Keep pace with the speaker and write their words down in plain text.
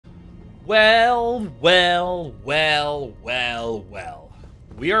Well, well, well, well, well.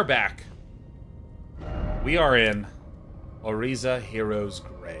 We are back. We are in Auriza Hero's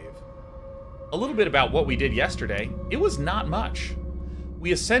Grave. A little bit about what we did yesterday. It was not much.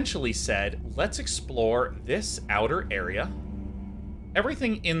 We essentially said, let's explore this outer area.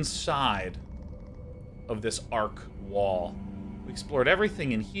 Everything inside of this arc wall. We explored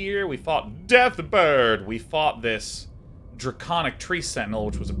everything in here. We fought Deathbird. We fought this draconic tree sentinel,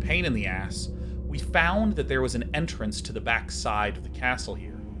 which was a pain in the ass. We found that there was an entrance to the back side of the castle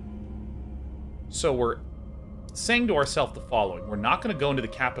here. So we're saying to ourselves the following. We're not going to go into the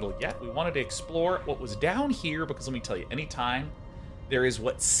capital yet. We wanted to explore what was down here, because let me tell you, anytime there is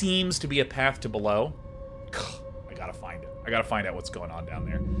what seems to be a path to below, I gotta find it. I gotta find out what's going on down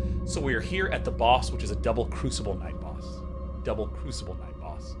there. So we are here at the boss, which is a double Crucible Knight boss. Double Crucible Knight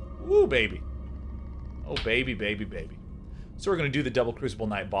boss. Ooh, baby. Oh, baby, baby, baby. So we're going to do the double Crucible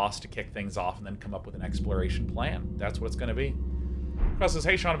Knight boss to kick things off and then come up with an exploration plan. That's what it's going to be. Cross says,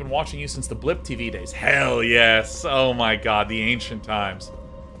 hey, Sean, I've been watching you since the Blip TV days. Hell yes. Oh, my God. The ancient times.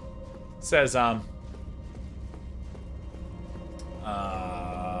 Says, oh,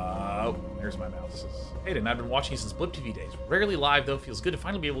 here's my mouse. Says, hey, I've been watching you since Blip TV days. Rarely live, though. Feels good to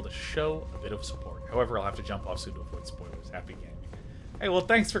finally be able to show a bit of support. However, I'll have to jump off soon to avoid spoilers. Happy gaming. Hey, well,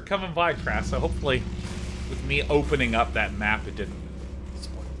 thanks for coming by, Crass. So hopefully, with me opening up that map, it didn't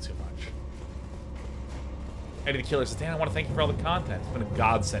spoil it too much. Eddie the Killer says, Dan, I want to thank you for all the content. It's been a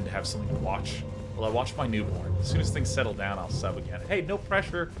godsend to have something to watch. Well, I watched my newborn. As soon as things settle down, I'll sub again. Hey, no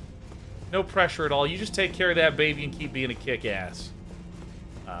pressure. No pressure at all. You just take care of that baby and keep being a kick-ass.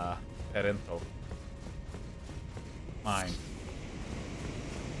 Pet info. Mine.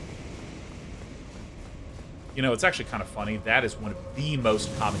 You know, it's actually kind of funny. That is one of the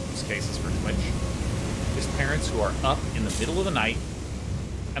most common use cases for Twitch. Is parents who are up in the middle of the night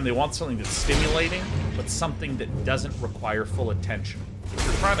and they want something that's stimulating, but something that doesn't require full attention. If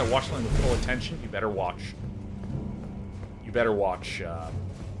you're trying to watch something with full attention, you better watch. You better watch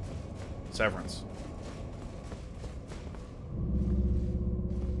Severance.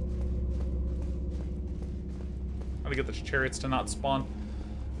 How to get the chariots to not spawn?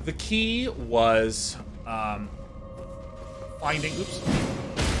 The key was finding. Oops.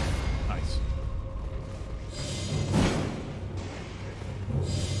 Nice.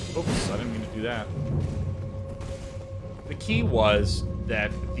 Oops, I didn't mean to do that. The key was that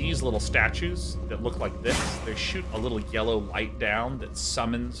these little statues that look like this, they shoot a little yellow light down that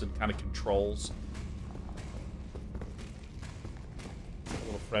summons and kind of controls a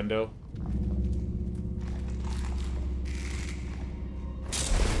little friendo.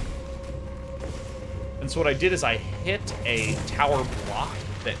 And so what I did is I hit a tower block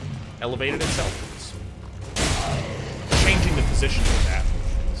that elevated itself. Changing the positioning of that.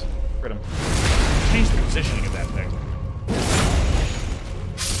 Crit him. Change the positioning of that thing.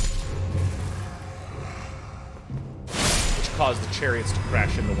 Which caused the chariots to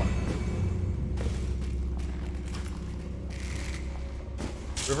crash into one another.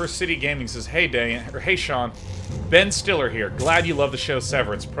 River City Gaming says, hey, Dan, or hey, Sean. Ben Stiller here. Glad you love the show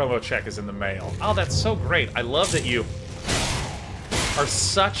Severance. Promo check is in the mail. Oh, that's so great. I love that you are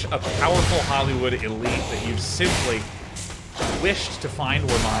such a powerful Hollywood elite that you've simply wished to find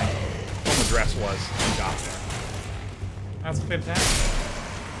where my home address was and got there. That's fantastic.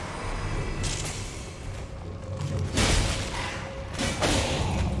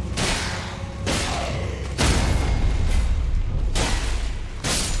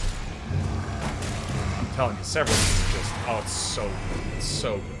 I'm telling you, Severance is just, oh, it's so good. It's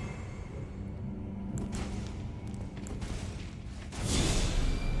so good.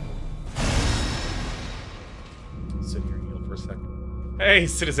 Sit here and heal for a second. Hey,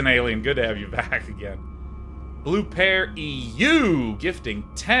 Citizen Alien, good to have you back again. Blue Pear EU gifting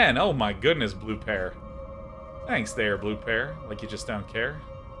 10. Oh my goodness, Blue Pear. Thanks there, Blue Pear. Like you just don't care.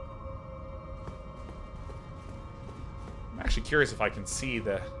 I'm actually curious if I can see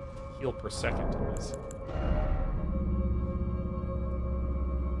the heal per second in this.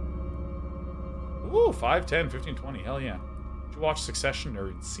 Ooh, 5, 10, 15, 20. Hell yeah. Did you watch Succession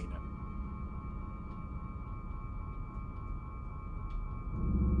or seen it?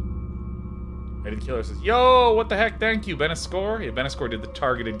 Eddie the Killer says, yo, what the heck? Thank you, Benescore. Yeah, Benescore did the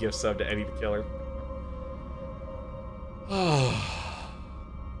targeted gift sub to Eddie the Killer.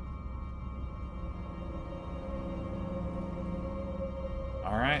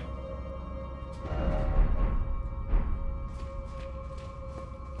 Alright.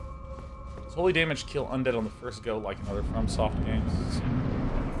 Does holy damage kill undead on the first go like in other FromSoft games?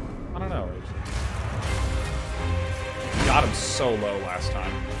 I don't know, Rachel. Got him so low last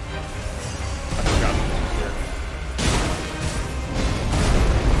time.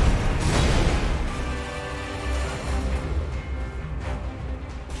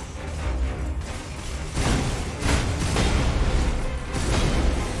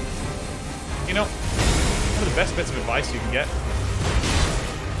 You know, one of the best bits of advice you can get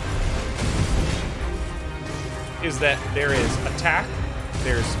is that there is attack,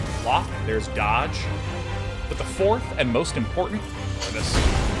 there's block, there's dodge, but the fourth and most important,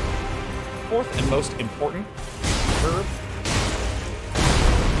 verb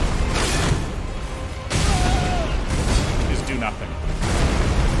is do nothing.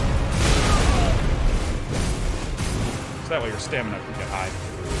 So that way your stamina can get high.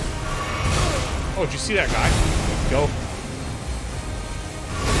 Oh, did you see that guy? Go.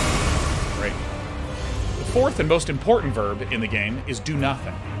 Great. The fourth and most important verb in the game is do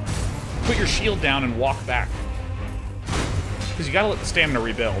nothing. Put your shield down and walk back. Because you gotta let the stamina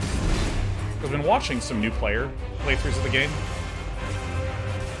rebuild. I've been watching some new playthroughs of the game.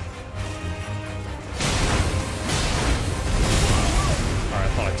 Alright,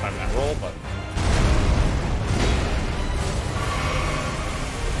 I thought I'd time that roll, but...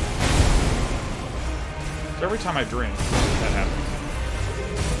 So every time I drink, that happens.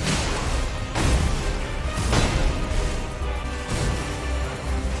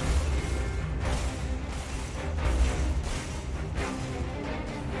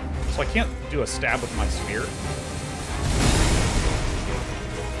 So I can't do a stab with my spear.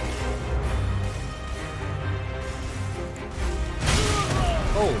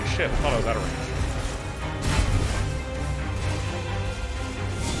 Holy shit, I thought I was out of range.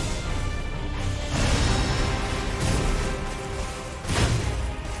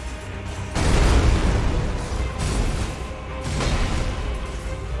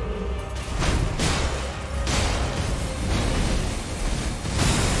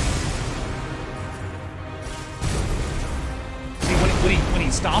 When he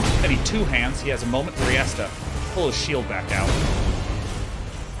stomps and he two-hands, he has a moment where he has to pull his shield back out.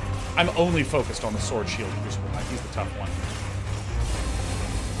 I'm only focused on the sword shield crucible knife. He's the tough one.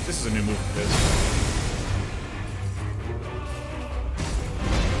 This is a new move for this.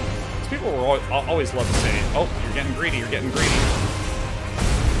 People will always love to say, oh, you're getting greedy, you're getting greedy.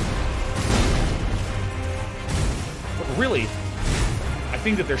 But really, I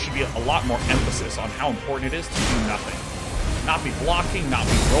think that there should be a lot more emphasis on how important it is to do nothing. Not be blocking, not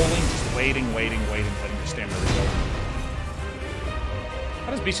be rolling, just waiting, letting your stamina rebuild. How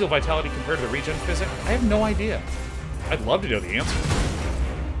does bestial vitality compare to the regen physic? I have no idea. I'd love to know the answer.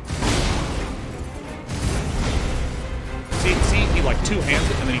 See, he like two-hands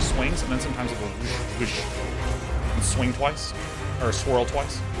it and then he swings, and then sometimes it will whoosh, whoosh, and swing twice, or swirl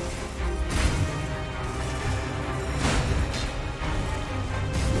twice.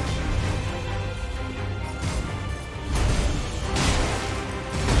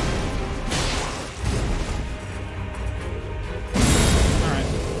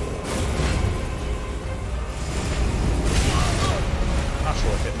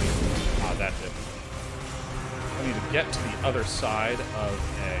 Get to the other side of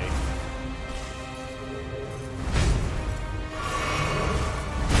a...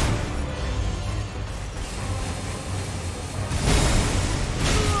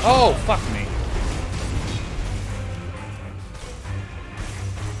 Oh, fuck me.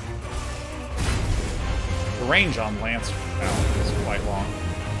 The range on Lance now is quite long.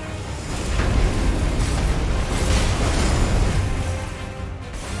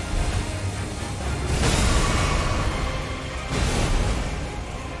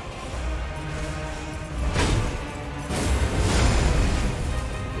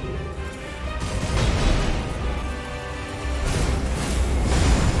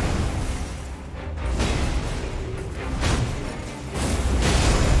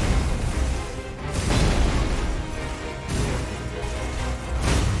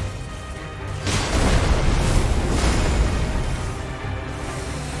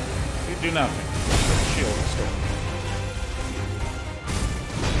 Do nothing. Shield restored.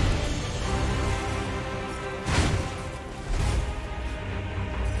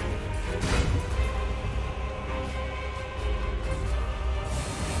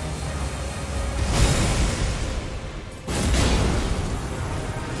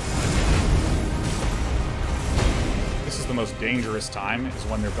 This is the most dangerous time, is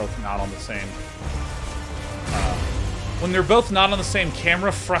when they're both not on the same... when they're both not on the same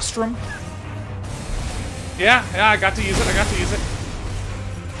camera frustrum. Yeah, I got to use it,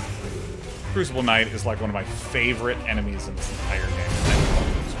 Crucible Knight is like one of my favorite enemies in this entire game.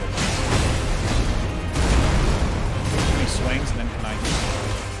 He swings, and then can I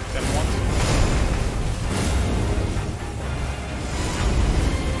get him once?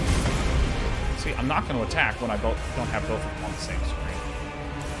 See, I'm not going to attack when I don't have both of them on the same screen.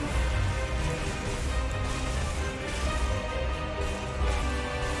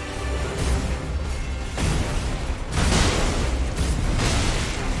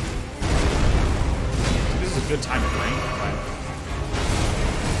 good time to drink, but...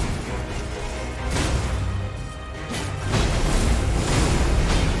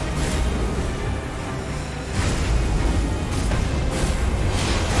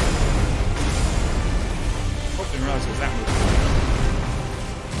 Hope didn't realize it was that move.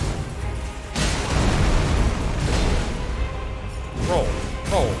 Roll.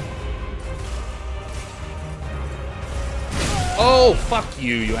 Roll. Oh, fuck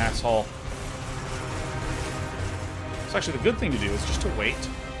you, you asshole. So actually the good thing to do is just to wait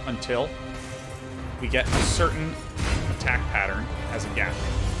until we get a certain attack pattern as a gap.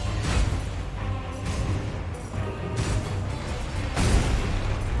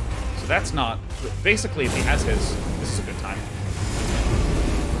 So that's not... Basically, if he has his, this is a good time.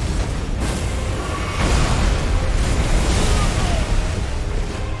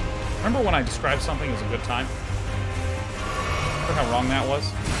 Remember when I described something as a good time? Remember how wrong that was?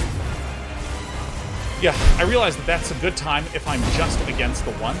 Yeah, I realize that that's a good time if I'm just against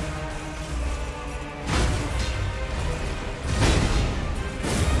the one.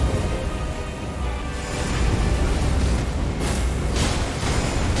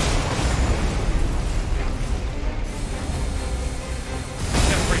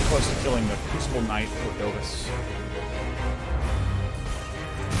 Getting pretty close to killing the Crucible Knight Cordovis.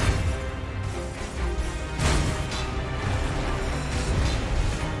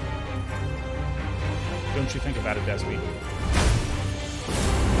 Don't you think about it, Desby?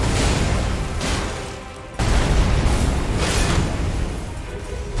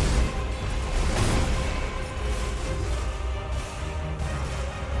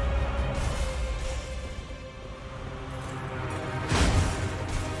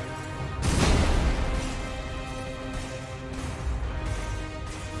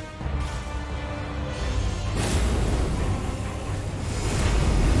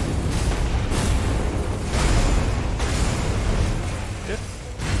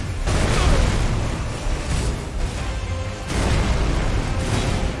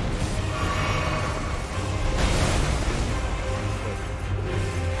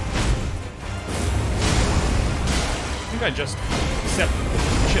 I just accept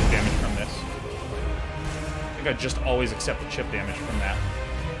the chip damage from this. I think I just always accept the chip damage from that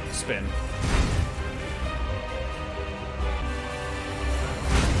spin.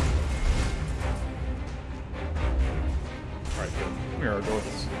 Alright, good. Come here,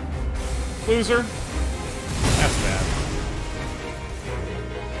 Ardorthus. Loser. That's bad.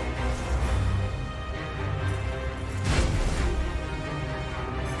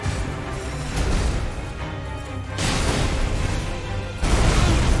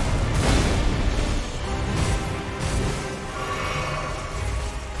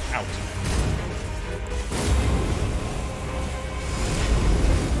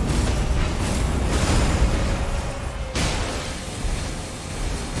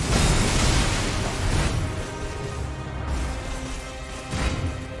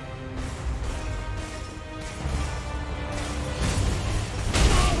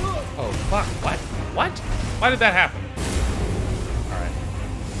 Fuck, what? What? Why did that happen? Alright.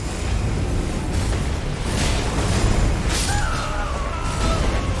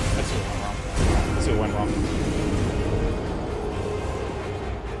 Let's see what went wrong. Let's see what went wrong.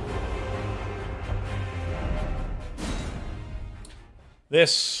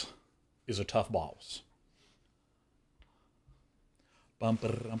 This is a tough boss.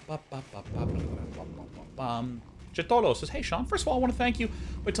 Chitolo says, hey, Sean, first of all, I want to thank you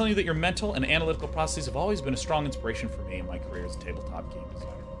by telling you that your mental and analytical processes have always been a strong inspiration for me in my career as a tabletop game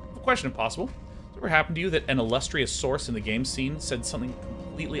designer. I have a question, if possible. Has it ever happened to you that an illustrious source in the game scene said something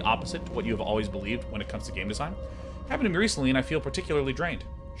completely opposite to what you have always believed when it comes to game design? It happened to me recently, and I feel particularly drained.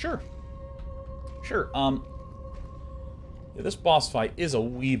 Sure. Sure, yeah, this boss fight is a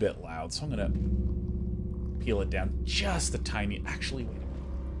wee bit loud, so I'm gonna peel it down just a tiny... Actually, wait a minute.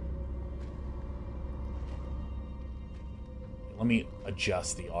 Let me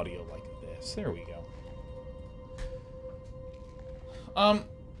adjust the audio like this. There we go. Oh,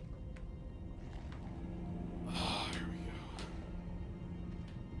 here we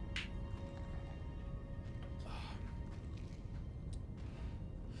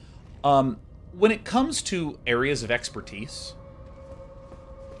go. When it comes to areas of expertise,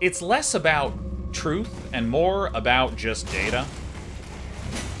 it's less about truth and more about just data.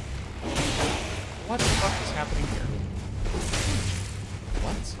 What the fuck is happening here?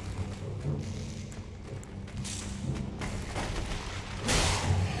 What?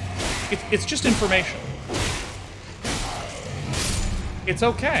 It's just information. It's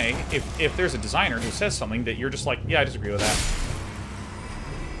okay if there's a designer who says something that you're just like, yeah, I disagree with that.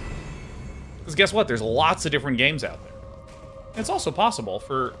 Because guess what? There's lots of different games out there. And it's also possible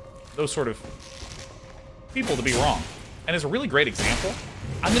for those sort of people to be wrong. And as a really great example,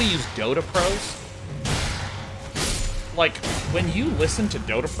 I'm going to use Dota pros. Like, when you listen to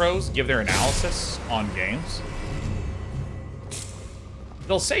Dota pros give their analysis on games,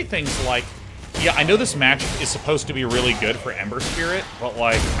 they'll say things like, yeah, I know this matchup is supposed to be really good for Ember Spirit, but,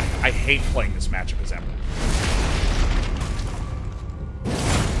 like, I hate playing this matchup as Ember.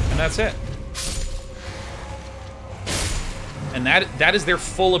 And that's it. And that is their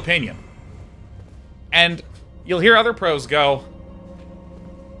full opinion. And you'll hear other pros go,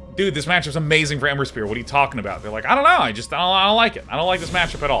 dude, this matchup's amazing for Ember Spirit. What are you talking about? They're like, I don't know. I don't like it. I don't like this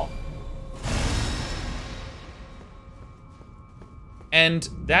matchup at all. And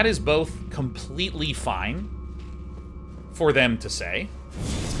that is both completely fine for them to say.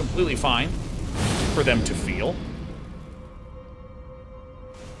 It's completely fine for them to feel.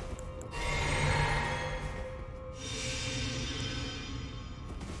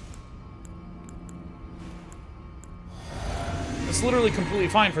 It's literally completely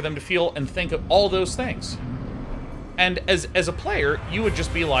fine for them to feel and think of all those things. And as a player, you would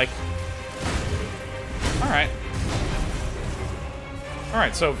just be like, all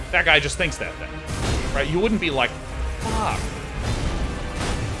right, so that guy just thinks that then, right? You wouldn't be like, fuck.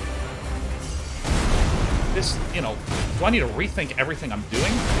 This, you know, do I need to rethink everything I'm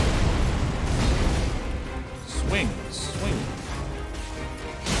doing? Swing, swing.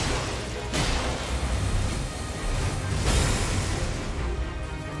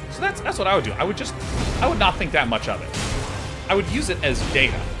 So that's what I would do. I would not think that much of it. I would use it as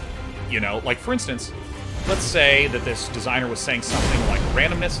data, you know? Like, for instance, let's say that this designer was saying something like,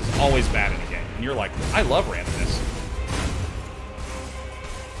 randomness is always bad in a game. And you're like, I love randomness.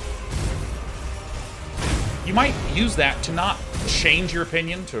 You might use that to not change your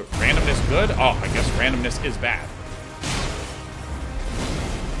opinion to randomness good. Oh, I guess randomness is bad.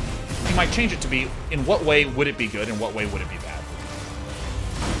 You might change it to be, in what way would it be good, and what way would it be bad?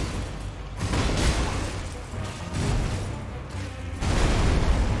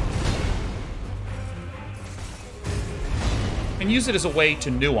 And use it as a way to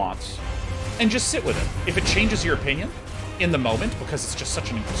nuance and just sit with it. If it changes your opinion in the moment because it's just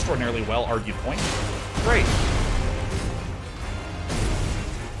such an extraordinarily well-argued point, great.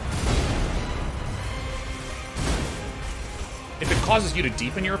 If it causes you to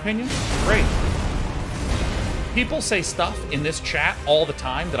deepen your opinion, great. People say stuff in this chat all the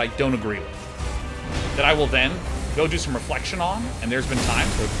time that I don't agree with, that I will then go do some reflection on, and there's been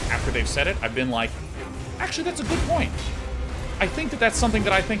times where after they've said it, I've been like, actually, that's a good point. I think that that's something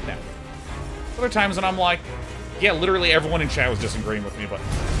that I think now. Other times when I'm like, yeah, literally everyone in chat was disagreeing with me, but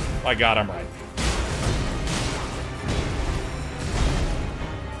by God, I'm right.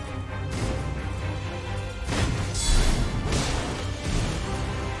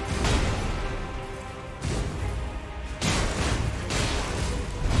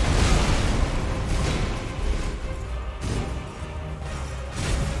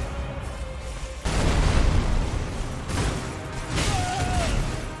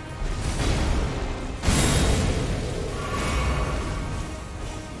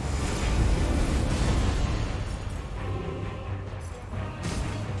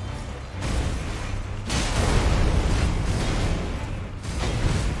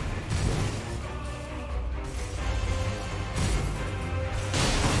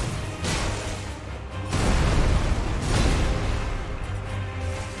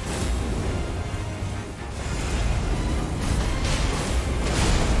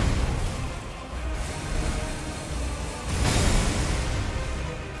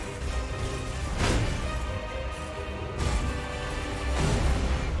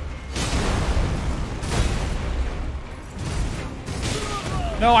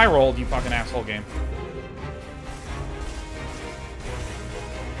 No, I rolled, you fucking asshole game.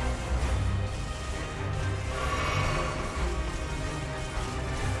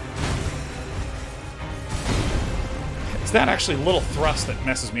 It's that actually little thrust that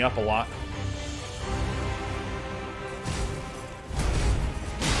messes me up a lot.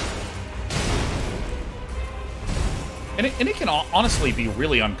 And it can honestly be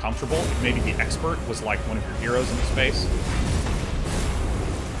really uncomfortable if maybe the expert was like one of your heroes in the space.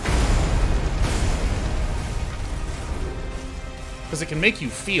 Because it can make you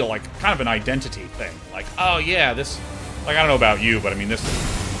feel like kind of an identity thing. Like, oh yeah, this... Like, I don't know about you, but I mean, this...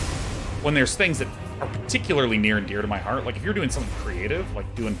 When there's things that are particularly near and dear to my heart, like if you're doing something creative,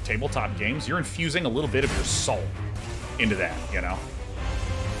 like doing tabletop games, you're infusing a little bit of your soul into that, you know?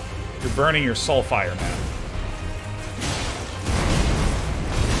 You're burning your soul fire, man.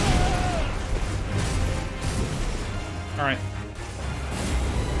 Alright.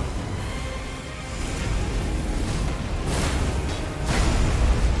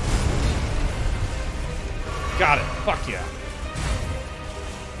 Got it. Fuck yeah.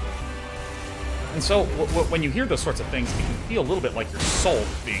 And so, when you hear those sorts of things, it can feel a little bit like your soul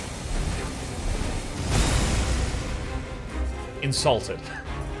is being insulted.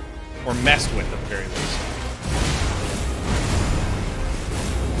 Or messed with, at the very least.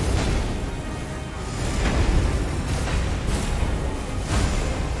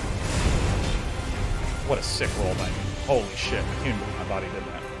 What a sick roll, man. Holy shit. I can't believe my body did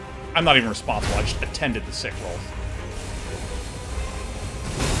that. I'm not even responsible. I just attended the sick rolls.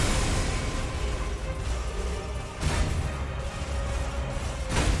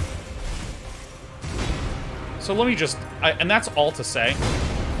 So let me just... and that's all to say.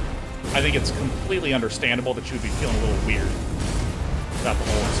 I think it's completely understandable that you would be feeling a little weird about the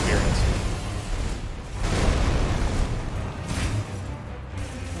whole experience.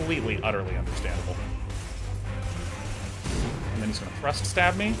 Completely, utterly understandable. And then he's gonna thrust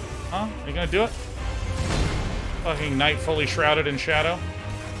stab me? Huh? Are you gonna do it? Fucking knight fully shrouded in shadow.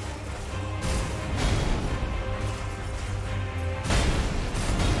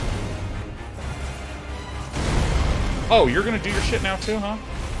 Oh, you're gonna do your shit now too, huh?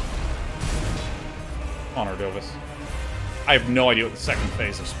 Come on, Ardovis. I have no idea what the second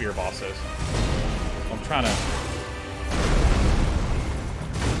phase of Spear Boss is. I'm trying to...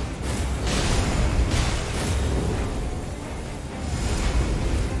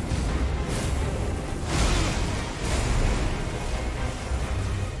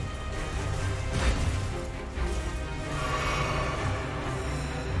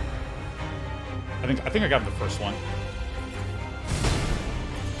 I think I got the first one.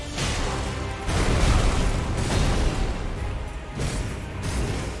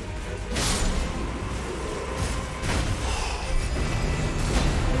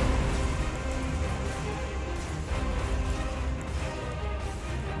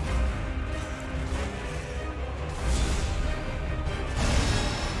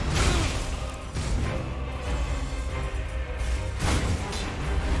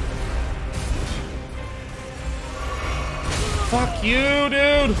 Fuck you,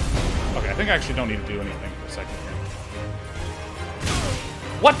 dude! Okay, I think I actually don't need to do anything for a second here.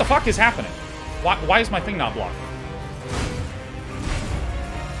 What the fuck is happening? Why is my thing not blocked?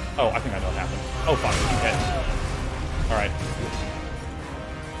 Oh, I think I know what happened. Oh, fuck. Okay. Alright.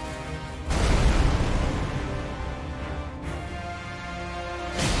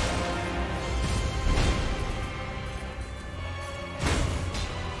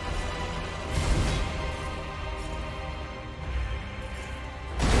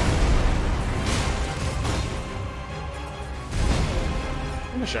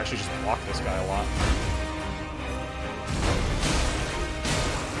 I should actually just block this guy a lot.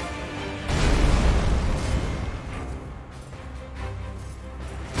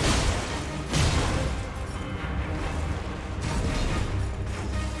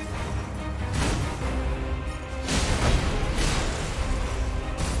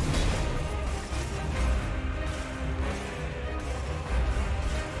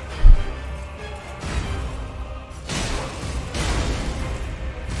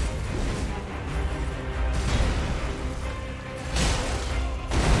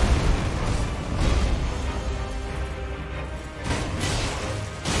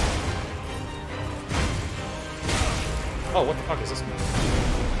 Oh, what the fuck is this move?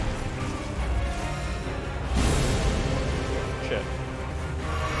 Shit.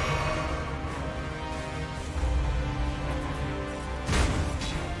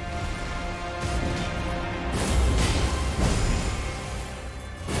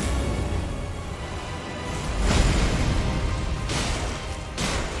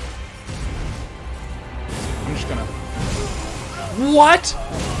 I'm just gonna... What?!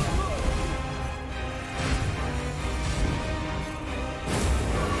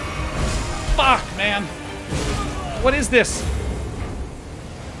 Fuck, man. What is this?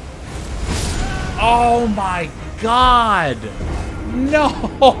 Oh my god.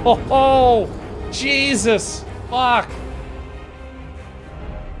 No. Jesus. Fuck.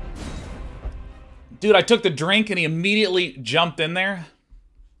 Dude, I took the drink and he immediately jumped in there.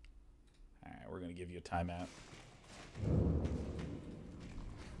 Alright, we're gonna give you a timeout.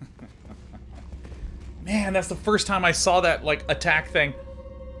 Man, that's the first time I saw that, like, attack thing.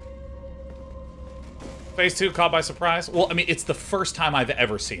 Phase 2, caught by surprise? Well, I mean, it's the first time I've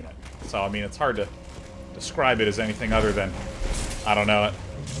ever seen it. So, I mean, it's hard to describe it as anything other than, I don't know it.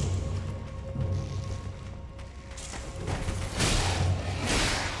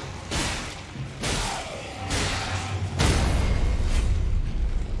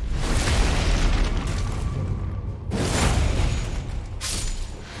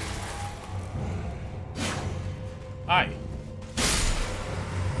 Hi.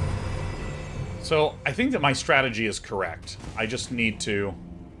 So, I think that my strategy is correct. I just need to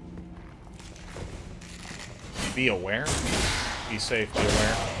be aware. Be safe, be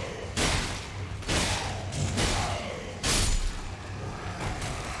aware.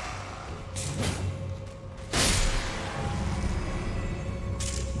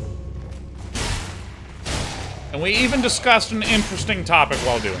 And we even discussed an interesting topic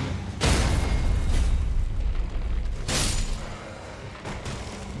while doing it.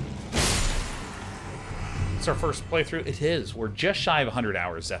 It's our first playthrough. It is. We're just shy of 100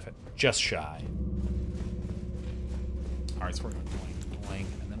 hours, Zephyr. Just shy. Alright, so we're going to blank,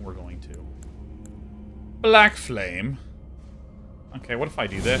 and then we're going to Black Flame. Okay, what if I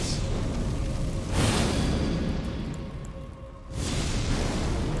do this?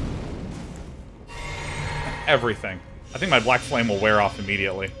 Everything. I think my Black Flame will wear off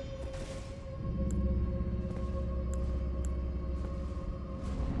immediately.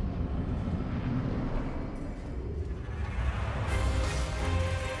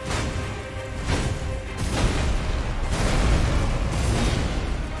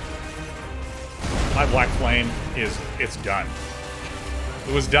 My Black Flame it's done.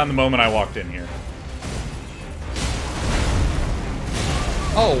 It was done the moment I walked in here.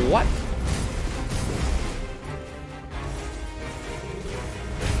 Oh, what?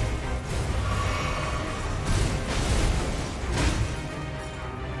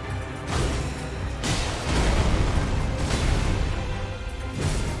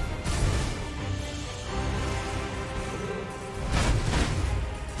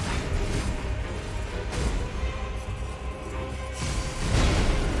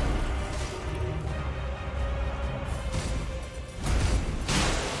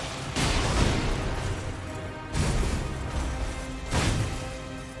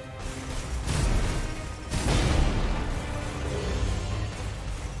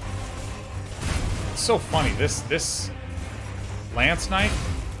 So funny, this Lance Knight,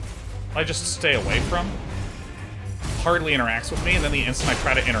 I just stay away from, hardly interacts with me, and then the instant I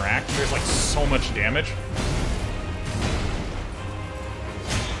try to interact, there's like so much damage.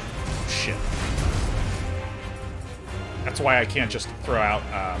 Shit. That's why I can't just throw out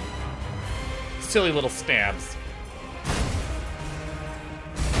silly little stabs.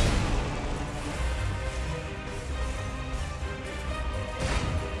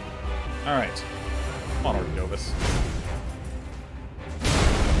 Alright. Come on, Ordovis.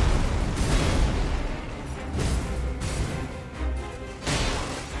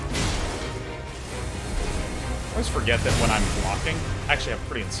 I always forget that when I'm blocking, I actually have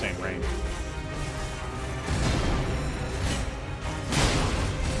pretty insane range.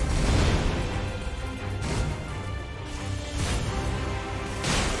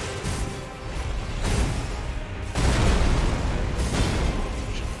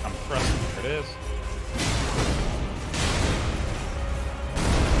 I'm pressing. There it is.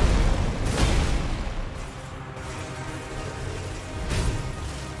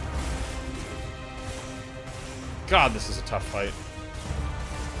 God, this is a tough fight. It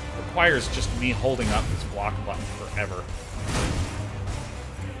requires just me holding up this block button forever.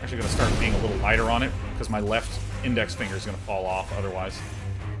 I'm actually going to start being a little lighter on it, because my left index finger is going to fall off otherwise.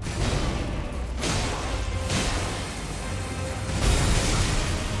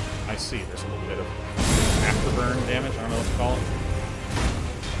 I see, there's a little bit of afterburn damage, I don't know what to call it.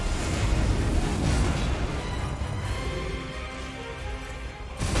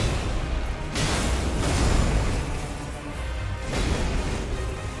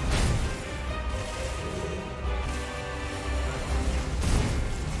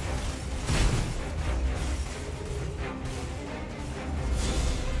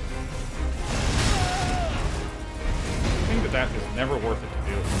 That is never worth it to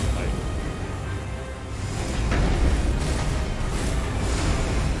do in this fight.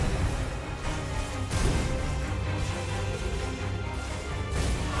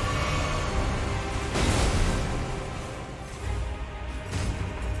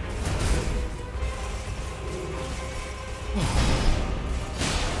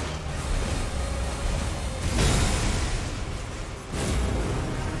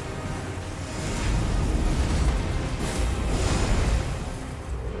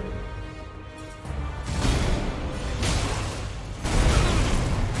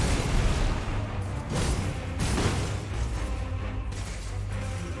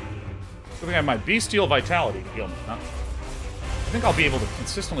 I have my bestial vitality to heal me. Huh? I think I'll be able to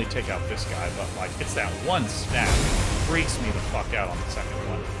consistently take out this guy, but like it's that one stab that freaks me the fuck out on the second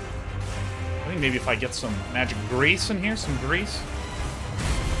one. I think maybe if I get some magic grease in here, some grease.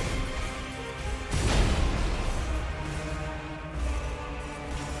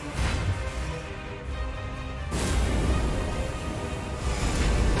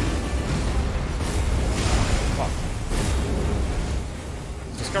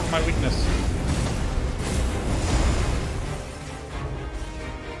 discover my weakness.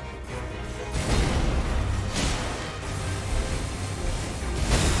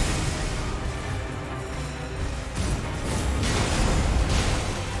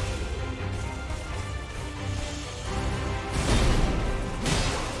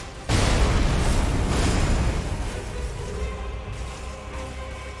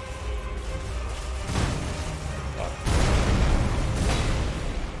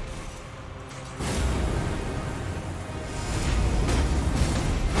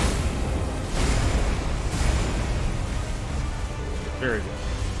 Very good.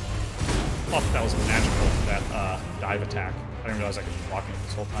 Thought that was magical, that dive attack. I didn't realize I could be blocking it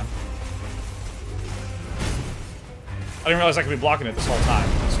this whole time. I didn't realize I could be blocking it this whole time.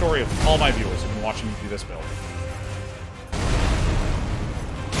 The story of all my viewers who've been watching me do this build.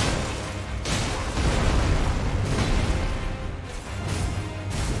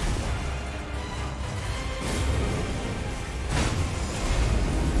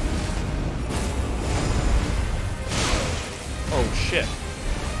 Shit.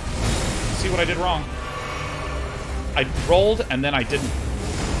 See what I did wrong? I rolled, and then I didn't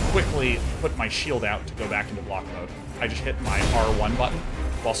quickly put my shield out to go back into block mode. I just hit my R1 button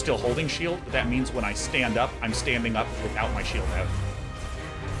while still holding shield, but that means when I stand up, I'm standing up without my shield out.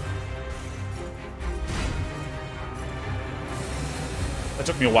 That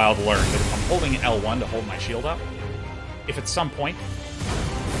took me a while to learn that if I'm holding L1 to hold my shield up, if at some point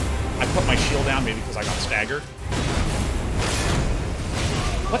I put my shield down, maybe because I got staggered.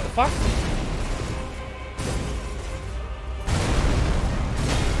 What the fuck?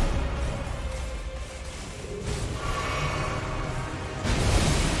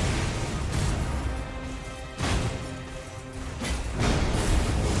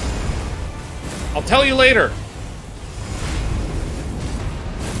 I'll tell you later.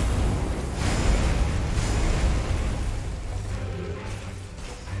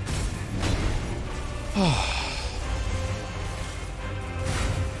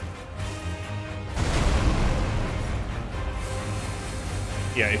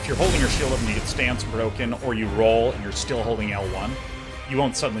 Yeah, if you're holding your shield up and you get stance broken, or you roll and you're still holding L1, you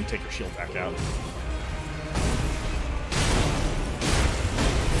won't suddenly take your shield back out.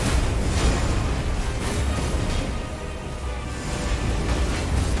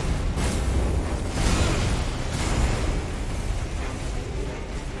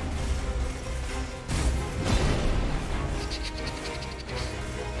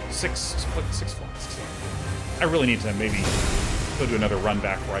 Six flasks. I really need to maybe go do another run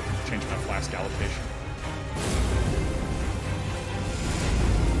back where I can change my flask allocation.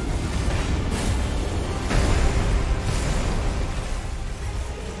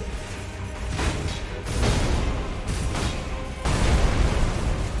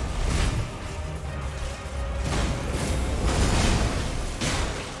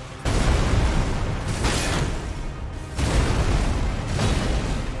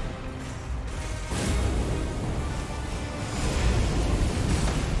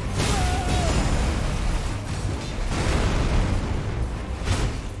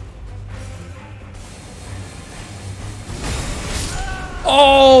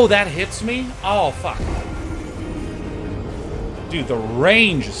 Oh, that hits me? Oh, fuck. Dude, the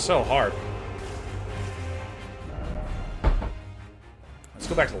range is so hard. Let's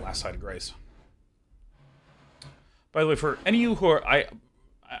go back to the last side of Grace. By the way, for any of you who are... I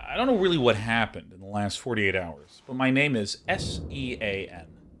don't know really what happened in the last 48 hours, but my name is S-E-A-N.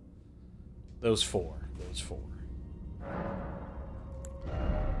 Those four. Those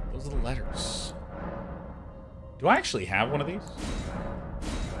are the letters. Do I actually have one of these?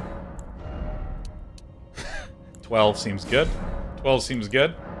 12 seems good. 12 seems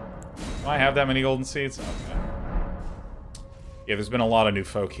good. Do I have that many golden seeds? Okay. Yeah, there's been a lot of new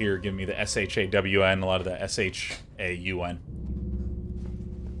folk here giving me the S-H-A-W-N, a lot of the S-H-A-U-N.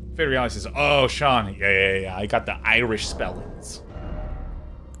 Fate Reality says, oh, Sean, yeah, I got the Irish spellings.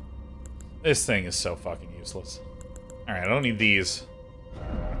 This thing is so fucking useless. Alright, I don't need these.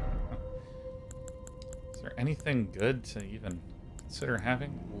 Is there anything good to even consider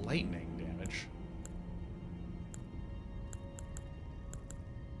having? Lightning damage.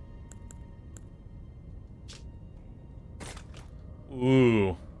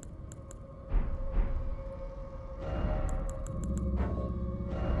 Ooh.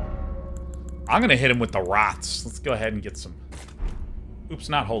 I'm gonna hit him with the rots. Let's go ahead and get some. Oops,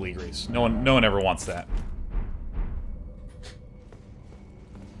 not holy grease. No one ever wants that.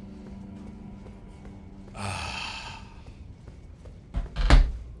 I'm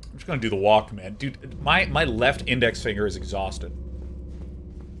just gonna do the walk, man. Dude, my left index finger is exhausted.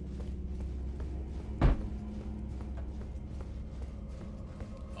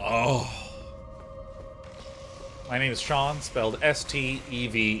 Oh. My name is Sean, spelled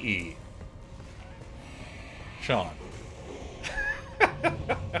S-T-E-V-E. Sean.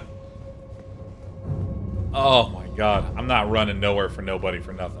 Oh my god. I'm not running nowhere for nobody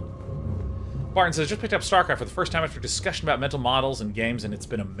for nothing. Barton says, just picked up StarCraft for the first time after discussion about mental models and games, and it's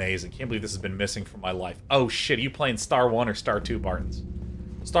been amazing. Can't believe this has been missing from my life. Oh shit, are you playing Star 1 or Star 2, Bartons?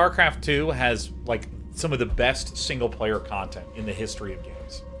 StarCraft 2 has, like, some of the best single-player content in the history of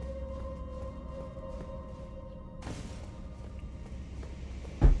games.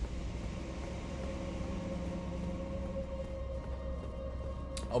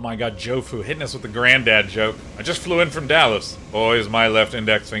 Oh my god, Jofu hitting us with the granddad joke. I just flew in from Dallas. Boy, is my left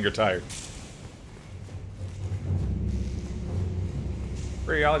index finger tired.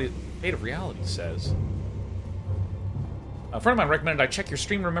 Fate of Reality says, a friend of mine recommended I check your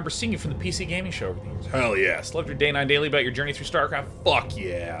stream and remember seeing you from the PC Gaming Show over the years. Hell yes. Loved your Day 9 Daily about your journey through StarCraft. Fuck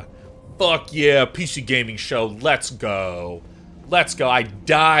yeah. Fuck yeah, PC Gaming Show. Let's go. Let's go. I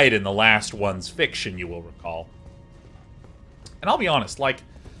died in the last one's fiction, you will recall. And I'll be honest, like,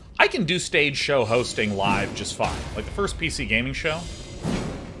 I can do stage show hosting live just fine. Like, the first PC Gaming Show...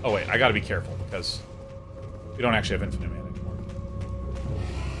 Oh, wait, I gotta be careful, because we don't actually have infinite mana anymore.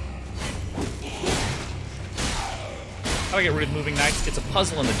 How do I get rid of moving knights? It's a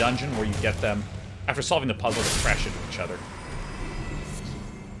puzzle in the dungeon where you get them... After solving the puzzle, they crash into each other.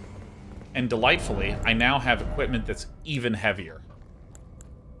 And delightfully, I now have equipment that's even heavier.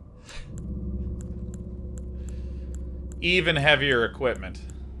 Even heavier equipment.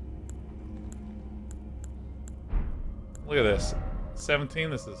 Look at this. 17,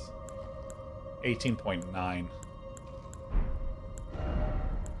 this is 18.9. I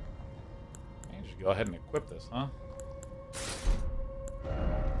should go ahead and equip this, huh?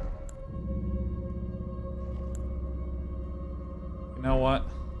 You know what?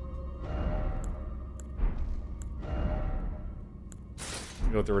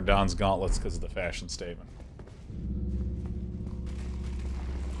 Go with the Radahn's gauntlets because of the fashion statement.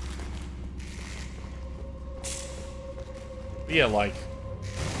 But yeah, like,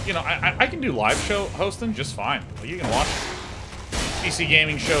 you know, I can do live show hosting just fine. Like, you can watch PC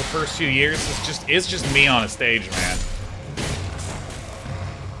Gaming Show first few years. It's just me on a stage, man.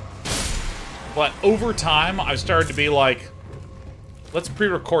 But over time, I've started to be like, let's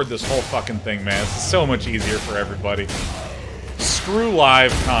pre-record this whole fucking thing, man. It's so much easier for everybody. Screw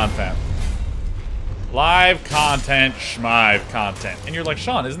live content. Live content, schmive content. And you're like,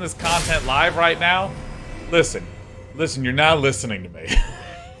 Sean, isn't this content live right now? Listen, you're not listening to me.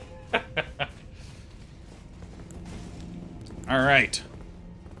 Alright.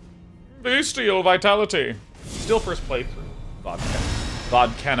 Bestial Vitality. Still first playthrough.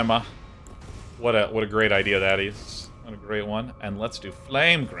 Vodkanema. What a great idea that is. What a great one. And let's do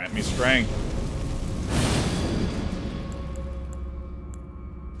Flame. Grant me strength.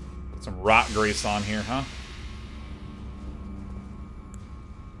 Put some rot grease on here, huh?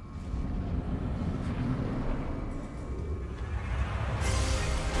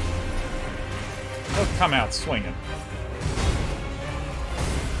 He'll come out swinging.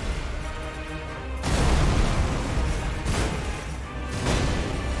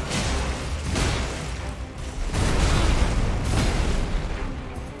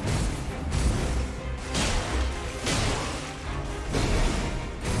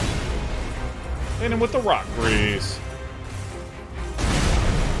 Hit him with the rock grease.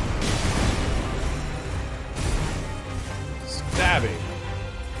 Stabby.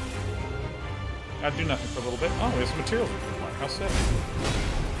 Gotta do nothing for a little bit. Oh, we have some materials we can mark. How sick.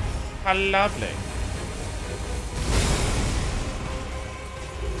 How lovely.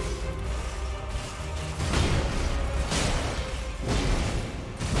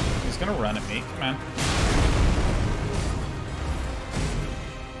 He's gonna run at me. Come on.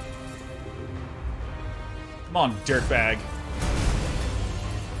 Come on, dirtbag.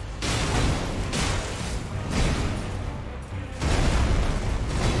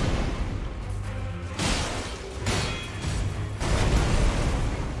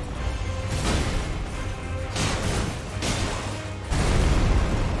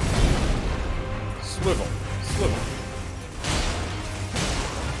 Swivel. Swivel.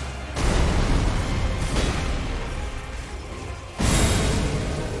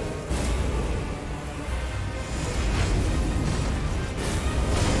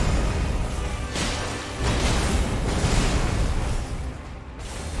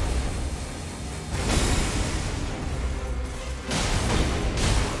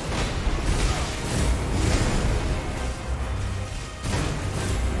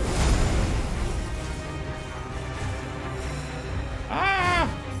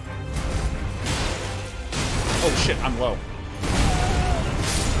 Oh shit, I'm low.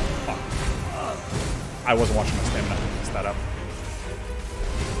 Fuck. I wasn't watching my stamina. Messed that up.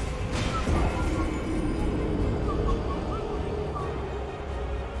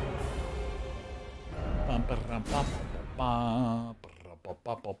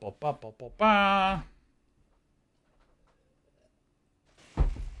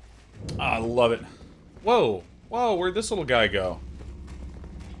 I love it. Whoa. Whoa, where'd this little guy go?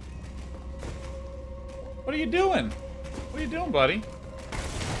 What are you doing? What are you doing, buddy?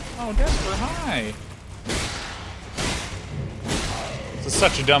 Oh, Desper, hi. This is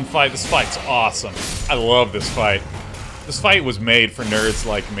such a dumb fight. This fight's awesome. I love this fight. This fight was made for nerds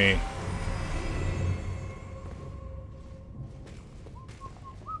like me.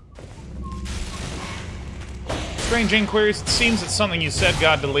 Strange inquiries. It seems it's something you said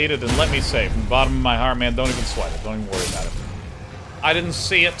God deleted, and let me say, from the bottom of my heart, man, don't even sweat it. Don't even worry about it. I didn't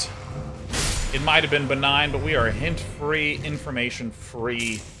see it. It might have been benign, but we are hint-free,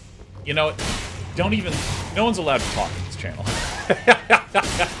 information-free. You know, don't even... No one's allowed to talk on this channel.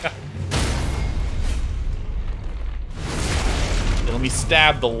 Let me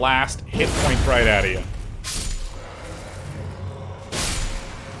stab the last hit point right out of you.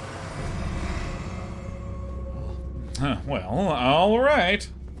 Huh, well, alright.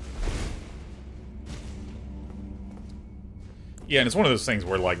 Yeah, and it's one of those things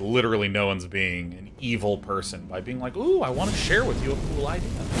where, like, literally no one's being an evil person by being like, ooh, I want to share with you a cool idea.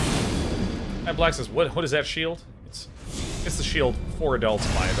 And Black says, what is that shield? It's the shield for adults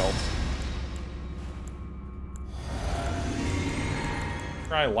by adults.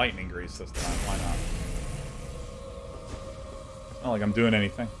 Try lightning grease this time, why not? It's not like I'm doing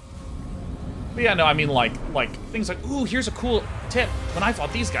anything. But yeah, no, I mean, like things like, ooh, here's a cool tip. When I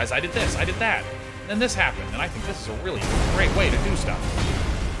fought these guys, I did this, I did that. And then this happened, and I think this is a really great way to do stuff.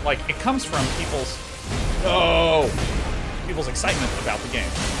 Like, it comes from people's... Oh! People's excitement about the game.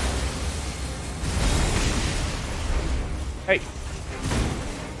 Hey.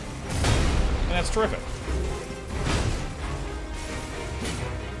 And that's terrific.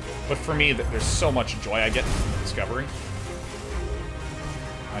 But for me, there's so much joy I get from discovery.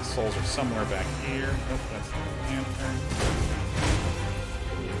 My souls are somewhere back here. Nope, that's the lantern.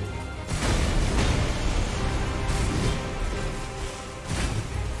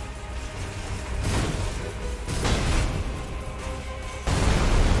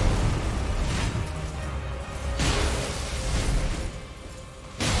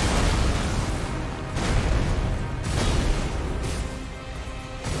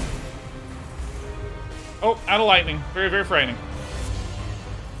 Oh, out of lightning. Very, very frightening.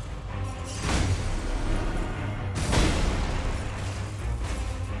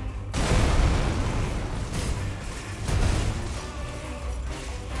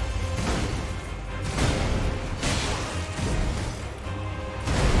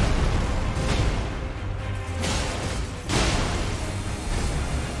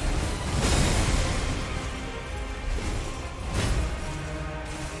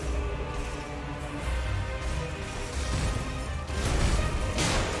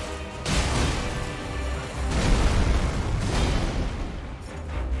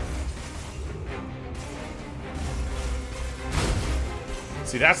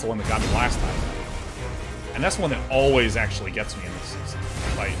 See, that's the one that got me last time. And that's the one that always actually gets me in this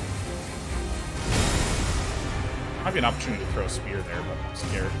fight. Might be an opportunity to throw a spear there, but I'm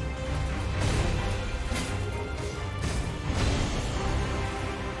scared.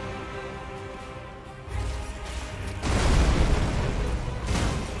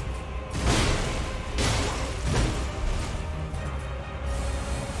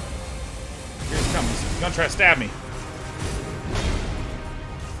 Here he comes. He's gonna try to stab me.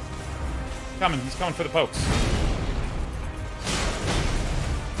 He's coming for the pokes.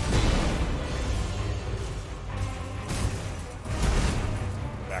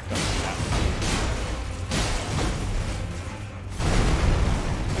 Backed up from that.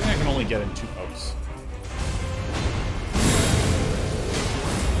 I think I can only get in 2 pokes.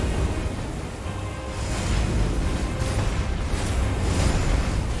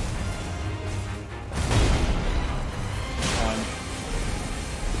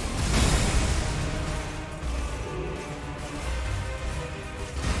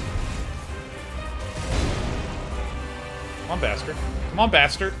 Come on, bastard. Come on,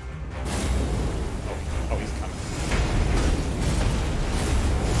 bastard. Oh, he's coming.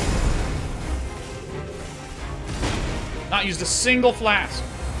 Not used a single flask.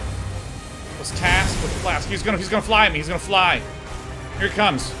 Was tasked with the flask. He's gonna fly at me. He's gonna fly. Here he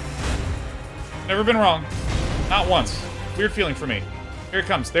comes. Never been wrong. Not once. Weird feeling for me. Here he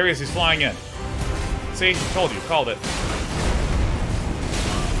comes. There he is. He's flying in. See? Told you. Called it.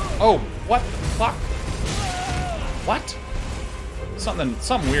 Oh, what the fuck? What? Something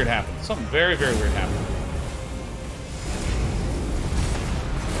weird happened. Something very, very weird happened.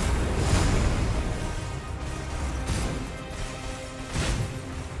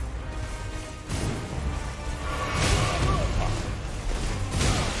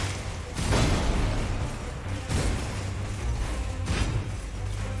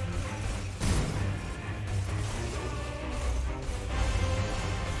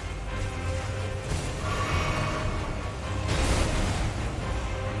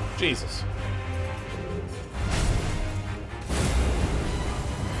 Jesus.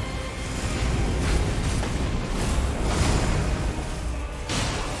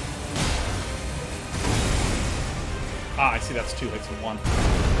 Ah, I see that's 2 hits in 1.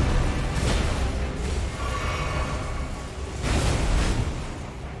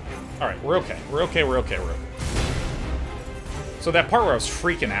 Alright, we're okay. We're okay, we're okay, we're okay. So that part where I was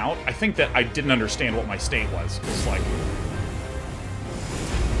freaking out, I think that I didn't understand what my state was. It's like...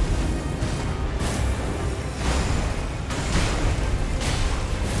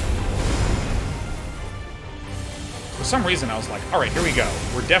 For some reason, I was like, all right, here we go.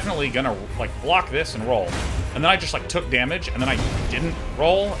 We're definitely gonna, like, block this and roll. And then I just, like, took damage, and then I didn't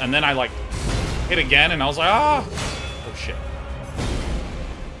roll, and then I, like, hit again, and I was like, ah! Oh, shit.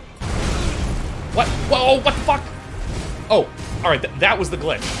 What? Whoa, what the fuck? Oh, all right, that was the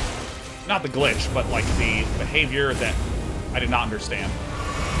glitch. Not the glitch, but, like, the behavior that I did not understand.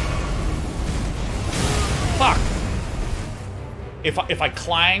 Fuck! If I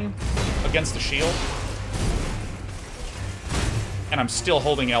clang against the shield... and I'm still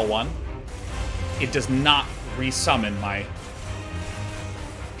holding L1, it does not resummon my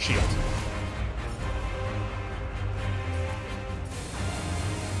shield.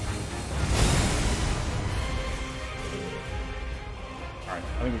 Alright,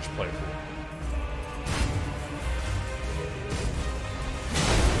 I think we should play it.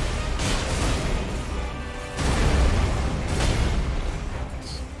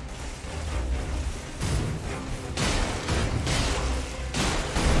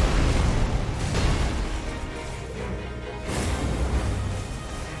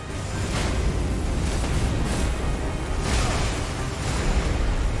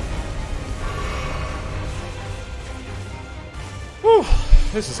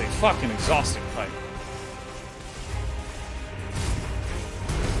 This is a fucking exhausting fight.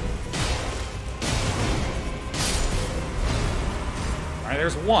 Alright,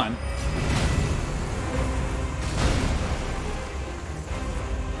 there's one.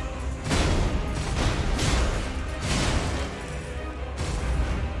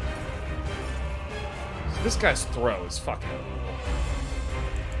 So this guy's throw is fucking...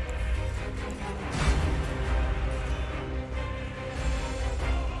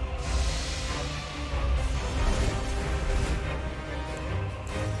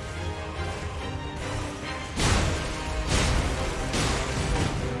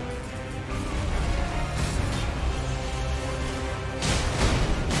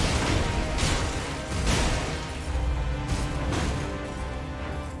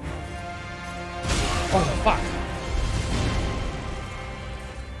 Oh, fuck.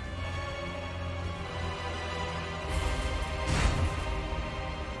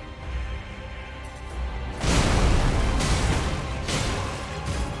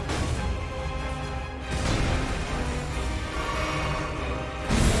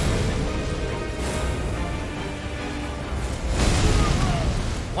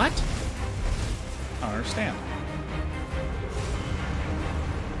 What? I don't understand.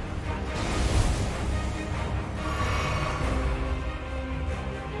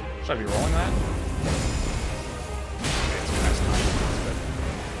 Should I be rolling that? Okay, it's past time. That's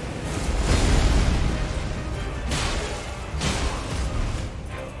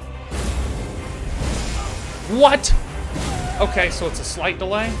good. What? Okay, so it's a slight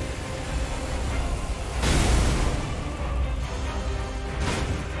delay?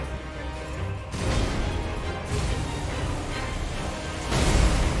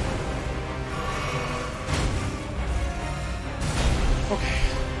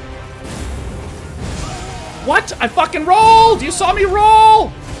 What? I fucking rolled! You saw me roll!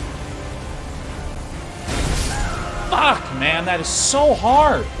 Fuck, man, that is so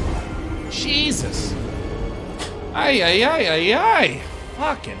hard. Jesus. Ay, ay, ay, ay, ay.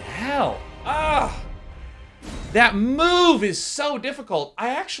 Fucking hell. Ah. That move is so difficult. I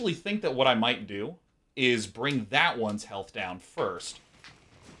actually think that what I might do is bring that one's health down first.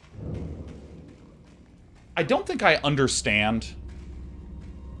 I don't think I understand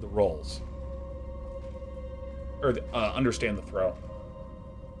the rolls. or understand the throw.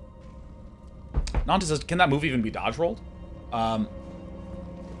 Nanta says, can that move even be dodge rolled?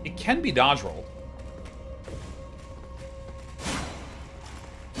 It can be dodge rolled.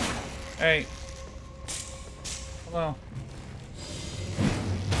 Hey. Hello.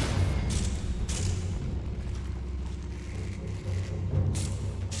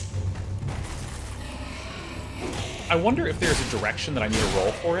 I wonder if there's a direction that I need to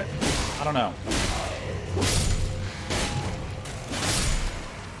roll for it. I don't know.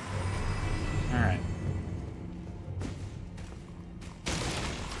 Alright.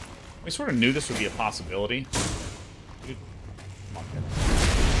 We sort of knew this would be a possibility. Dude, come on, kid.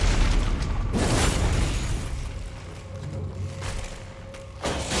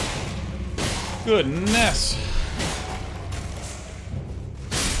 Goodness.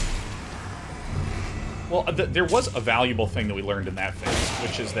 Well, there was a valuable thing that we learned in that phase,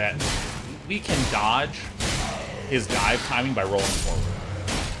 which is that we can dodge his dive timing by rolling forward,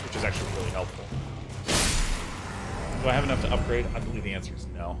 which is actually really helpful. Do I have enough to upgrade? I believe the answer is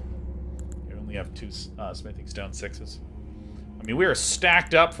no. We only have 2 smithing stone 6s. I mean, we are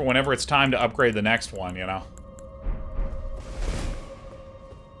stacked up for whenever it's time to upgrade the next one, you know?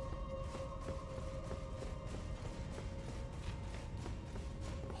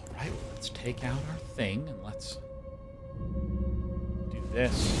 Alright, well, let's take out our thing and let's do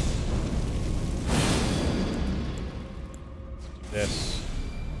this. Let's do this.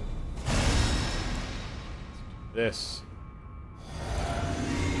 This.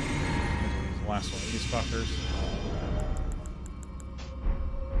 The last one of these fuckers.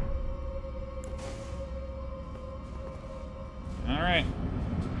 Alright.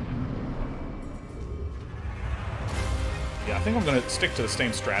 Yeah, I think I'm gonna stick to the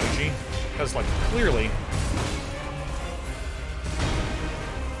same strategy. Because, like, clearly...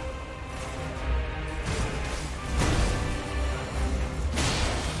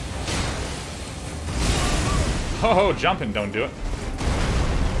 Oh, jumping, don't do it.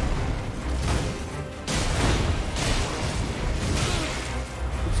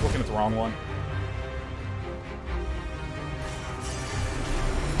 Oops, looking at the wrong one.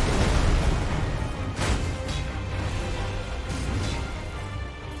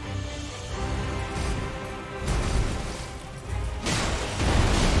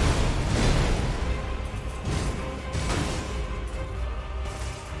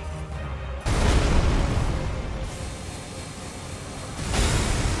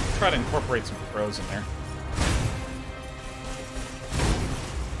 Try to incorporate some throws in there.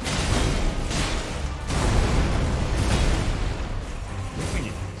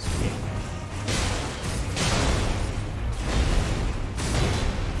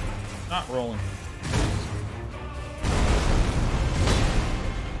 Not rolling.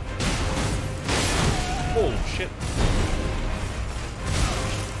 Holy shit.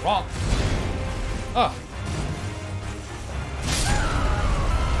 Wrong. Ugh.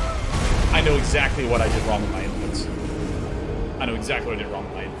 I know exactly what I did wrong with my inputs. I know exactly what I did wrong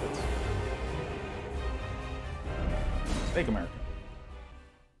with my inputs. Thank America.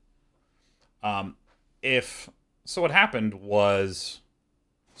 So what happened was...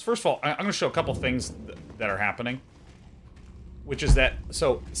 First of all, I'm going to show a couple things that are happening. Which is that...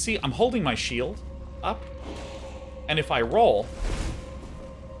 So, see, I'm holding my shield up. And if I roll...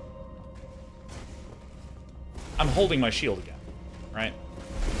 I'm holding my shield again. Right?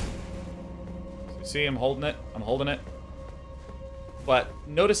 See, I'm holding it. I'm holding it. But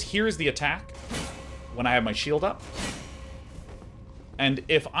notice here's the attack when I have my shield up. And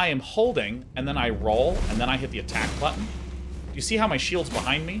if I am holding, and then I roll, and then I hit the attack button, do you see how my shield's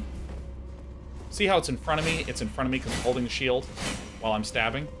behind me? See how it's in front of me? It's in front of me because I'm holding the shield while I'm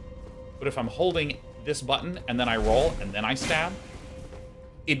stabbing. But if I'm holding this button, and then I roll, and then I stab,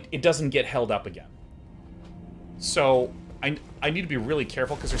 it doesn't get held up again. So... I need to be really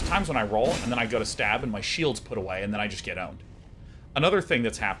careful, because there's times when I roll, and then I go to stab, and my shield's put away, and then I just get owned. Another thing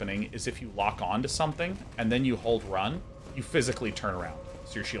that's happening is if you lock on to something, and then you hold run, you physically turn around,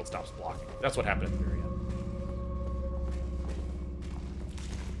 so your shield stops blocking. That's what happened at the very end.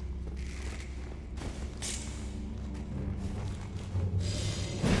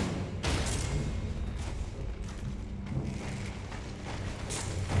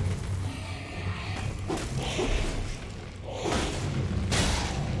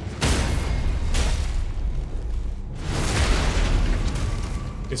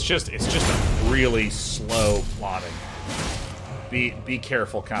 It's just a really slow plotting. Be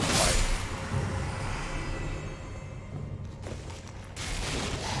careful kind of fight.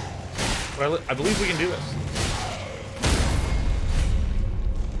 But I believe we can do this.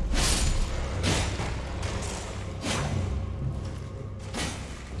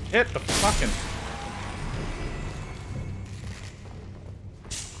 Hit the fucking...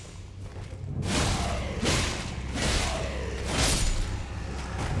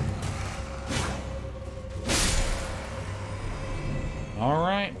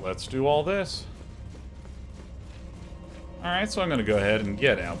 Alright, let's do all this. Alright, so I'm going to go ahead and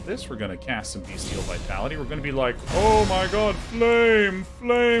get out this. We're going to cast some Bestial Vitality. We're going to be like, oh my god, flame!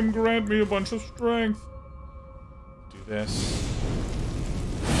 Flame, grant me a bunch of strength. Do this.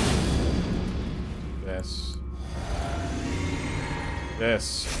 This.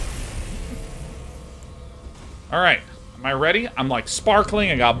 This. Alright, am I ready? I'm like sparkling,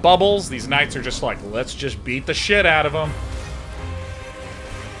 I got bubbles. These knights are just like, let's just beat the shit out of them.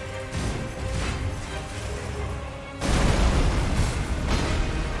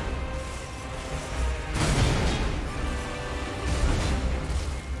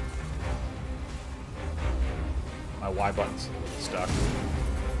 Y button's stuck.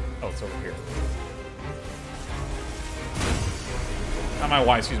 Oh, it's over here. Not my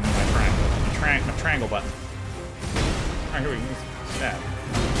Y, excuse me, my triangle. My triangle button. Alright, here we go. Stab.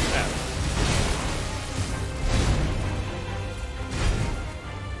 Stab.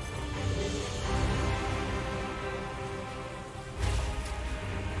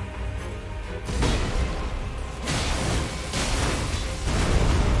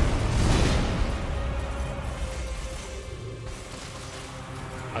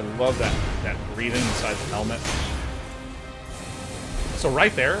 I love that breathing inside the helmet. So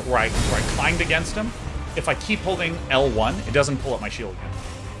right there, where I clanged against him, if I keep holding L1, it doesn't pull up my shield again.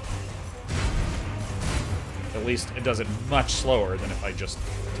 At least it does it much slower than if I just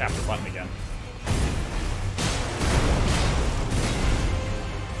tap the button again.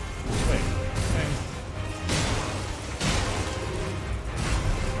 Wait.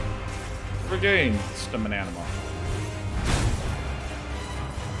 Regain stamina animal.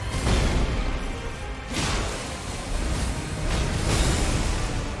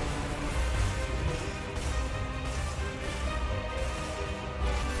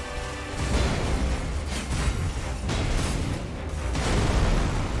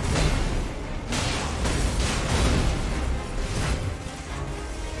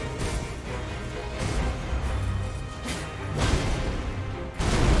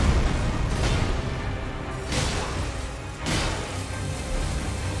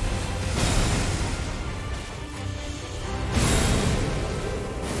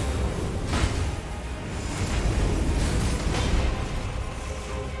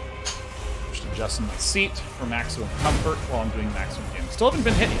 Adjusting my seat for maximum comfort while I'm doing maximum damage. Still haven't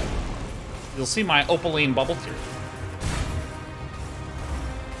been hit yet. You'll see my opaline bubble tear.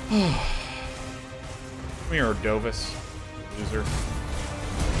 Come here, Dovis, loser.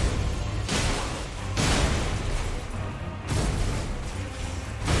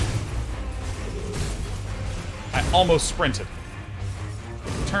 I almost sprinted.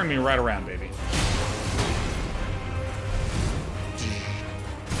 Turn me right around, baby.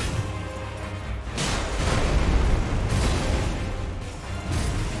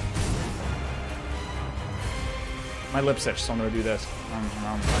 My lips itch, so I'm gonna do this.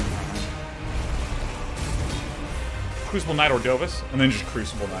 Crucible Knight or Dovis, and then just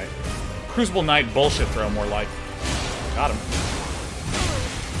Crucible Knight. Crucible Knight bullshit throw more like. Got him.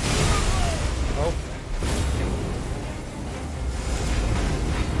 Oh.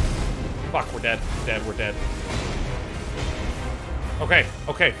 Fuck, we're dead. We're dead. Okay,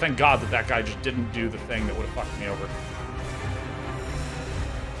 okay, thank God that guy just didn't do the thing that would have fucked me over.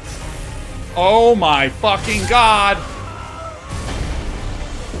 Oh my fucking God!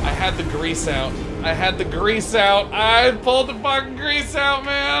 I had the grease out. I had the grease out. I pulled the fucking grease out,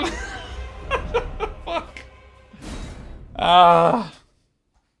 man! Fuck.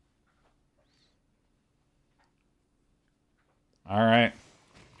 Alright.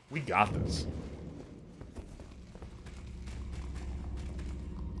 We got this.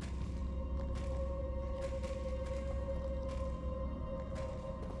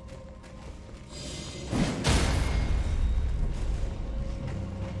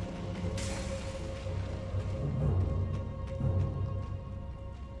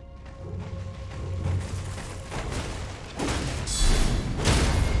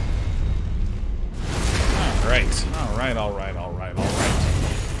 Alright.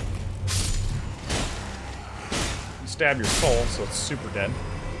 Stab your soul, so it's super dead.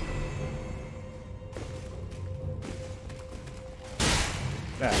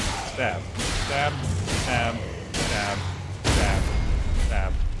 Stab, stab, stab, stab, stab, stab,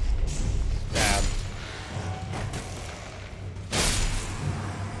 stab, stab.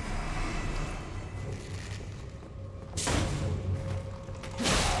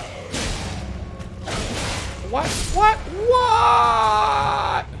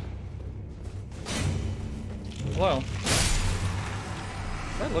 slow.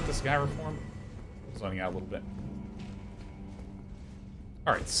 Did I let this guy reform? Zoning out a little bit.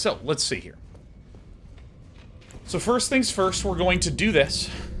 Alright, so let's see here. So first things first, we're going to do this.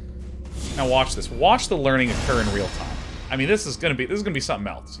 Now watch this. Watch the learning occur in real time. I mean, this is gonna be something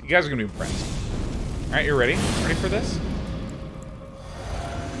else. You guys are gonna be impressed. Alright, you ready? Ready for this?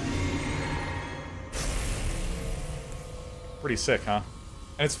 Pretty sick, huh?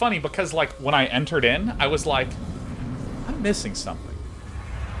 And it's funny because, like, when I entered in, I was like, I'm missing something.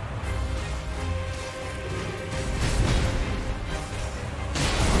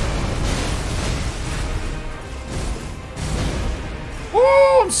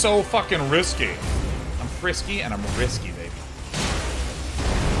 Woo! I'm so fucking risky. I'm frisky and I'm risky, baby.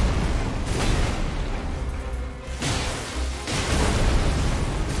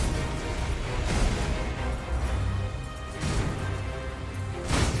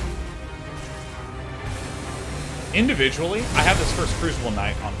 Individually, I have this first Crucible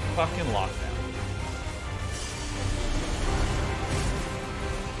Knight on fucking lockdown.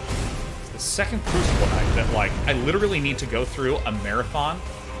 It's the second Crucible Knight that, like, I literally need to go through a marathon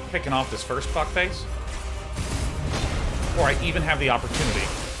picking off this first fuckface before I even have the opportunity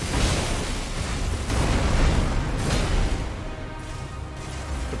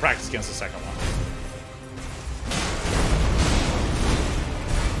to practice against the second one.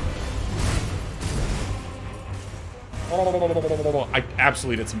 I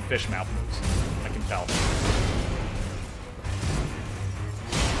absolutely did some fish mouth moves. I can tell.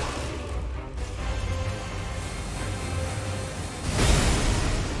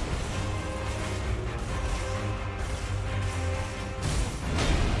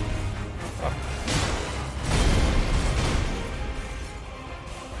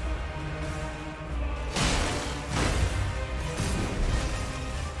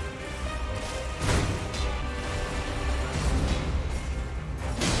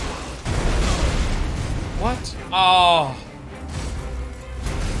 What? Oh.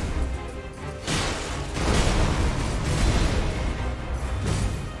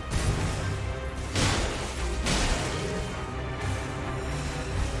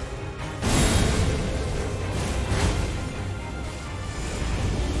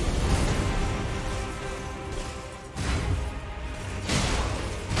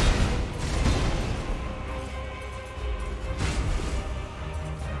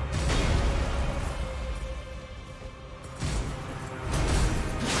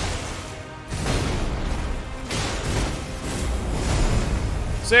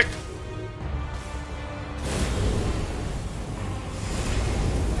 Sick.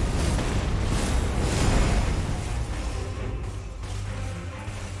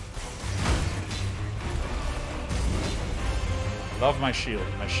 Love my shield.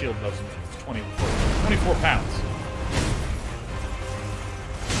 My shield loves me. It's 24 pounds.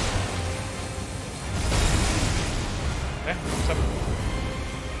 Okay, what's up?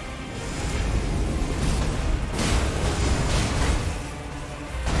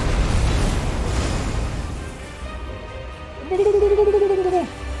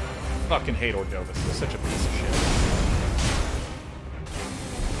 Fucking hate Ordovus. He's such a piece of shit.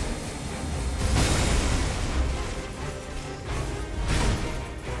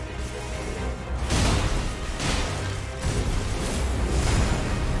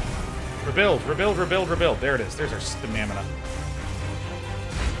 Rebuild, rebuild, rebuild, rebuild. There it is. There's our stamina.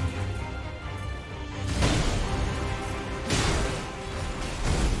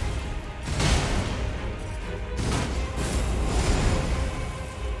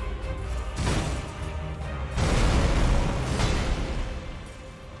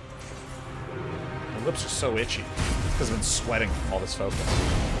 My lips are so itchy because I've been sweating from all this focus.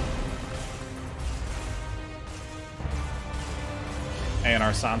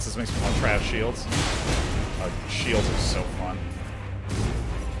 A&R Sansa's makes me want to try out shields. Oh, shields are so fun.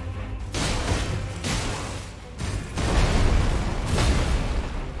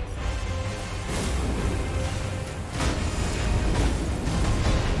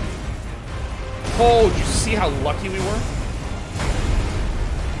 Oh, did you see how lucky we were?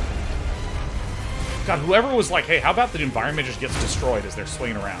 God, whoever was like, hey, how about the environment just gets destroyed as they're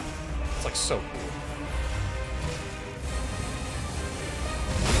swinging around? It's like so cool.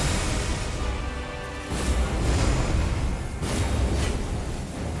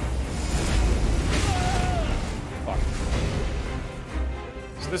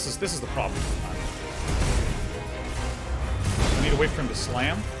 This is the problem. I need to wait for him to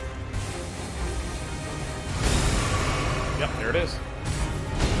slam. Yep, there it is.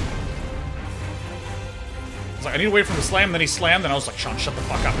 It's like, I need to wait for him to slam, and then he slammed, and I was like, Sean, shut the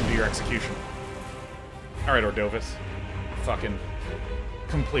fuck up and do your execution. Alright, Ordovis. Fucking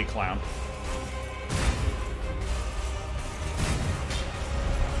complete clown.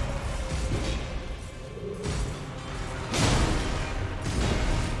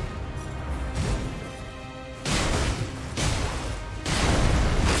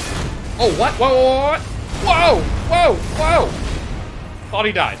 Oh, what? Whoa, whoa, whoa, whoa! Thought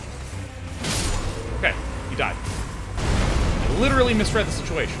he died. Okay, he died. I literally misread the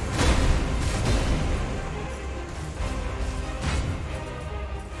situation.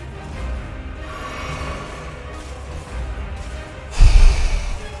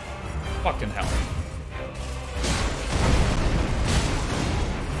 Fucking hell.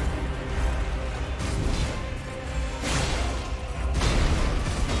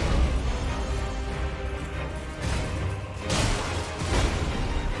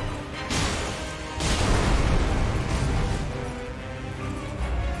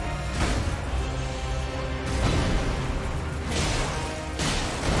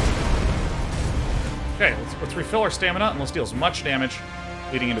 Okay, let's refill our stamina and let's deal as much damage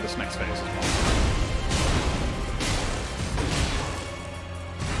leading into this next phase as well.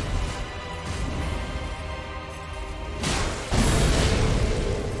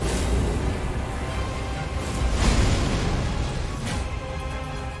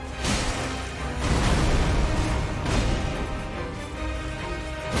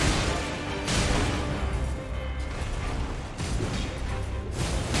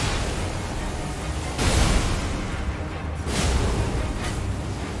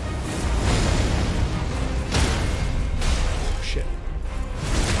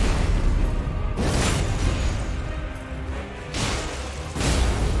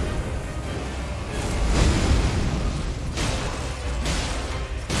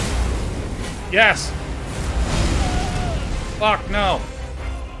 Yes! Fuck, no.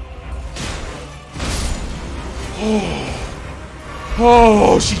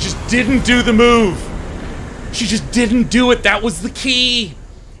 Oh, she just didn't do the move. She just didn't do it. That was the key.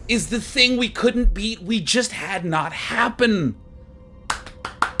 Is the thing we couldn't beat. We just had not happen.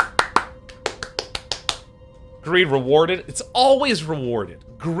 Greed rewarded. It's always rewarded.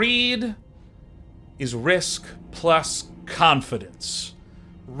 Greed is risk plus confidence.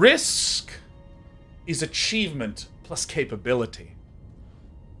 Risk is achievement plus capability.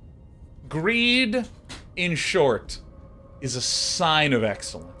 Greed, in short, is a sign of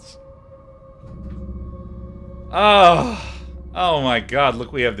excellence. Oh my god,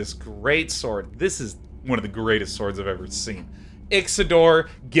 look, we have this great sword. This is one of the greatest swords I've ever seen. Ixidor,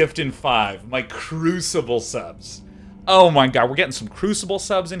 Gift in 5, my Crucible subs. Oh my god, we're getting some Crucible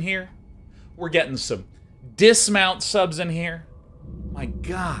subs in here. We're getting some Dismount subs in here. My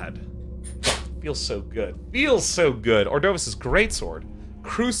god. Feels so good. Feels so good. Ordovis' greatsword.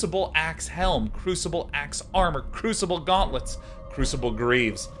 Crucible Axe Helm. Crucible Axe Armor. Crucible Gauntlets. Crucible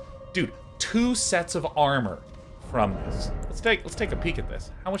Greaves. Dude, 2 sets of armor from this. Let's take a peek at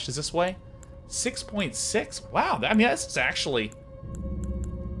this. How much does this weigh? 6.6? Wow, I mean, this is actually...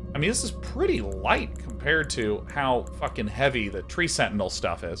 I mean, this is pretty light compared to how fucking heavy the Tree Sentinel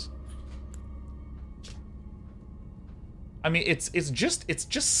stuff is. I mean, it's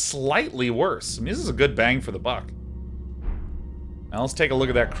just slightly worse. I mean, this is a good bang for the buck. Now let's take a look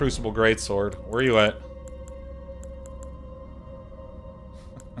at that Crucible Greatsword. Where are you at?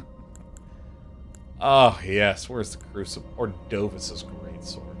 Oh, yes. Where's the Crucible? Ordovis'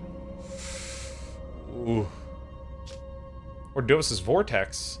 Greatsword. Ooh. Ordovis'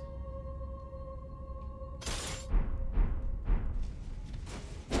 Vortex.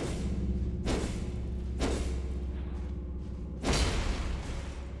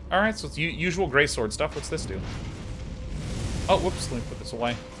 Alright, so it's usual greatsword stuff. What's this do? Oh, whoops, let me put this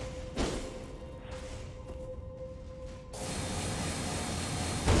away.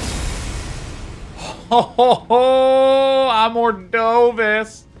 Ho ho ho! I'm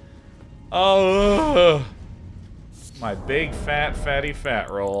Ordovis! Oh, my big fatty fat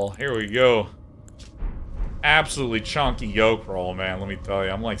roll. Here we go. Absolutely chunky yoke roll, man, let me tell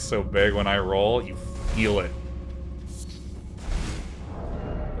you. I'm like so big when I roll, you feel it.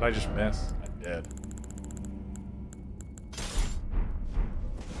 Did I just miss? I did.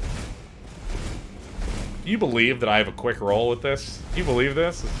 Can you believe that I have a quick roll with this? Can you believe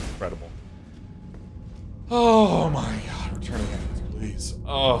this? This is incredible. Oh my god, return again, please.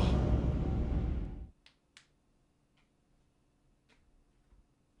 Oh.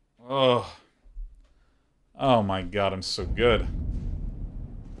 Oh. Oh my god, I'm so good.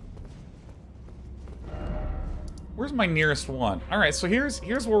 Where's my nearest one? Alright, so here's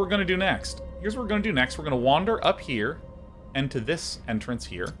what we're gonna do next. Here's what we're gonna do next. We're gonna wander up here and to this entrance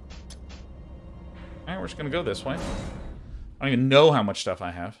here. Alright, we're just gonna go this way. I don't even know how much stuff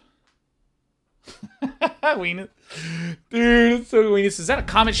I have. Weenus. Dude, it's so Weenus. Is that a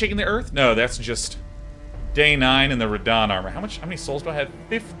comet shaking the earth? No, that's just day 9 in the Radon armor. How many souls do I have?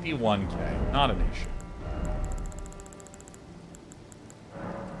 51k. Not an issue.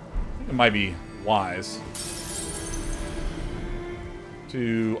 I think it might be wise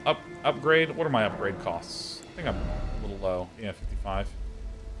to upgrade. What are my upgrade costs? I think I'm a little low. Yeah, 55.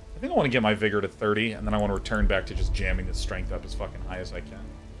 I think I want to get my vigor to 30, and then I want to return back to just jamming the strength up as fucking high as I can.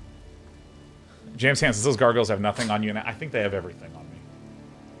 James Hansen, those gargoyles have nothing on you, and I think they have everything on me.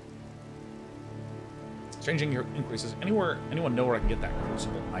 Changing your increases. Anyone know where I can get that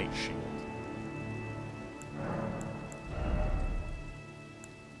Crucible Knight shield?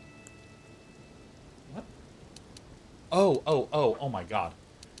 What? Oh my god.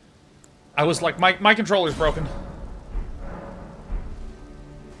 I was like, my controller's broken.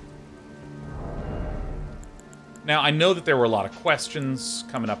 Now, I know that there were a lot of questions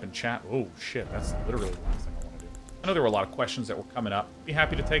coming up in chat. Oh, shit, that's literally the last thing I want to do. I know there were a lot of questions that were coming up. Be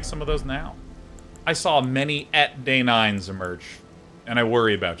happy to take some of those now. I saw many at day 9s emerge, and I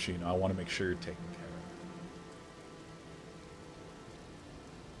worry about you. You know, I want to make sure you're taken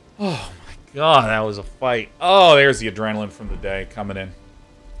care of. Oh, my god, that was a fight. Oh, there's the adrenaline from the day coming in.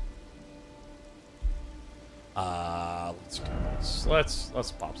 Let's do this.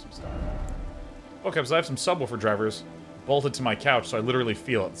 Let's pop some stuff. Okay, so I have some subwoofer drivers bolted to my couch, so I literally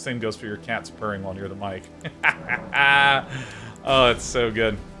feel it. The same goes for your cats purring while near the mic. Oh, it's so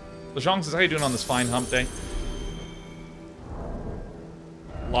good. Lejong says, how you doing on this fine hump day?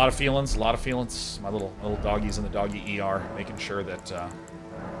 A lot of feelings, a lot of feelings. My little doggies in the doggy ER, making sure that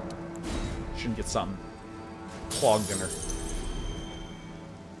shouldn't get something clogged in her.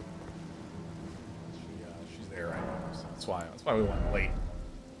 She's there right now, so that's why we went late.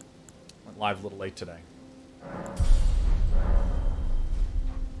 Went live a little late today.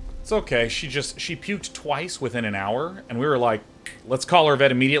 It's okay. She puked twice within an hour, and we were like, let's call her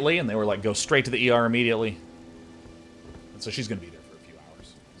vet immediately, and they were like, go straight to the ER immediately. And so she's going to be there for a few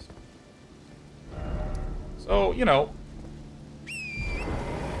hours. So, you know,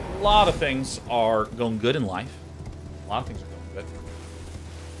 a lot of things are going good in life. A lot of things are going good.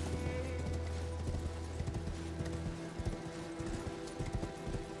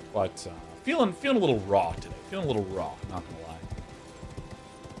 But feeling a little raw today. Feeling a little raw, not gonna lie.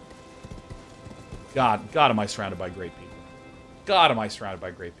 God am I surrounded by great people. God am I surrounded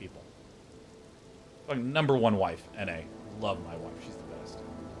by great people. Fucking #1 wife, NA. Love my wife. She's the best.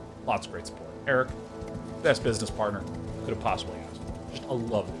 Lots of great support. Eric, best business partner could have possibly asked for. Just a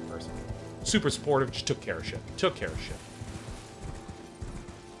lovely person. Super supportive, just took care of shit. Took care of shit.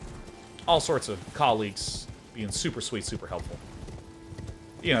 All sorts of colleagues being super sweet, super helpful.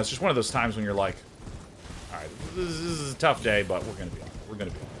 You know, it's just one of those times when you're like, all right, this is a tough day, but we're going to be all right. We're going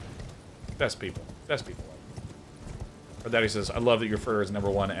to be all right. Best people. Best people. Or Daddy says, I love that your fur is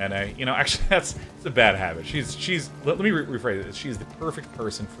 #1 NA. You know, actually, that's a bad habit. She's let me rephrase it. She's the perfect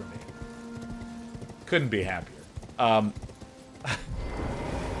person for me. Couldn't be happier. And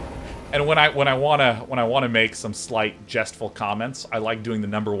when I wanna make some slight jestful comments, I like doing the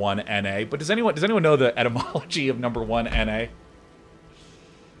 #1 NA. But does anyone know the etymology of #1 NA?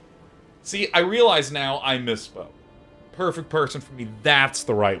 See, I realize now I misspoke. Perfect person for me. That's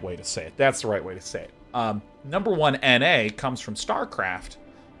the right way to say it. That's the right way to say it. #1 NA comes from StarCraft,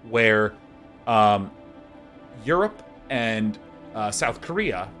 where Europe and South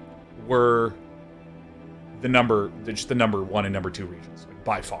Korea were just the number 1 and #2 regions, like,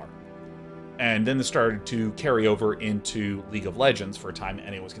 by far. And then they started to carry over into League of Legends. For a time,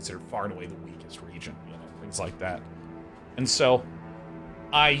 NA was considered far and away the weakest region, you know, things like that. And so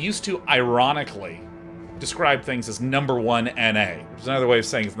I used to ironically describe things as #1 NA, which is another way of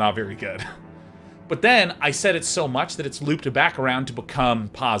saying it's not very good. But then I said it so much that it's looped back around to become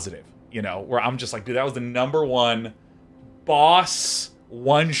positive, you know, where I'm just like, dude, that was the #1 boss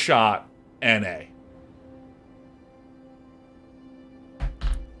one-shot NA.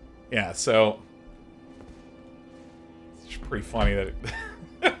 Yeah, so it's pretty funny that it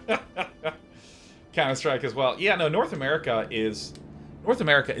Counter-Strike as well. Yeah, no, North America is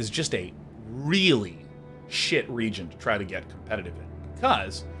just a really shit region to try to get competitive in,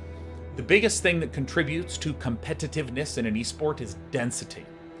 because the biggest thing that contributes to competitiveness in an esport is density.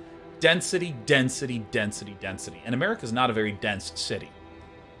 Density, density, density, density. And America's not a very dense city.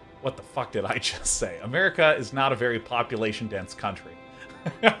 What the fuck did I just say? America is not a very population-dense country.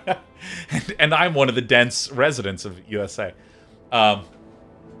 and I'm one of the dense residents of USA.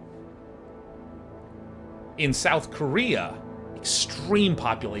 In South Korea, extreme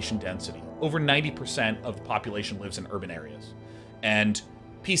population density. Over 90% of the population lives in urban areas. And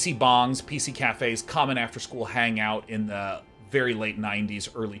PC bongs, PC cafes, common after-school hangout in the very late 90s,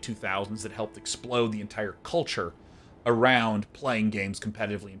 early 2000s that helped explode the entire culture around playing games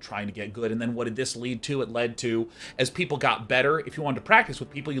competitively and trying to get good. And then what did this lead to? It led to, as people got better, if you wanted to practice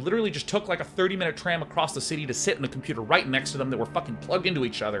with people, you literally just took like a 30-minute tram across the city to sit in a computer right next to them that were fucking plugged into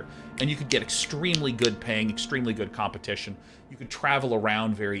each other, and you could get extremely good paying, extremely good competition. You could travel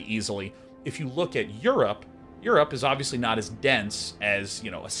around very easily. If you look at Europe, Europe is obviously not as dense as, you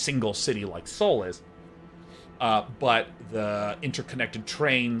know, a single city like Seoul is, but the interconnected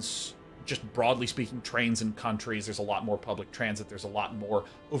trains, just broadly speaking, trains in countries, there's a lot more public transit, there's a lot more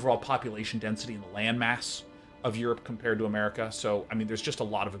overall population density in the landmass of Europe compared to America. So, I mean, there's just a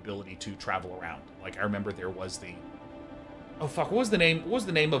lot of ability to travel around. Like, I remember there was the... Oh, fuck, what was the name? What was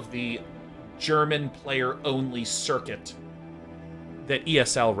the name of the German player-only circuit that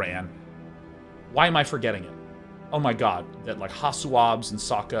ESL ran? Why am I forgetting it? Oh my god, that, like, Hasuabs and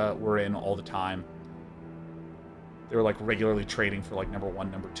Saka were in all the time. They were, like, regularly trading for, like, number 1,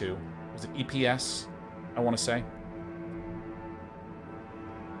 number 2. Was it EPS, I want to say?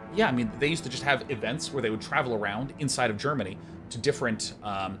 Yeah, I mean, they used to just have events where they would travel around inside of Germany to different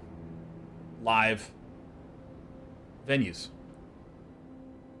live venues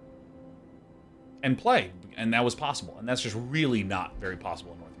and play, and that was possible. And that's just really not very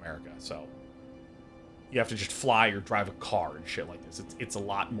possible in North America, so you have to just fly or drive a car and shit like this. It's a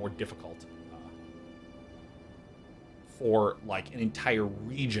lot more difficult for, like, an entire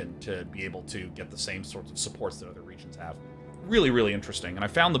region to be able to get the same sorts of supports that other regions have. Really, really interesting. And I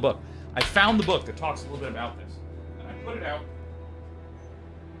found the book. I found the book that talks a little bit about this. And I put it out.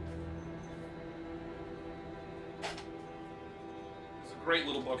 It's a great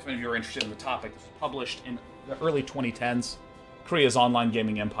little book if any of you are interested in the topic. This was published in the early 2010s. Korea's Online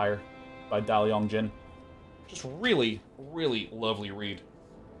Gaming Empire by Dal Yong-jin. Just really, really lovely read.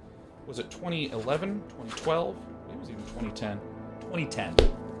 Was it 2011? 2012? It was even 2010. 2010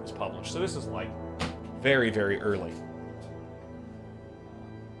 was published. So this is like very, very early.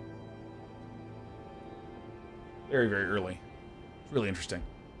 Very, very early. It's really interesting.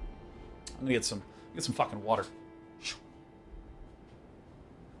 I'm gonna get some fucking water.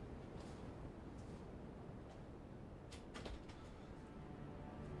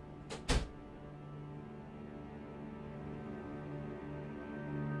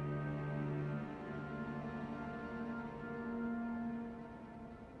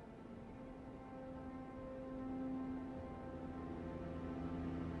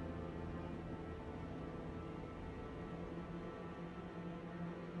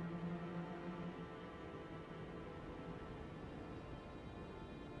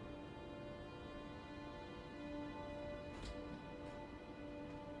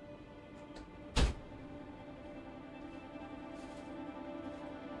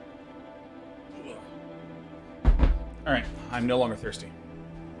 Alright, I'm no longer thirsty.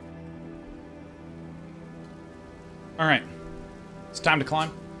 Alright, it's time to climb.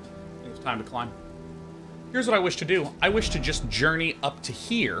 I think it's time to climb. Here's what I wish to do. I wish to just journey up to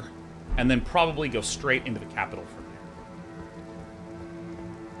here, and then probably go straight into the capital from there.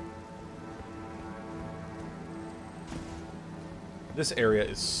 This area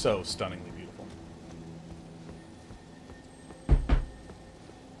is so stunningly beautiful.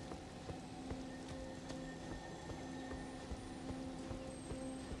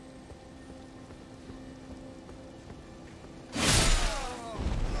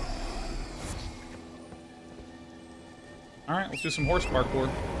 Alright, let's do some horse parkour.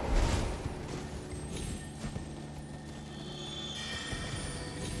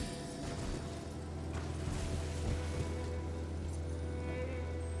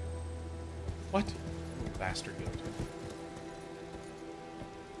 What? Little bastard goat.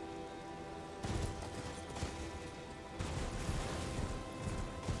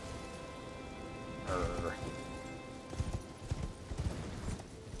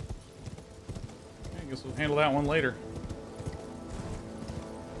 I guess we'll handle that one later.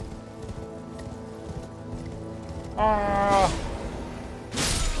 Ah!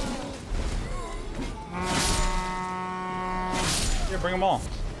 Yeah, bring them all.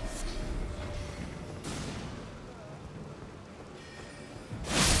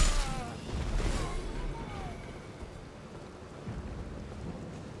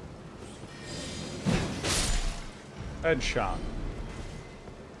 Headshot.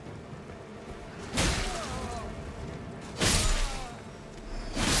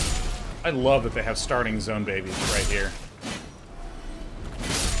 I love that they have starting zone babies right here.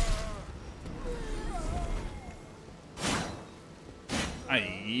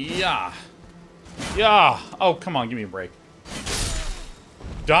 Yeah. Yeah. Oh, come on, give me a break.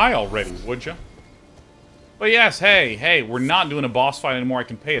 Die already, would ya? But yes, hey, we're not doing a boss fight anymore. I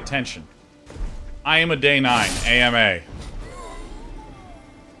can pay attention. I am a day 9. AMA.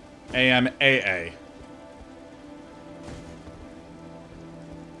 AMAA.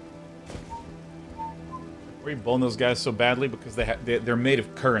 Why are you bullying those guys so badly? Because they're made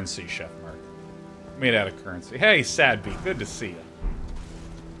of currency, Chef Mark. Made out of currency. Hey, Sadby, good to see you.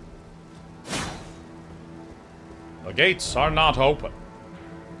 The gates are not open.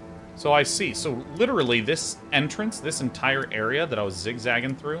 So I see. So literally this entrance, this entire area that I was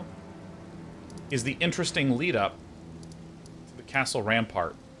zigzagging through, is the interesting lead up to the castle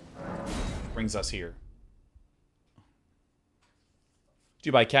rampart. Brings us here. Do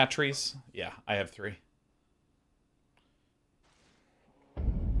you buy cat trees? Yeah, I have 3.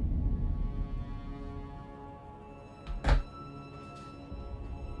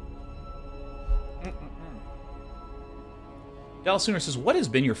 Dallas Sooner says, what has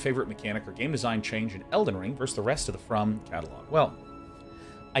been your favorite mechanic or game design change in Elden Ring versus the rest of the From catalog? Well,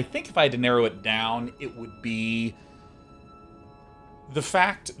 I think if I had to narrow it down, it would be the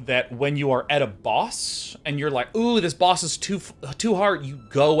fact that when you are at a boss and you're like, ooh, this boss is too hard, you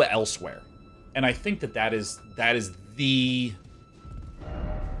go elsewhere. And I think that is the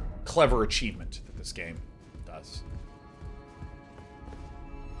clever achievement that this game does.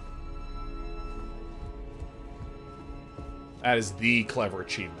 That is the clever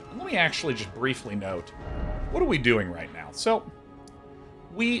achievement. And let me actually just briefly note, what are we doing right now? So,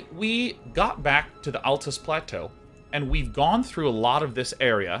 we got back to the Altus Plateau, and we've gone through a lot of this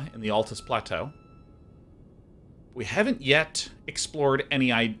area in the Altus Plateau. We haven't yet explored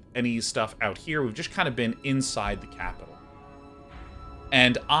any stuff out here. We've just kind of been inside the capital.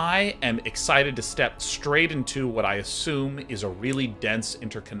 And I am excited to step straight into what I assume is a really dense,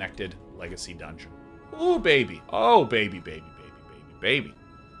 interconnected legacy dungeon. Ooh, baby. Oh, baby, baby, baby, baby, baby.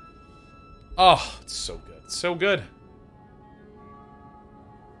 Oh, it's so good. It's so good.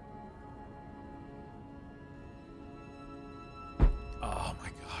 Oh, my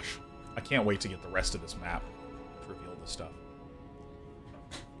gosh. I can't wait to get the rest of this map to reveal this stuff.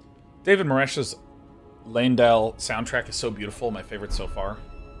 David Moresh's Landell soundtrack is so beautiful. My favorite so far.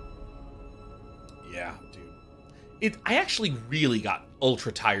 Yeah, dude. I actually really got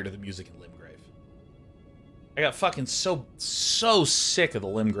ultra tired of the music in Limgrave. I got fucking so sick of the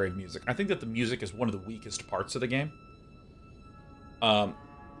Limgrave music. I think that the music is one of the weakest parts of the game. I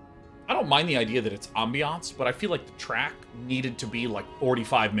don't mind the idea that it's ambiance, but I feel like the track needed to be like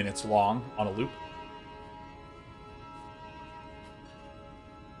 45 minutes long on a loop.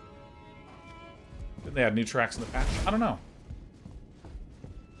 Did they add new tracks in the patch? I don't know.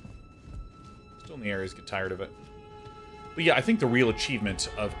 Still in the areas, get tired of it. But yeah, I think the real achievement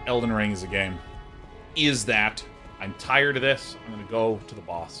of Elden Ring as a game is that I'm tired of this. I'm going to go to the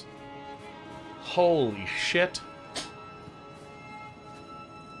boss. Holy shit.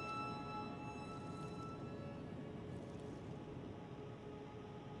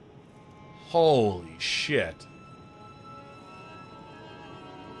 Holy shit.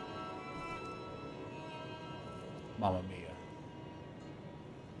 Mamma mia.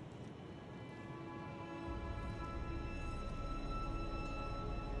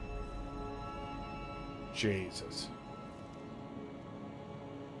 Jesus. Is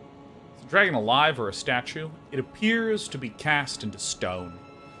the dragon alive or a statue? It appears to be cast into stone.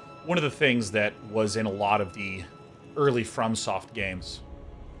 One of the things that was in a lot of the early FromSoft games,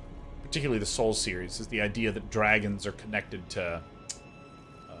 particularly the Souls series, is the idea that dragons are connected to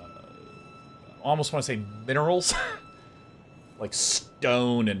I almost want to say minerals. Like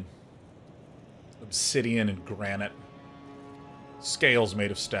stone and obsidian and granite. Scales made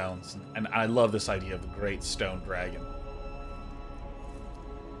of stones. And I love this idea of the great stone dragon.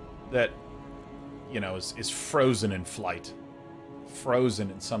 That, you know, is frozen in flight. Frozen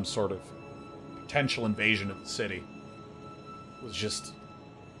in some sort of potential invasion of the city. Was just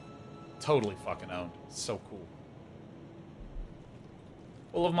totally fucking owned. It's so cool.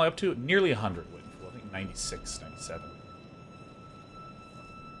 What level am I up to? Nearly 100. Waiting for, I think 96, 97.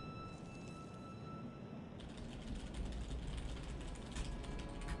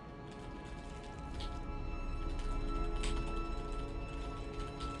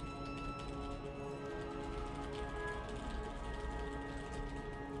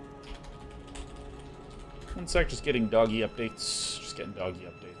 One sec, just getting doggy updates. Just getting doggy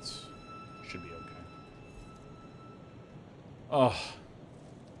updates. Should be okay. Oh.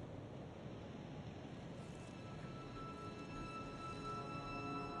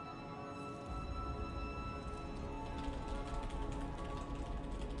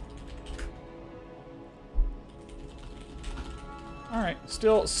 Alright,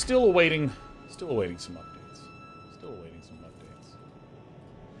 still awaiting some updates. Still awaiting some updates.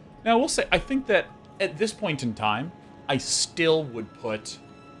 Now, I will say, I think that at this point in time, I still would put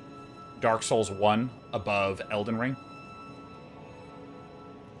Dark Souls 1 above Elden Ring.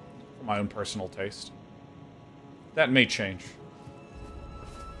 For my own personal taste. That may change.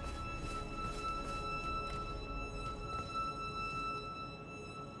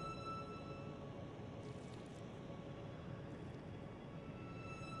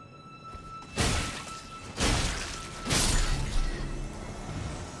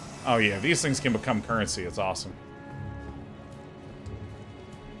 Oh yeah, these things can become currency. It's awesome.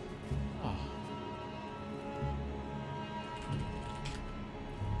 Oh.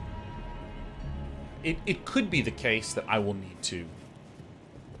 It could be the case that I will need to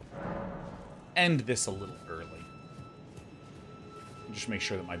end this a little early. Just make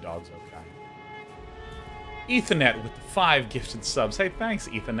sure that my dog's okay. Ethernet with the 5 gifted subs. Hey, thanks,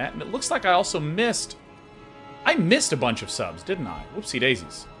 Ethernet. And it looks like I also missed... I missed a bunch of subs, didn't I? Whoopsie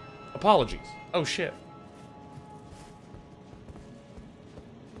daisies. Apologies. Oh, shit.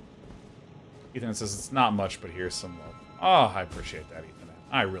 Ethernet says it's not much, but here's some love. Oh, I appreciate that, Ethernet.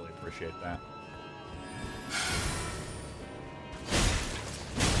 I really appreciate that.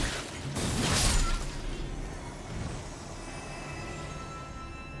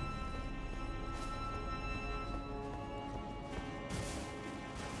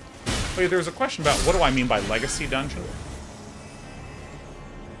 Wait, there's a question about what do I mean by legacy dungeon?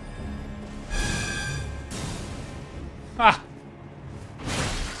 Ha!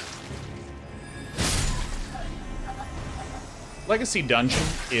 Legacy dungeon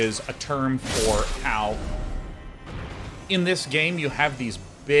is a term for how in this game you have these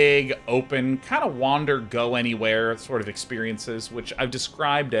big, open, kind of wander, go anywhere sort of experiences, which I've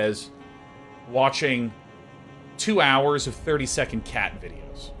described as watching 2 hours of 30-second cat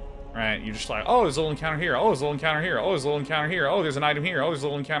videos. Right? You're just like, oh, there's a little encounter here. Oh, there's a little encounter here. Oh, there's a little encounter here. Oh, there's an item here. Oh, there's a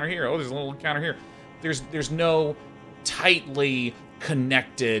little encounter here. Oh, there's a little encounter here. There's no tightly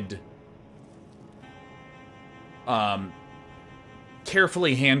connected,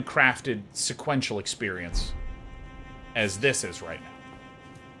 carefully handcrafted sequential experience as this is right now.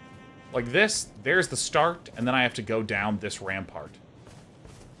 Like this, there's the start, and then I have to go down this rampart.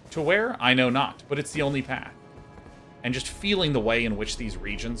 To where? I know not, but it's the only path. And just feeling the way in which these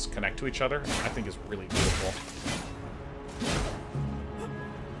regions connect to each other, I think is really beautiful.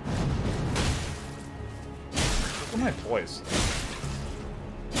 Look at my toys.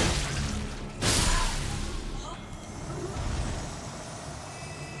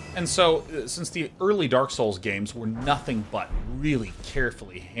 And so, since the early Dark Souls games were nothing but really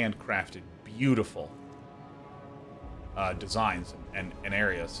carefully handcrafted, beautiful designs and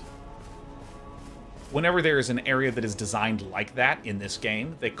areas, whenever there is an area that is designed like that in this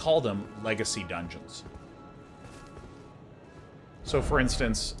game, they call them legacy dungeons. So, for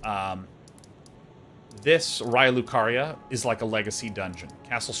instance, this Raya Lucaria is like a legacy dungeon.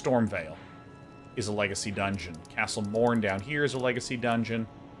 Castle Stormvale is a legacy dungeon. Castle Morn down here is a legacy dungeon.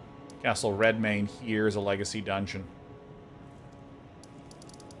 Castle Redmane here is a legacy dungeon.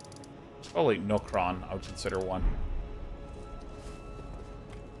 Probably Nokron, I would consider one.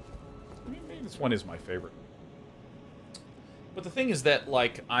 I mean, maybe this one is my favorite. But the thing is that,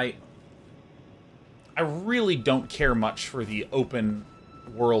 like, I really don't care much for the open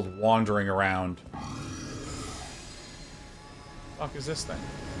world wandering around. What the fuck is this thing?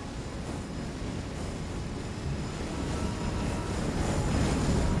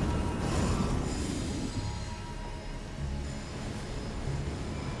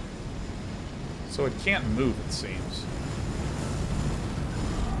 So it can't move, it seems.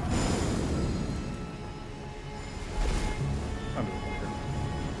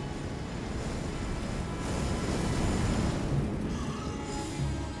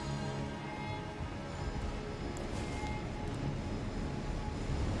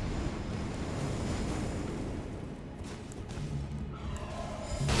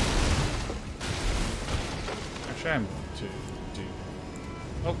 Actually, I'm going to do...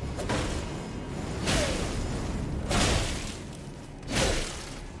 Oh.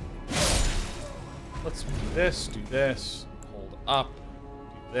 Let's do this, hold up,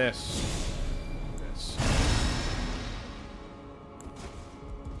 do this, do this.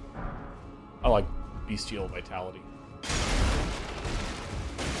 I like bestial vitality.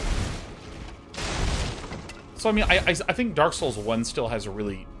 So, I mean, I think Dark Souls 1 still has a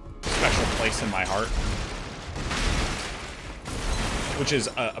really special place in my heart. Which is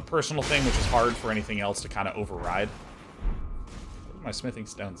a personal thing, which is hard for anything else to kind of override. My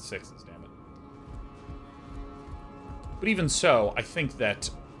smithing's down to 6s, damn it. But even so, I think that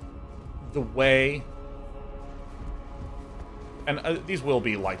the way... And these will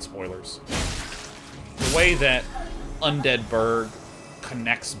be light spoilers. The way that Undead Burg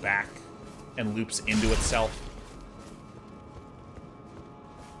connects back and loops into itself.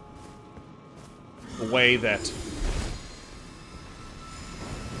 The way that...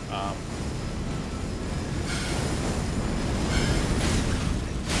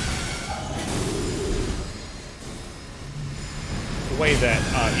 the way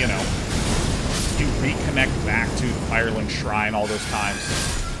that, you know, you reconnect back to the Firelink Shrine all those times.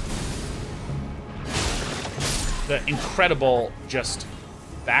 The incredible, just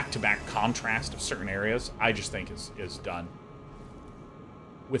back-to-back contrast of certain areas, I just think is done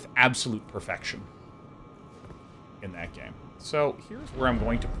with absolute perfection in that game. So here's where I'm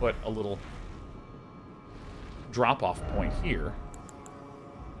going to put a little drop-off point here.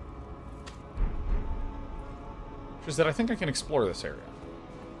 Which is that I think I can explore this area.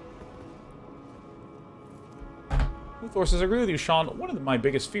 Luthor says, I agree with you, Sean. One of my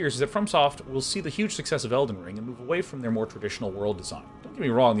biggest fears is that FromSoft will see the huge success of Elden Ring and move away from their more traditional world design. Don't get me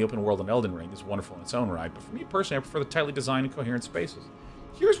wrong, the open world in Elden Ring is wonderful in its own right, but for me personally, I prefer the tightly designed and coherent spaces.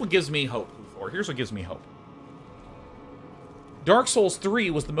 Here's what gives me hope, Luthor. Here's what gives me hope. Dark Souls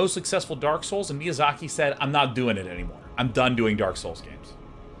 3 was the most successful Dark Souls, and Miyazaki said, I'm not doing it anymore. I'm done doing Dark Souls games.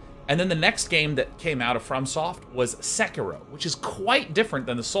 And then the next game that came out of FromSoft was Sekiro, which is quite different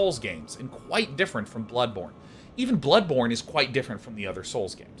than the Souls games, and quite different from Bloodborne. Even Bloodborne is quite different from the other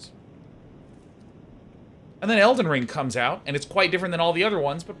Souls games. And then Elden Ring comes out, and it's quite different than all the other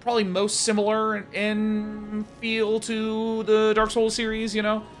ones, but probably most similar in feel to the Dark Souls series, you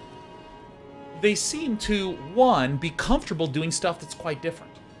know? They seem to, one, be comfortable doing stuff that's quite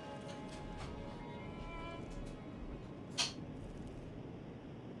different.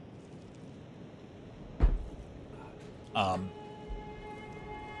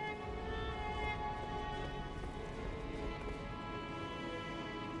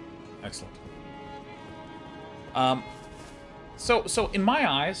 Excellent. So in my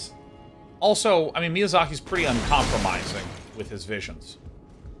eyes, also, I mean, Miyazaki's pretty uncompromising with his visions.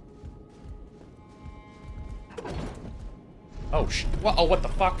 Oh, oh, what the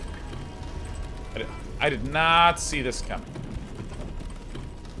fuck? I did not see this coming.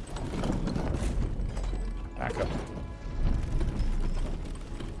 Back up.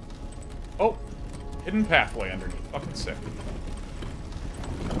 Oh, hidden pathway underneath. Fucking sick.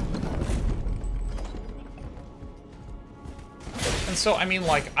 And so, I mean,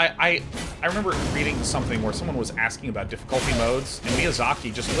 like, I remember reading something where someone was asking about difficulty modes, and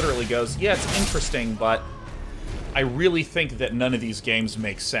Miyazaki just literally goes, yeah, it's interesting, but I really think that none of these games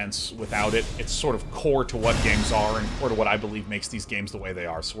make sense without it. It's sort of core to what games are and core to what I believe makes these games the way they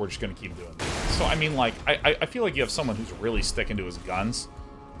are, so we're just going to keep doing it. So, I mean, like, I feel like you have someone who's really sticking to his guns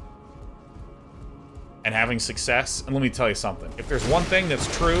and having success. And let me tell you something. If there's one thing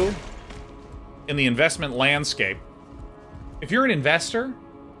that's true in the investment landscape, if you're an investor,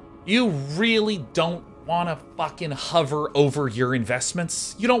 you really don't want to fucking hover over your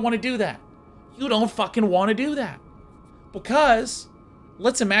investments. You don't want to do that. You don't fucking want to do that. Because,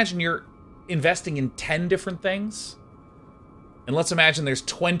 let's imagine you're investing in 10 different things. And let's imagine there's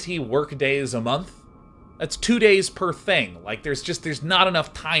 20 work days a month. That's 2 days per thing. Like, there's not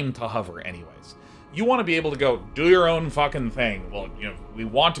enough time to hover anyways. You want to be able to go, do your own fucking thing. Well, you know, we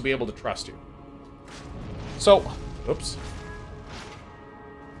want to be able to trust you. So, oops.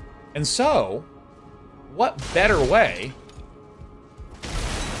 And so, what better way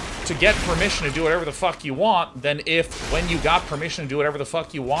to get permission to do whatever the fuck you want than if, when you got permission to do whatever the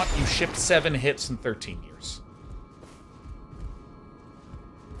fuck you want, you shipped 7 hits in 13 years.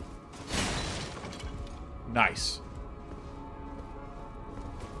 Nice.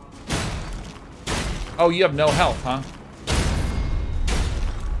 Oh, you have no health, huh?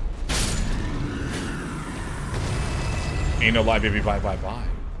 Ain't no lie, baby, bye, bye, bye.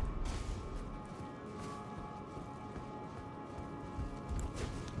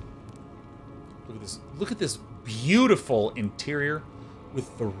 Look at this beautiful interior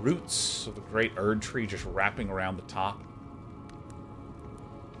with the roots of the great Erd tree just wrapping around the top.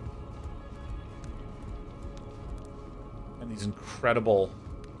 And these incredible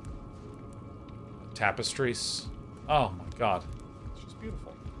tapestries. Oh my god. It's just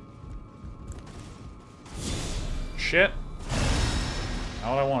beautiful. Shit.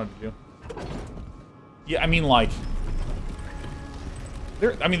 Not what I wanted to do. Yeah, I mean, like...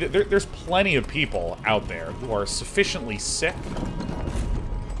 There's plenty of people out there who are sufficiently sick.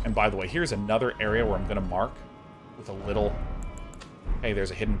 And by the way, here's another area where I'm going to mark with a little... Hey, there's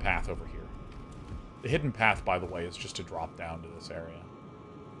a hidden path over here. The hidden path, by the way, is just to drop down to this area.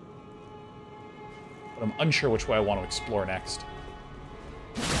 But I'm unsure which way I want to explore next.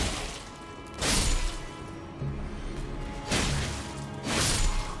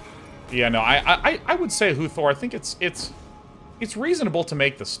 Yeah, no, I would say, Huthor, I think it's reasonable to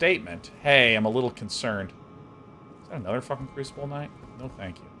make the statement, hey, I'm a little concerned. Is that another fucking Crucible Knight? No,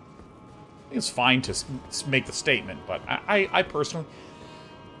 thank you. I think it's fine to make the statement, but I personally...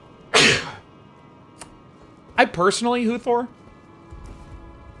 I personally, Huthor,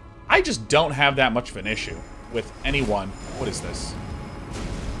 I just don't have that much of an issue with anyone. What is this?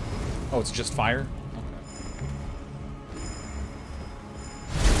 Oh, it's just fire?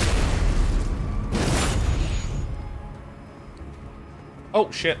 Oh,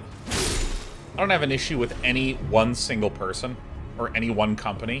 shit. I don't have an issue with any one single person or any one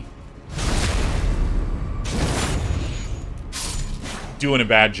company doing a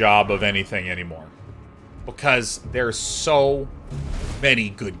bad job of anything anymore. Because there's so many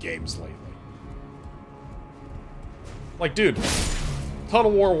good games lately. Like, dude, Total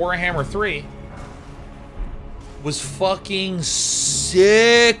War Warhammer 3 was fucking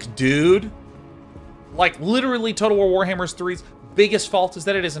sick, dude. Like, literally, Total War Warhammer 3's biggest fault is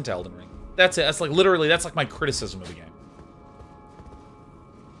that it isn't Elden Ring. That's it. That's like, literally, that's like my criticism of the game.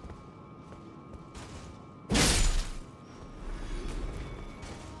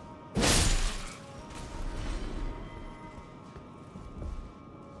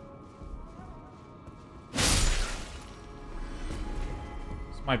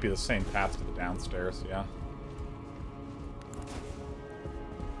 This might be the same path to the downstairs, yeah.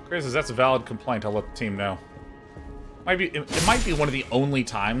 Chris says, that's a valid complaint. I'll let the team know. It might be one of the only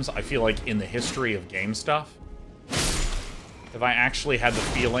times I feel like in the history of game stuff have I actually had the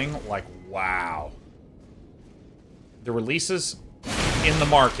feeling like, wow, the releases in the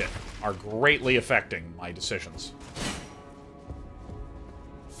market are greatly affecting my decisions.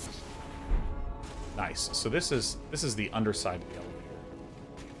 Nice. So this is the underside of the elevator.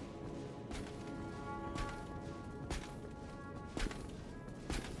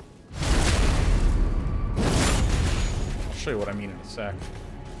 I'll show you what I mean in a sec.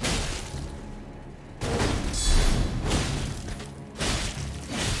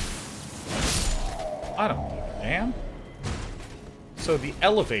 I don't give a damn. So the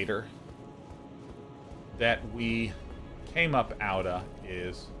elevator that we came up out of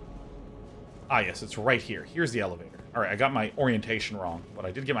is... Ah, yes, it's right here. Here's the elevator. All right, I got my orientation wrong, but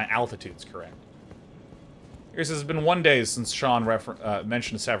I did get my altitudes correct. Here it says, it's been 1 day since Sean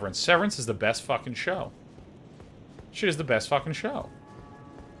mentioned Severance. Severance is the best fucking show. Shit is the best fucking show.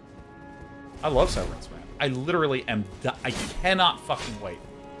 I love Severance, man. I literally am... I cannot fucking wait.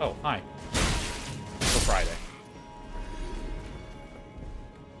 Oh, hi. For Friday.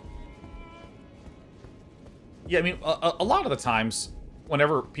 Yeah, I mean, a lot of the times,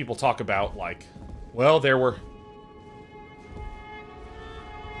 whenever people talk about, like, well, there were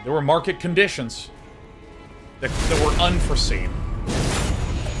market conditions that were unforeseen.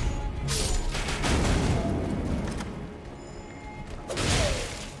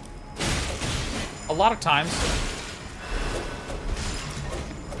 A lot of times,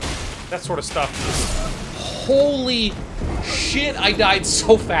 that sort of stuff. Holy shit, I died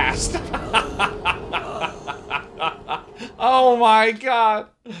so fast. Oh my god.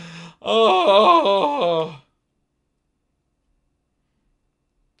 Oh.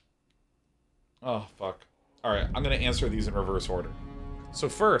 Oh, fuck. Alright, I'm gonna answer these in reverse order. So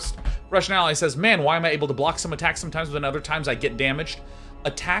first, Russian Ally says, man, why am I able to block some attacks sometimes, but then other times I get damaged?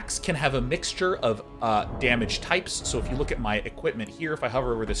 Attacks can have a mixture of damage types. So if you look at my equipment here, if I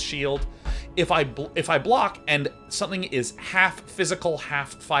hover over this shield, if I block and something is half physical,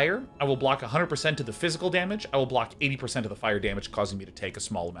 half fire, I will block 100% of the physical damage. I will block 80% of the fire damage, causing me to take a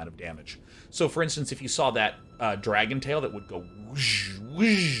small amount of damage. So for instance, if you saw that dragon tail that would go whoosh,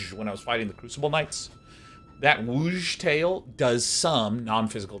 whoosh when I was fighting the Crucible Knights, that whoosh tail does some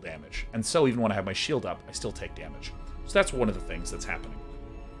non-physical damage. And so even when I have my shield up, I still take damage. So that's one of the things that's happening.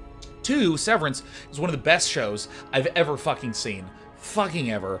 2, Severance is one of the best shows I've ever fucking seen.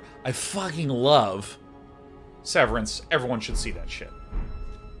 Fucking ever. I fucking love Severance. Everyone should see that shit.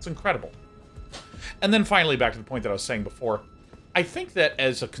 It's incredible. And then finally, back to the point that I was saying before, I think that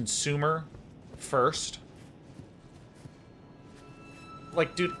as a consumer first,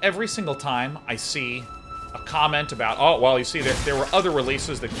 like, dude, every single time I see a comment about, oh, well, you see, there were other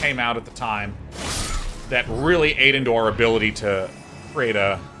releases that came out at the time that really ate into our ability to create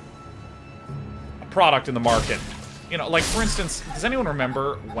a product in the market. You know, like, for instance, does anyone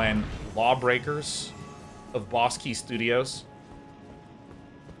remember when Lawbreakers of Boss Key Studios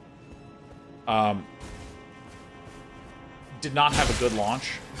did not have a good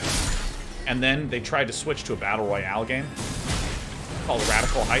launch. And then they tried to switch to a Battle Royale game called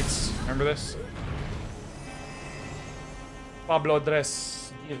Radical Heights. Remember this? Pablo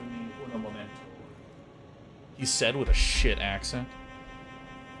Andres, give me un momento. He said with a shit accent.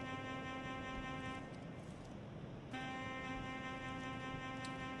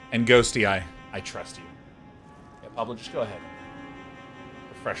 And Ghosty, I trust you. Yeah, Pablo, just go ahead.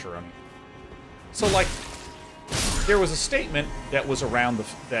 Refresher on me. So, like, there was a statement that was around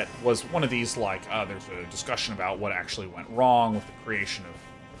that was one of these, like, there's a discussion about what actually went wrong with the creation of...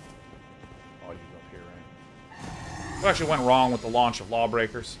 Oh, you go up here, right? What actually went wrong with the launch of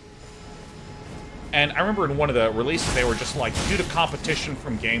Lawbreakers. And I remember in one of the releases, they were just like, due to competition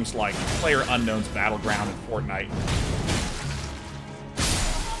from games like PlayerUnknown's Battleground and Fortnite.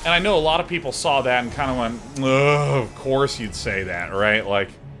 And I know a lot of people saw that and kind of went, oh, of course you'd say that, right? Like,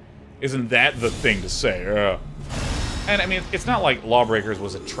 isn't that the thing to say? And I mean, it's not like Lawbreakers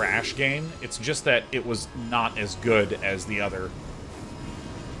was a trash game. It's just that it was not as good as the other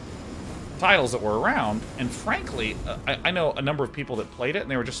titles that were around. And frankly, I know a number of people that played it, and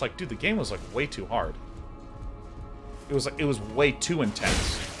they were just like, dude, the game was like way too hard. It was way too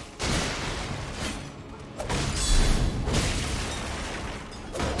intense.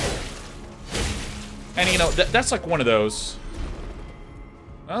 And, you know, that's like one of those...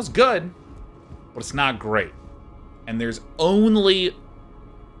 Well, it's good, but it's not great. And there's only...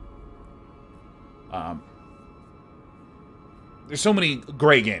 there's so many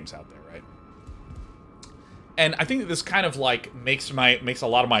gray games out there, right? And I think that this kind of, like, makes a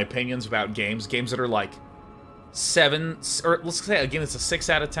lot of my opinions about games that are, like, 7... Or let's say a game that's a 6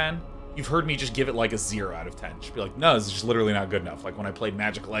 out of 10. You've heard me just give it, like, a 0 out of 10. Just be like, no, this is just literally not good enough. Like, when I played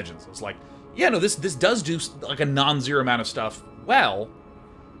Magic Legends, it was like... Yeah, no, this does do, like, a non-zero amount of stuff well,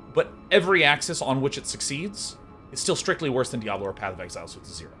 but every axis on which it succeeds is still strictly worse than Diablo or Path of Exile, so it's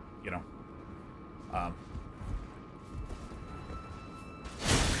a 0, you know?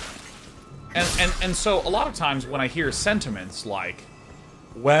 And so a lot of times when I hear sentiments like,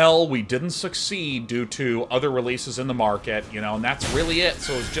 well, we didn't succeed due to other releases in the market, you know, and that's really it,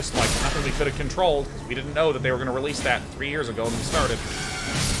 so it's just, like, nothing we could have controlled, because we didn't know that they were going to release that 3 years ago when we started.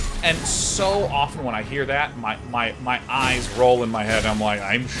 And so often when I hear that, my eyes roll in my head. I'm like,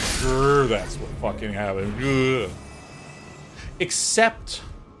 I'm sure that's what fucking happened. Ugh. Except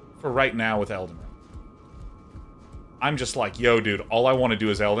for right now with Elden Ring. I'm just like, yo, dude, all I want to do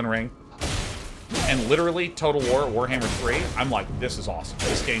is Elden Ring. And literally, Total War, Warhammer 3, I'm like, this is awesome.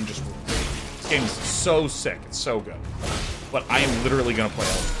 This game just... This game is so sick. It's so good. But I am literally going to play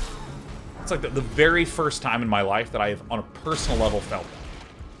Elden Ring. It's like the very first time in my life that I have, on a personal level, felt that.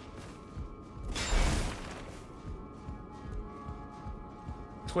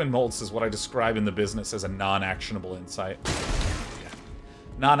 Twin Mold says what I describe in the business as a non-actionable insight. Yeah.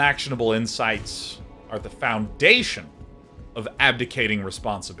 Non-actionable insights are the foundation of abdicating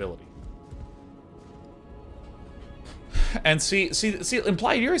responsibility. And see,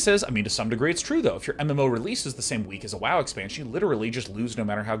 Implied Fury says, I mean, to some degree it's true, though. If your MMO releases the same week as a WoW expansion, you literally just lose no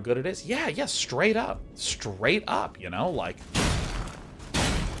matter how good it is. Yeah, straight up. Straight up, you know? Like...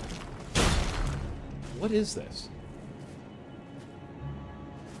 What is this?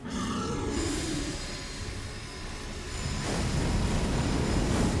 I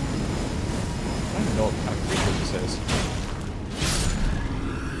don't know what kind of creature this is.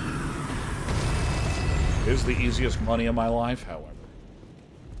 It is the easiest money of my life, however.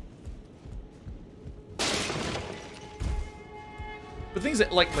 But things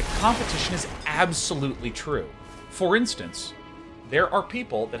that, like competition is absolutely true. For instance, there are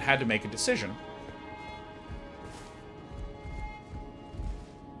people that had to make a decision.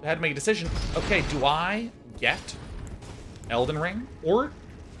 They had to make a decision. Okay, do I get Elden Ring? Or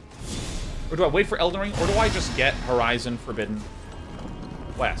do I wait for Elden Ring? Or do I just get Horizon Forbidden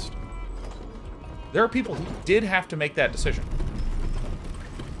West? There are people who did have to make that decision.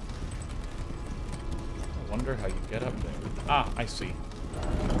 I wonder how you get up there. Ah, I see.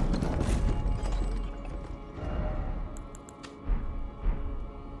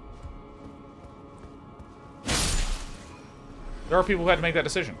 There are people who had to make that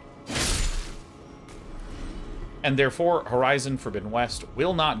decision. And therefore, Horizon Forbidden West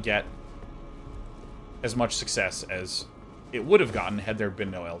will not get as much success as it would have gotten had there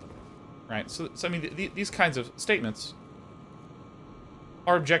been no Elden Ring. Right? So I mean, these kinds of statements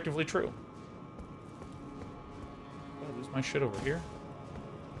are objectively true. Did I lose my shit over here?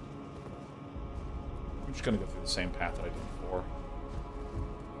 I'm just going to go through the same path that I did before.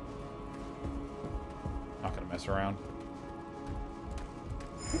 Not going to mess around.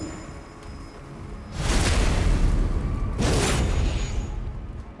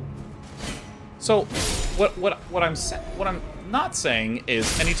 So, what I'm not saying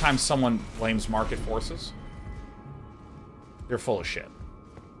is anytime someone blames market forces, they're full of shit.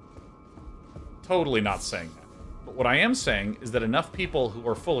 Totally not saying that. But what I am saying is that enough people who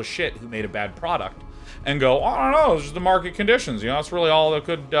are full of shit who made a bad product and go, oh, I don't know, it's just the market conditions. You know, it's really all that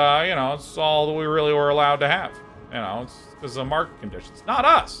could, you know, it's all that we really were allowed to have. You know, it's because of market conditions. Not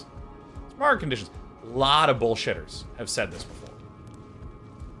us. It's market conditions. A lot of bullshitters have said this before.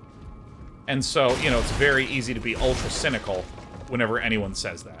 And so, you know, it's very easy to be ultra cynical whenever anyone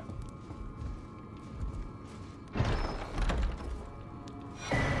says that.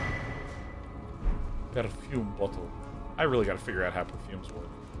 Got a fume bottle. I really got to figure out how perfumes work.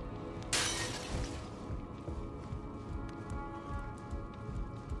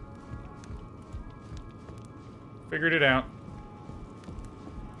 Figured it out.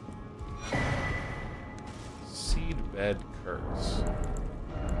 Seedbed curse.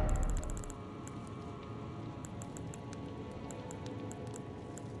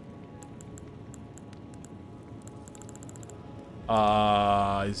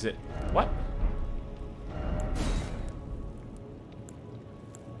 Is it... What?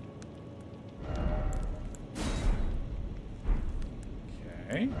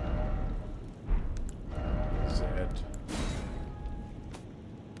 Okay. Is it...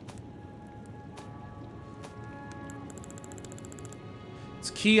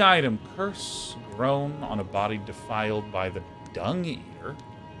 It's key item. Curse grown on a body defiled by the dung eater.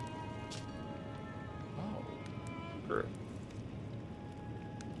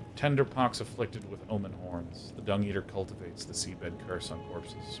 Tenderpox afflicted with omen horns. The dung eater cultivates the seabed curse on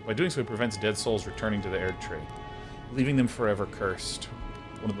corpses. By doing so, he prevents dead souls returning to the Erd tree, leaving them forever cursed.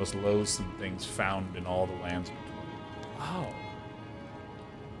 One of the most loathsome things found in all the lands between. Oh.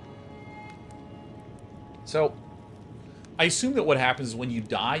 So, I assume that what happens is when you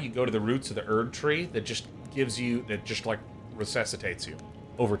die, you go to the roots of the Erd tree that just gives you, that just like resuscitates you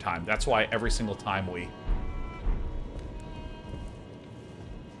over time. That's why every single time we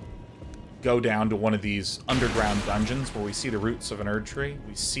go down to one of these underground dungeons where we see the roots of an Erd tree,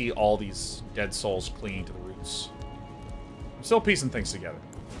 we see all these dead souls clinging to the roots. I'm still piecing things together.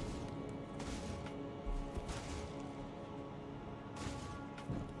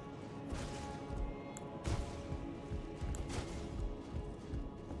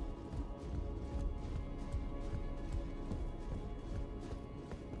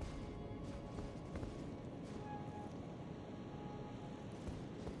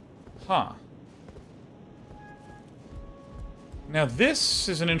 Huh. Now this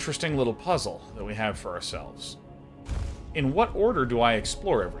is an interesting little puzzle that we have for ourselves. In what order do I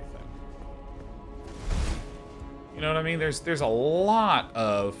explore everything? You know what I mean? There's a lot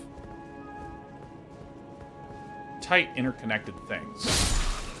of tight interconnected things.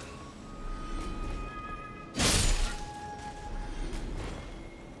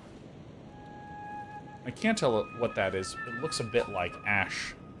 I can't tell what that is. It looks a bit like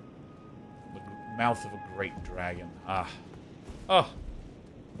ash. Mouth of a great dragon. Ah. Oh.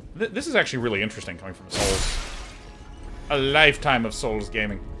 This is actually really interesting coming from Souls. A lifetime of Souls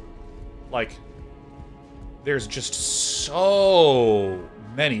gaming. Like, there's just so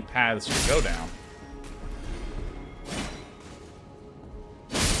many paths to go down.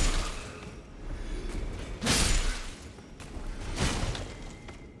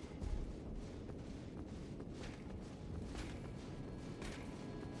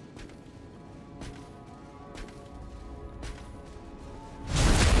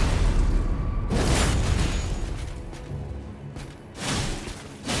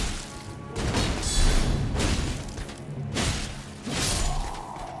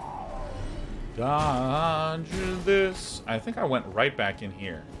 Dodge this. I think I went right back in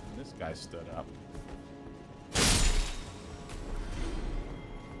here. This guy stood up.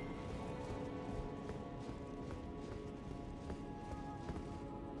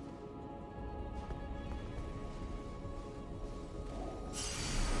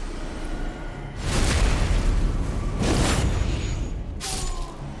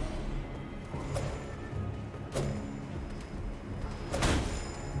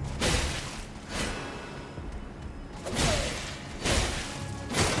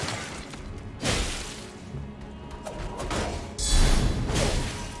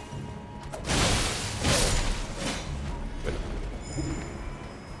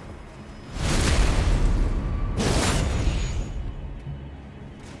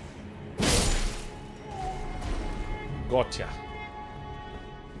 Gotcha.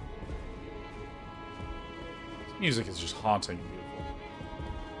 This music is just haunting and beautiful.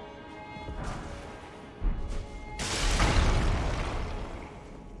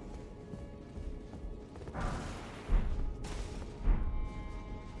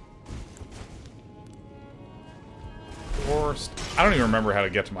 first? I don't even remember how to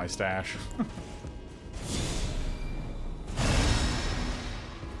get to my stash.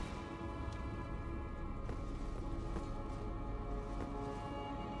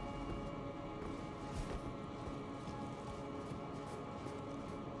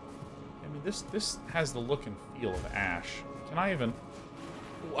 This has the look and feel of Ash. Can I even...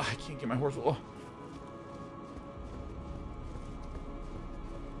 Oh, I can't get my horse... Oh.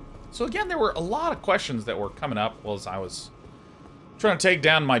 So again, there were a lot of questions that were coming up as I was trying to take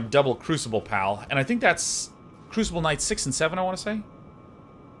down my double Crucible pal. And I think that's Crucible Knight 6 and 7, I want to say.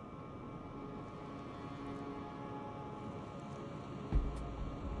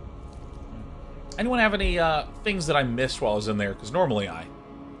 Anyone have any things that I missed while I was in there? Because normally I'm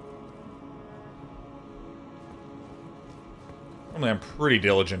pretty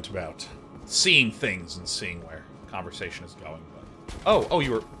diligent about seeing things and seeing where the conversation is going. But oh,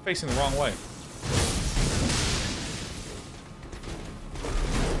 you were facing the wrong way.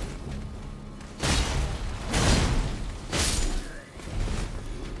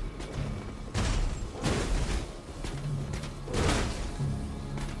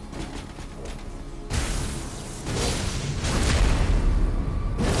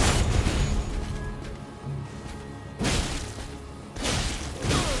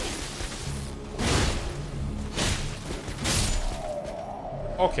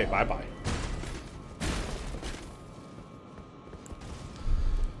 Okay, bye-bye.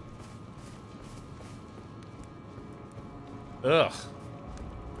 Ugh.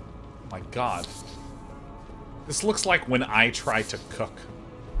 My God. This looks like when I try to cook.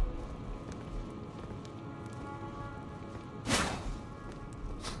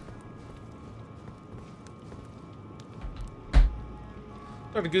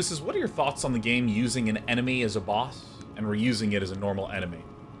 Dr. Goose says, what are your thoughts on the game using an enemy as a boss and reusing it as a normal enemy?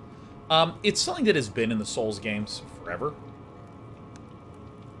 It's something that has been in the Souls games forever.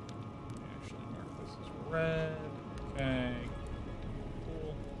 Actually, mark this as red. Okay.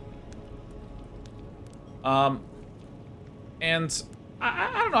 Cool. And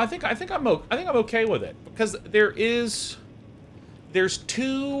I don't know. I think I'm okay with it because there's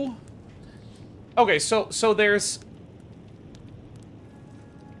two. Okay, so there's.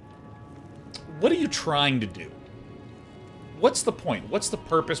 What are you trying to do? What's the point? What's the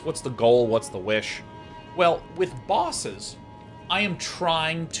purpose? What's the goal? What's the wish? Well, with bosses, I am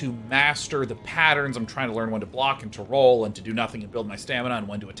trying to master the patterns. I'm trying to learn when to block and to roll and to do nothing and build my stamina and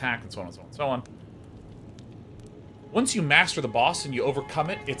when to attack and so on and so on and so on. Once you master the boss and you overcome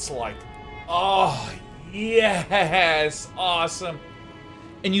it, it's like, oh, yes, awesome.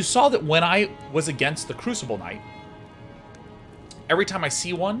 And you saw that when I was against the Crucible Knight, every time I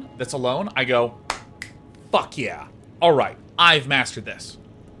see one that's alone, I go, fuck yeah. All right, I've mastered this.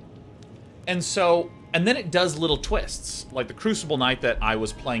 And so, and then it does little twists. Like the Crucible Knight that I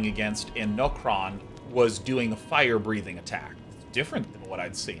was playing against in Nokron was doing a fire-breathing attack. It's different than what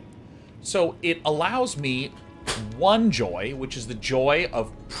I'd seen. So it allows me one joy, which is the joy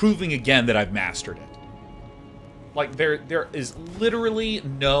of proving again that I've mastered it. Like, there is literally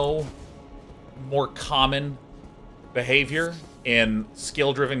no more common behavior in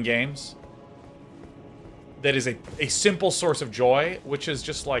skill-driven games that is a simple source of joy, which is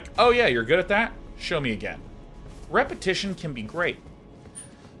just like, oh yeah, you're good at that? Show me again. Repetition can be great.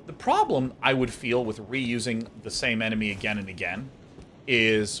 The problem I would feel with reusing the same enemy again and again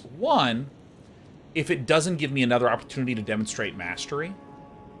is, one, if it doesn't give me another opportunity to demonstrate mastery,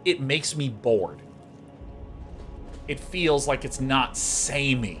 it makes me bored. It feels like it's not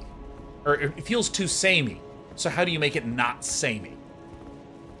samey. Or it feels too samey. So how do you make it not samey?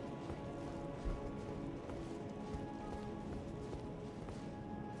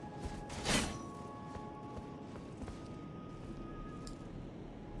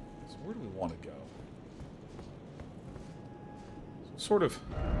 So where do we want to go? So sort of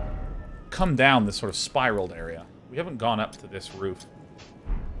come down this sort of spiraled area. We haven't gone up to this roof.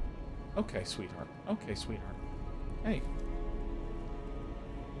 Okay, sweetheart. Okay, sweetheart. Hey.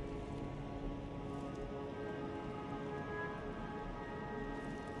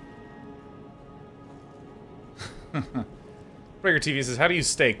 Breaker TV says, how do you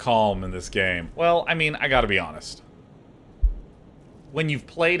stay calm in this game? Well, I mean, I gotta be honest. When you've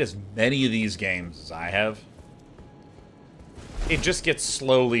played as many of these games as I have, it just gets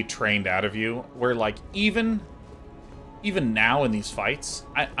slowly trained out of you, where, like, even now in these fights,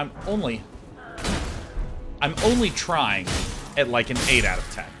 I'm only trying at, like, an 8 out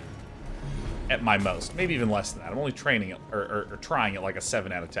of 10. At my most. Maybe even less than that. I'm only training it, or trying at, like, a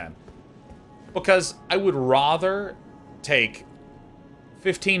 7 out of 10. Because I would rather take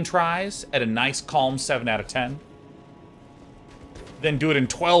 15 tries at a nice, calm 7 out of 10 than do it in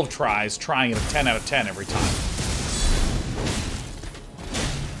 12 tries, trying it a 10 out of 10 every time.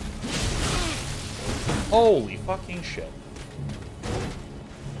 Holy fucking shit.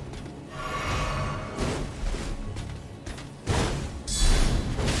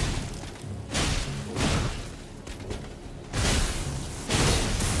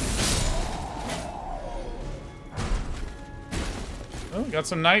 Oh, got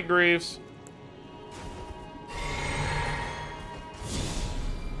some night greaves.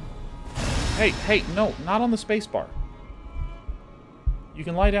 Hey, no, not on the spacebar. You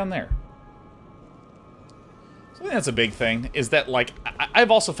can lie down there. So I think that's a big thing, is that, like,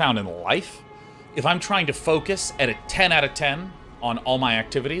 I've also found in life, if I'm trying to focus at a 10 out of 10 on all my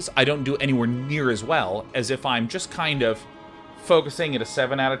activities, I don't do anywhere near as well as if I'm just kind of focusing at a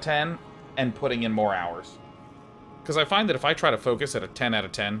 7 out of 10 and putting in more hours. Because I find that if I try to focus at a 10 out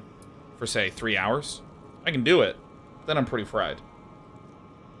of 10 for, say, 3 hours, I can do it. Then I'm pretty fried.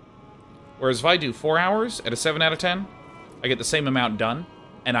 Whereas if I do 4 hours at a 7 out of 10, I get the same amount done,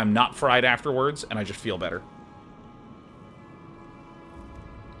 and I'm not fried afterwards, and I just feel better.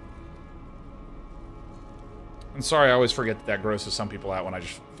 I'm sorry, I always forget that that grosses some people out when I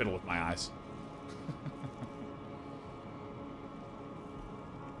just fiddle with my eyes.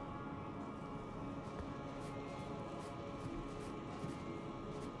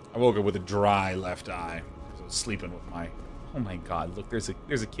 I woke up with a dry left eye. I was sleeping with my... Oh my god, look, there's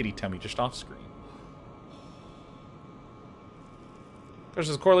a kitty tummy just off screen.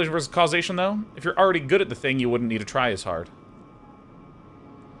 There's correlation versus causation, though. If you're already good at the thing, you wouldn't need to try as hard.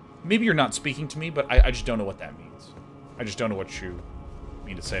 Maybe you're not speaking to me, but I just don't know what that means. I just don't know what you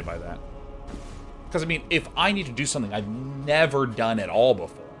mean to say by that. Because, I mean, if I need to do something I've never done at all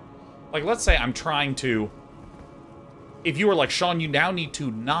before, like, let's say I'm trying to... If you were like, Sean, you now need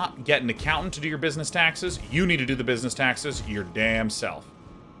to not get an accountant to do your business taxes. You need to do the business taxes your damn self.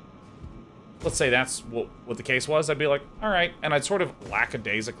 Let's say that's what the case was. I'd be like, all right. And I'd sort of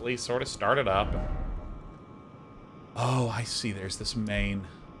lackadaisically sort of start it up. Oh, I see. There's this main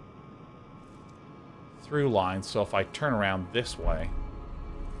through line. So if I turn around this way,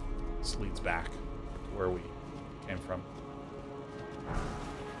 this leads back to where we came from.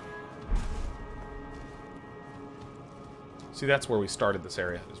 See, that's where we started this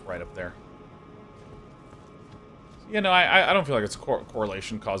area, is right up there. You know, I don't feel like it's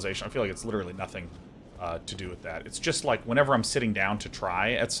correlation, causation. I feel like it's literally nothing to do with that. It's just like whenever I'm sitting down to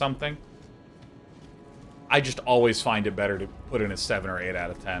try at something, I just always find it better to put in a 7 or 8 out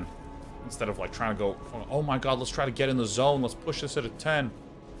of 10. Instead of like trying to go, oh my god, let's try to get in the zone. Let's push this at a 10.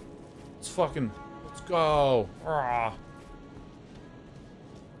 Let's go. Rah.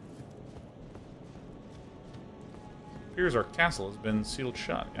 Here's our castle has been sealed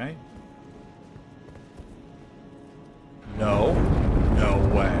shut, eh? No. No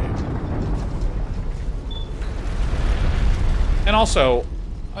way. And also,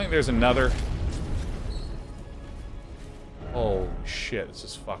 I think there's another... Holy shit, this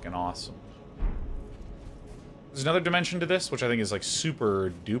is fucking awesome. There's another dimension to this, which I think is like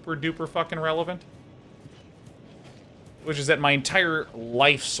super duper duper fucking relevant. Which is that my entire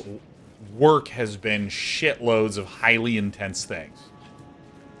life's work has been shitloads of highly intense things.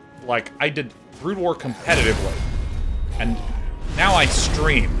 Like, I did Brood War competitively, and now I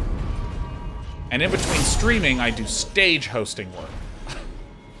stream. And in between streaming, I do stage hosting work.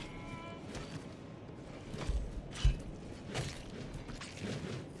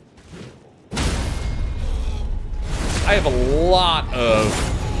 I have a lot of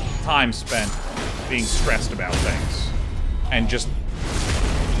time spent being stressed about things, and just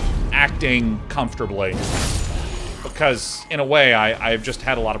acting comfortably, because in a way I've just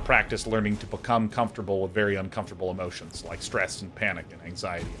had a lot of practice learning to become comfortable with very uncomfortable emotions like stress and panic and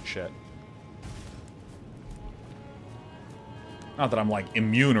anxiety and shit. Not that I'm like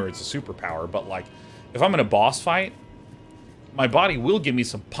immune or it's a superpower, but like if I'm in a boss fight, my body will give me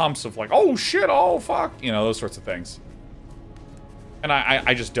some pumps of like, oh shit, oh fuck, you know, those sorts of things. And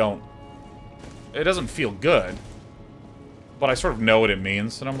I just don't, it doesn't feel good. But I sort of know what it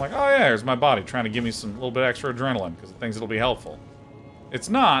means, and I'm like, oh yeah, here's my body trying to give me some little bit extra adrenaline, because it thinks it'll be helpful. It's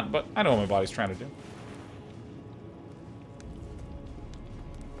not, but I know what my body's trying to do.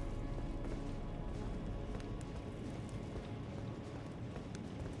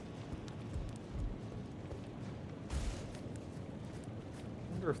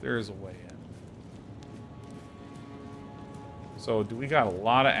 I wonder if there is a way in. So, do we got a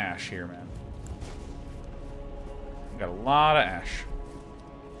lot of ash here, man? Got a lot of ash.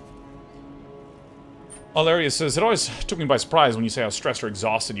 Valeria says, it always took me by surprise when you say how stressed or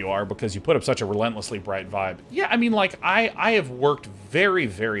exhausted you are because you put up such a relentlessly bright vibe. Yeah, I mean, like, I have worked very,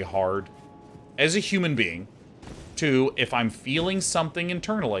 very hard as a human being to, if I'm feeling something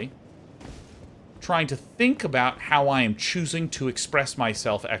internally, trying to think about how I am choosing to express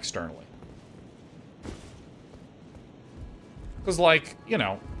myself externally. Because, like, you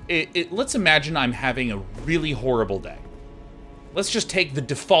know, let's imagine I'm having a really horrible day. Let's just take the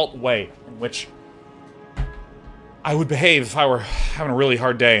default way in which I would behave if I were having a really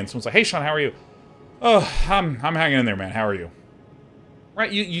hard day and someone's like, hey, Sean, how are you? Oh, I'm hanging in there, man. How are you?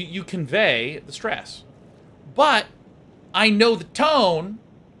 Right? You convey the stress. But I know the tone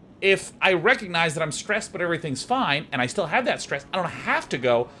if I recognize that I'm stressed but everything's fine and I still have that stress. I don't have to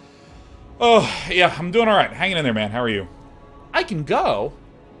go, oh, yeah, I'm doing all right. Hanging in there, man. How are you? I can go,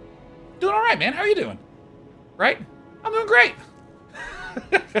 doing all right, man. How are you doing? Right? I'm doing great.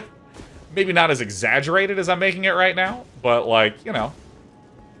 Maybe not as exaggerated as I'm making it right now, but, like, you know,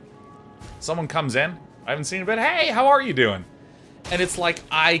 someone comes in, I haven't seen you, but hey, how are you doing? And it's like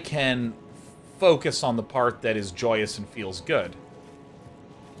I can focus on the part that is joyous and feels good.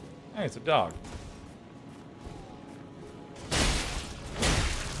 Hey, it's a dog.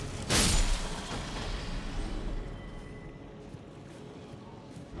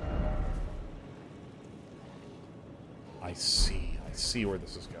 I see where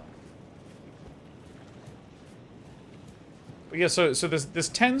this is going. But yeah, so this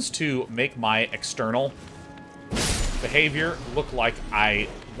tends to make my external behavior look like I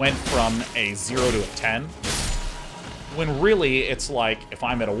went from a 0 to a 10. When really, it's like, if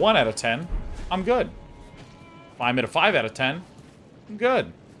I'm at a 1 out of 10, I'm good. If I'm at a 5 out of 10, I'm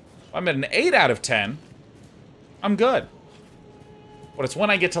good. If I'm at an 8 out of 10, I'm good. But it's when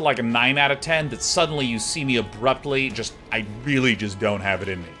I get to like a 9 out of 10 that suddenly you see me abruptly I really just don't have it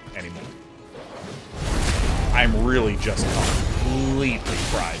in me anymore. I'm really just completely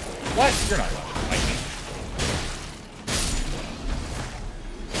fried. What? You're not like me.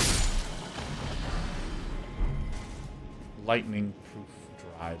 Lightning-proof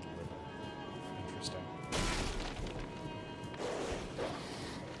dried liver. Interesting.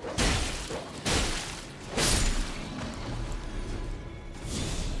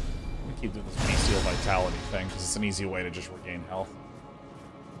 I'm gonna keep doing this bestial vitality thing because it's an easy way to just regain health.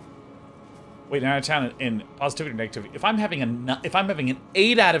 Wait, 9 out of 10 in positivity or negativity. If I'm having an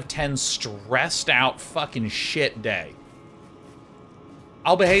 8 out of 10 stressed out fucking shit day,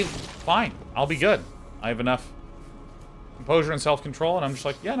 I'll behave fine. I'll be good. I have enough composure and self-control, and I'm just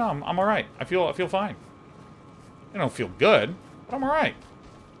like, yeah, no, I'm all right. I feel fine. I don't feel good, but I'm all right.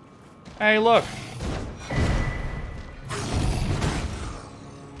 Hey, look.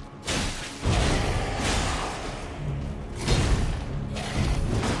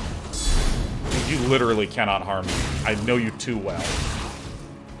 You literally cannot harm me. I know you too well.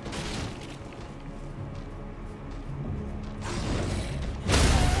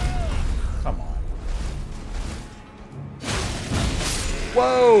 Come on.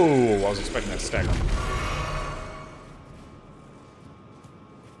 Whoa! I was expecting that to stagger.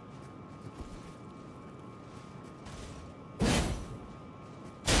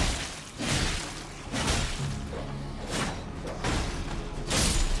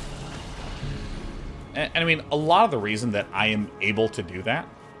 And I mean, a lot of the reason that I am able to do that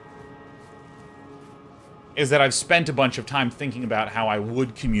is that I've spent a bunch of time thinking about how I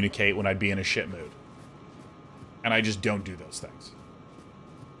would communicate when I'd be in a shit mood. And I just don't do those things.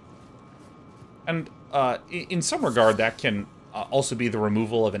 And in some regard, that can also be the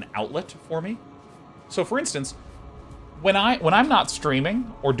removal of an outlet for me. So, for instance, when I'm not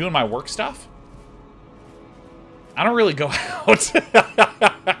streaming or doing my work stuff, I don't really go out.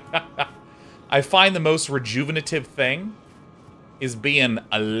 I find the most rejuvenative thing is being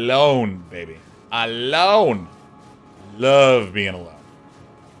alone, baby. Alone. Love being alone.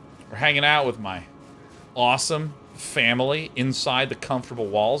 We're hanging out with my awesome family inside the comfortable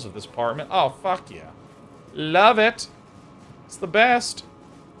walls of this apartment. Oh, fuck yeah. Love it. It's the best.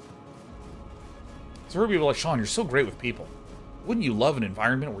 So I heard people like, Sean, you're so great with people. Wouldn't you love an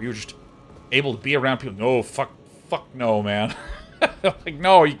environment where you're just able to be around people? No, fuck no, man. Like,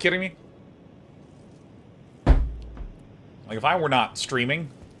 no, are you kidding me? Like, if I were not streaming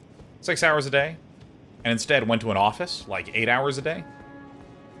 6 hours a day, and instead went to an office, like 8 hours a day.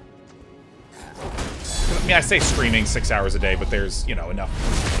 I mean, I say streaming 6 hours a day, but there's, you know, enough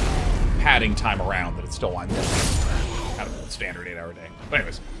padding time around that it's still on kind of a standard 8 hour day. But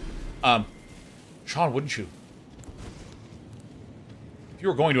anyways, Sean, wouldn't you? If you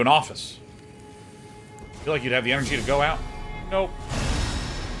were going to an office, feel like you'd have the energy to go out? Nope.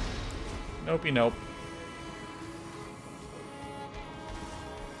 Nopey nope.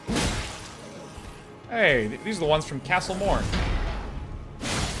 Hey, these are the ones from Castle Morn.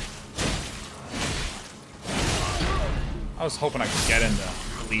 I was hoping I could get into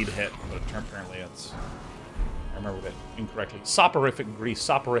lead hit, but apparently it's... I remembered it incorrectly. Soporific grease.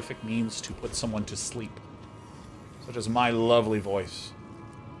 Soporific means to put someone to sleep. Such as my lovely voice.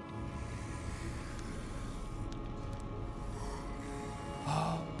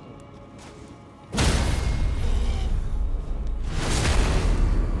 Oh.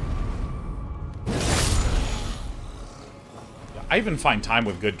 Yeah, I even find time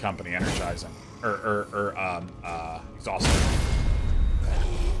with good company energizing. Exhausting.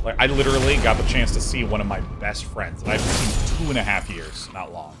 Like, I literally got the chance to see one of my best friends that I haven't seen 2.5 years,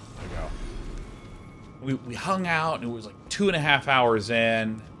 not long ago. We hung out, and it was like 2.5 hours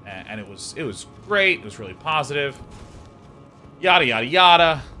in, and it was great. It was really positive. Yada, yada,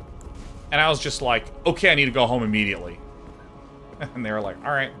 yada. And I was just like, okay, I need to go home immediately. And they were like,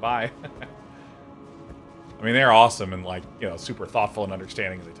 all right, bye. I mean, they're awesome and, like, you know, super thoughtful and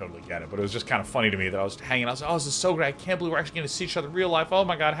understanding, and they totally get it. But it was just kind of funny to me that I was hanging out. I was like, oh, this is so great. I can't believe we're actually going to see each other in real life. Oh,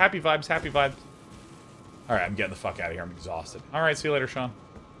 my God. Happy vibes. Happy vibes. All right, I'm getting the fuck out of here. I'm exhausted. All right, see you later, Sean.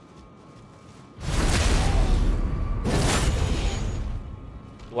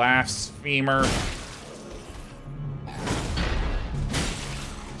 Blasphemer.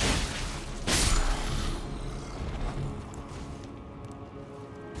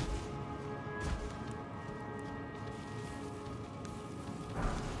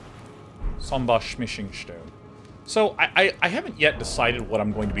 Smishing-stone. So, I haven't yet decided what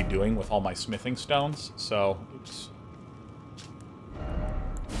I'm going to be doing with all my smithing stones, so... Oops.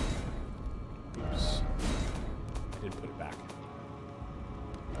 Oops. I did put it back.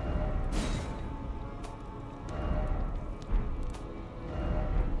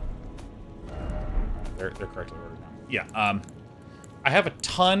 They're correctly ordered now. Yeah, I have a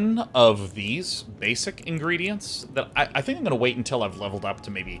ton of these basic ingredients that I think I'm going to wait until I've leveled up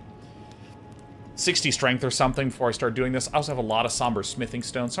to maybe 60 strength or something before I start doing this. I also have a lot of somber smithing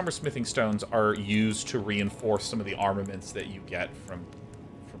stones. Somber smithing stones are used to reinforce some of the armaments that you get from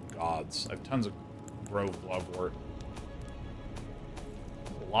gods. I have tons of Grove Glovewort.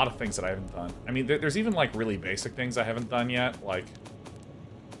 A lot of things that I haven't done. I mean, there's even, like, really basic things I haven't done yet. Like,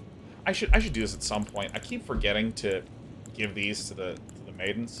 I should do this at some point. I keep forgetting to give these to the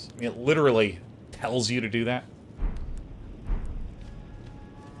maidens. I mean, it literally tells you to do that.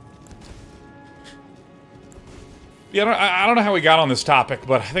 Yeah, I don't know how we got on this topic,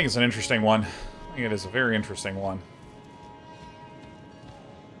 but I think it's an interesting one. I think it is a very interesting one.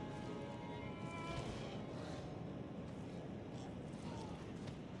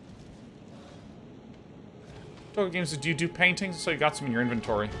 Total Games, do you do paintings? So you got some in your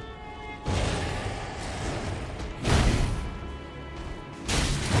inventory.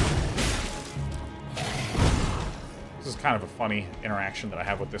 This is kind of a funny interaction that I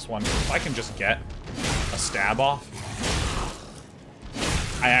have with this one. If I can just get a stab off,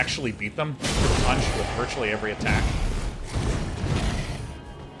 I actually beat them with a punch with virtually every attack.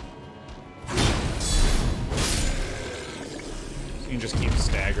 So you can just keep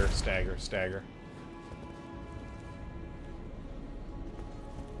stagger, stagger, stagger.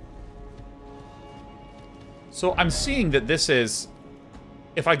 So I'm seeing that this is...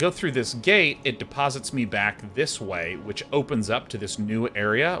 If I go through this gate, it deposits me back this way, which opens up to this new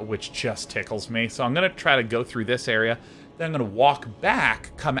area, which just tickles me. So I'm going to try to go through this area, then I'm going to walk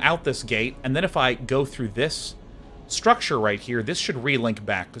back, come out this gate, and then if I go through this structure right here, this should relink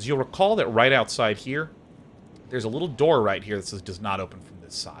back. Because you'll recall that right outside here, there's a little door right here that says does not open from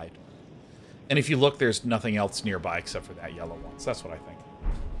this side. And if you look, there's nothing else nearby except for that yellow one. So that's what I think.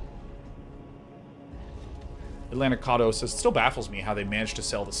 Atlantic Cotto says, it still baffles me how they managed to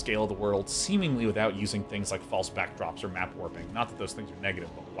sell the scale of the world seemingly without using things like false backdrops or map warping. Not that those things are negative,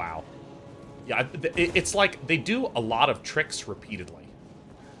 but wow. Yeah, it's like they do a lot of tricks repeatedly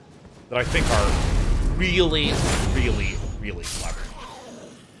that I think are really, really, really clever.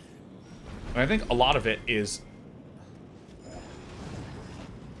 And I think a lot of it is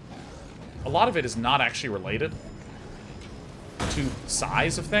not actually related to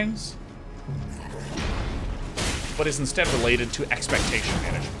size of things, but is instead related to expectation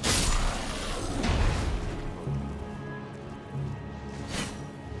management.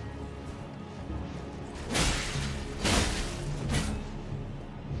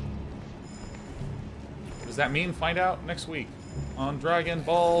 What does that mean? Find out next week on Dragon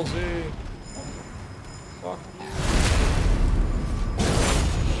Ball Z. Fuck.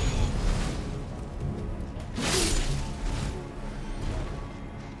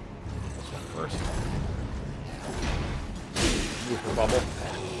 This one first. Move her bubble.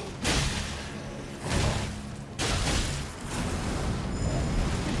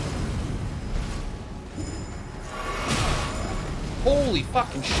 Holy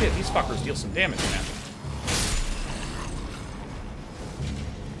fucking shit, these fuckers deal some damage, man.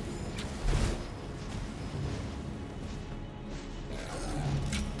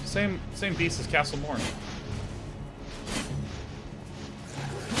 Same beast as Castle Morn.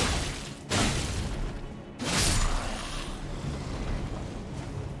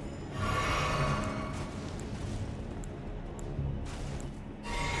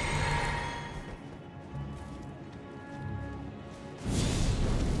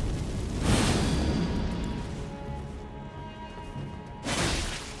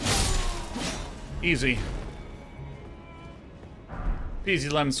 Easy.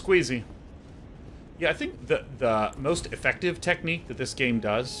 Peasy lemon squeezy. Yeah, I think the most effective technique that this game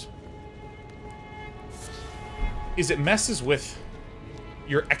does is it messes with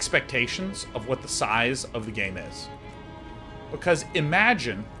your expectations of what the size of the game is. Because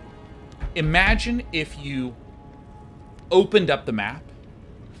imagine if you opened up the map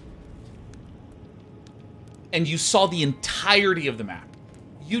and you saw the entirety of the map.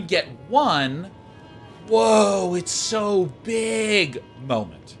 You'd get one, whoa, it's so big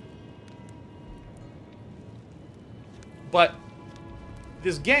moment. But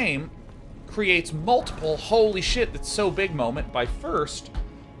this game creates multiple holy shit that's so big moment by first,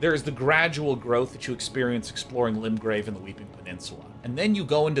 there's the gradual growth that you experience exploring Limgrave and the Weeping Peninsula. And then you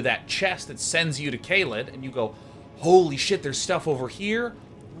go into that chest that sends you to Caelid and you go, holy shit, there's stuff over here?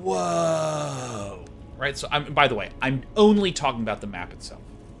 Whoa. Right, so by the way, I'm only talking about the map itself.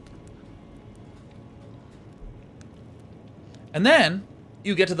 And then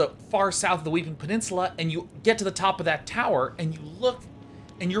you get to the far south of the Weeping Peninsula, and you get to the top of that tower, and you look,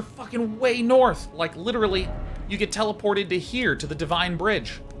 and you're fucking way north. Like, literally, you get teleported to here, to the Divine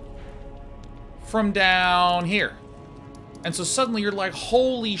Bridge. From down here. And so suddenly you're like,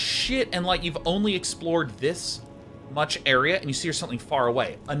 holy shit, and like, you've only explored this much area, and you see there's something far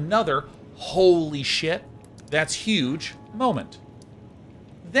away. Another, holy shit, that's huge moment.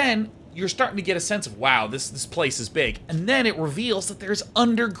 Then you're starting to get a sense of, wow, this place is big. And then it reveals that there's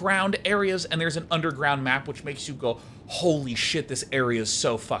underground areas and there's an underground map, which makes you go, holy shit, this area is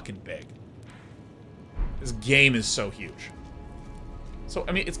so fucking big. This game is so huge. So,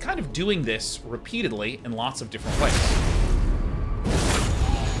 I mean, it's kind of doing this repeatedly in lots of different ways.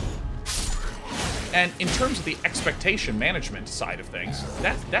 And in terms of the expectation management side of things,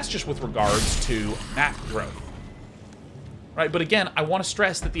 that's just with regards to map growth. Right, but again, I want to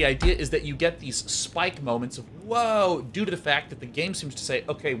stress that the idea is that you get these spike moments of, whoa, due to the fact that the game seems to say,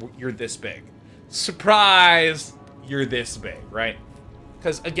 okay, you're this big. Surprise, you're this big, right?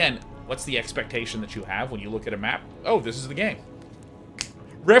 Because, again, what's the expectation that you have when you look at a map? Oh, this is the game.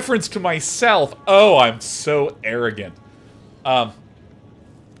 Reference to myself. Oh, I'm so arrogant.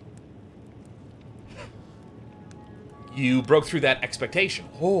 You broke through that expectation.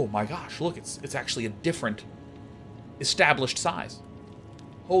 Oh my gosh, look, it's actually a different established size.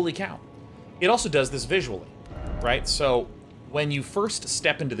 Holy cow. It also does this visually, right? So when you first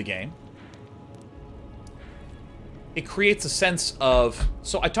step into the game, it creates a sense of,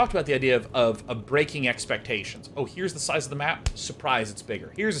 so I talked about the idea of breaking expectations. Oh, here's the size of the map, surprise, it's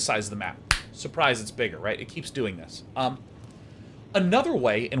bigger. Here's the size of the map, surprise, it's bigger, right? It keeps doing this. Another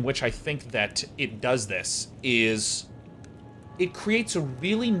way in which I think that it does this is it creates a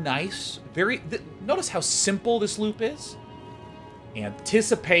really nice, notice how simple this loop is.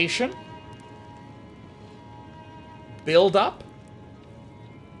 Anticipation. Build up.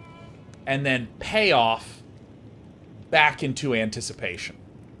 And then payoff back into anticipation.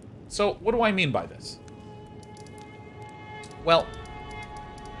 So, what do I mean by this? Well,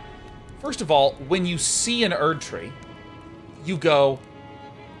 first of all, when you see an Erd tree, you go,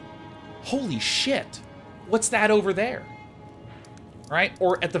 holy shit, what's that over there? Right?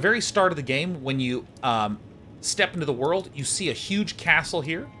 Or at the very start of the game, when you step into the world, you see a huge castle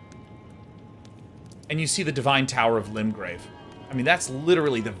here, and you see the Divine Tower of Limgrave. I mean, that's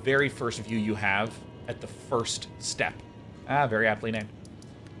literally the very first view you have at the first step. Ah, very aptly named.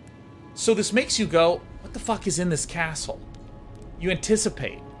 So this makes you go, what the fuck is in this castle? You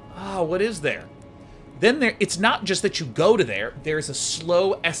anticipate. Ah, what is there? Then it's not just that you go to there, there's a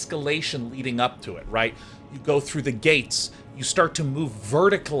slow escalation leading up to it, right? You go through the gates, you start to move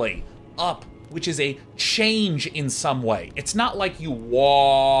vertically up, which is a change in some way. It's not like you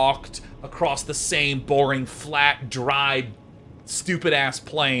walked across the same boring, flat, dry, stupid-ass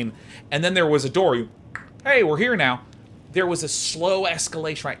plane, and then there was a door. Hey, we're here now. There was a slow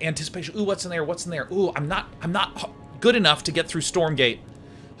escalation, right? Anticipation. Ooh, what's in there? What's in there? Ooh, I'm not good enough to get through Stormgate.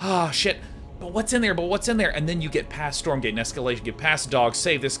 Ah, shit. but what's in there? But what's in there? And then you get past Stormgate and Escalation, get past Dog,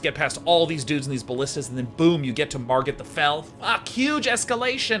 save this, get past all these dudes and these ballistas, and then boom, you get to Margit the Fell. Fuck, huge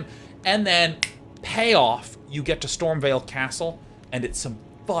escalation. And then payoff, you get to Stormvale Castle, and it's some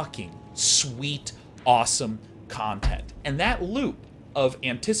fucking sweet, awesome content. And that loop of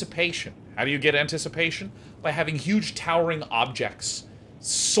anticipation, how do you get anticipation? By having huge towering objects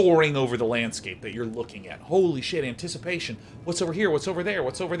soaring over the landscape that you're looking at. Holy shit, anticipation. What's over here? What's over there?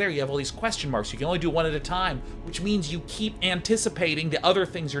 What's over there? You have all these question marks. You can only do one at a time, which means you keep anticipating the other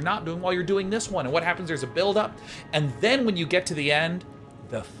things you're not doing while you're doing this one. And what happens? There's a build-up. And then when you get to the end,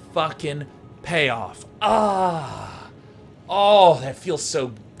 the fucking payoff. Ah. Oh, that feels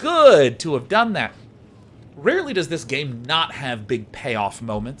so good to have done that. Rarely does this game not have big payoff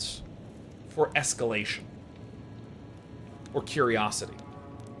moments for escalation or curiosity.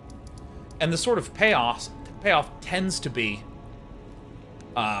 And the sort of payoff tends to be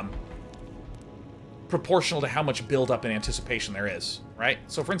proportional to how much build-up and anticipation there is, right?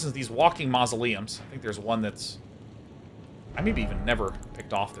 So, for instance, these walking mausoleums, I think there's one that's... I maybe even never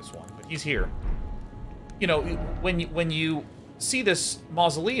picked off this one, but he's here. You know, when you see this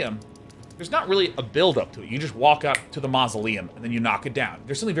mausoleum, there's not really a build-up to it. You just walk up to the mausoleum, and then you knock it down.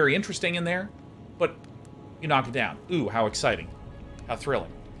 There's something very interesting in there, but you knock it down. Ooh, how exciting. How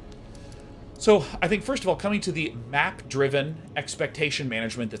thrilling. So, I think, first of all, coming to the map-driven expectation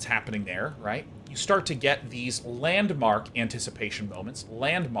management that's happening there, right? You start to get these landmark anticipation moments that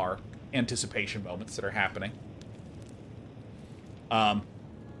are happening.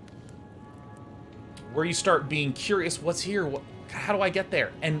 Where you start being curious, what's here? How do I get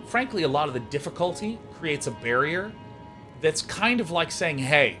there? And frankly, a lot of the difficulty creates a barrier that's kind of like saying,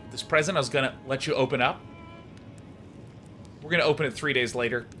 hey, this present I was going to let you open up. We're going to open it 3 days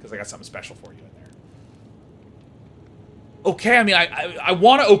later because I got something special for you in there. Okay, I mean, I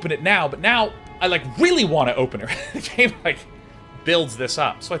want to open it now, but now I, like, really want to open it. The game, like, builds this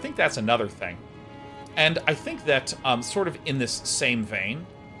up. So I think that's another thing. And I think that, sort of in this same vein,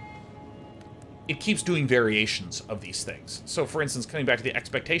 it keeps doing variations of these things. So, for instance, coming back to the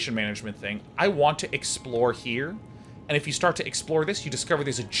expectation management thing, I want to explore here. And if you start to explore this, you discover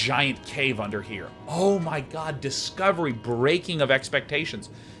there's a giant cave under here. Oh my god, discovery, breaking of expectations.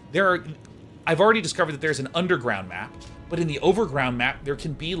 I've already discovered that there's an underground map, but in the overground map, there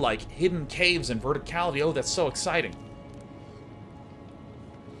can be, like, hidden caves and verticality. Oh, that's so exciting.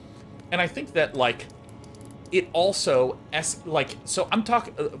 And I think that, like, it also, so I'm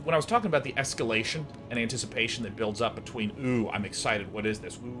talking, when I was talking about the escalation and anticipation that builds up between, ooh, I'm excited, what is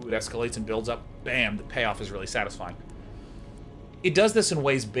this? Ooh, it escalates and builds up, bam, the payoff is really satisfying. It does this in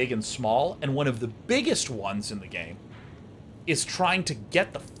ways big and small, and one of the biggest ones in the game is trying to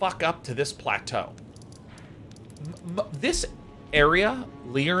get the fuck up to this plateau. This area,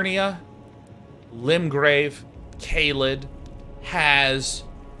 Liurnia, Limgrave, Caelid, has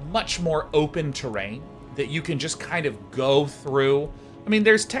much more open terrain that you can just kind of go through. I mean,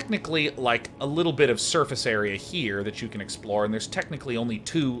 there's technically, like, a little bit of surface area here that you can explore, and there's technically only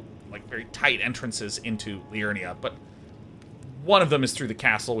two, like, very tight entrances into Liurnia, but one of them is through the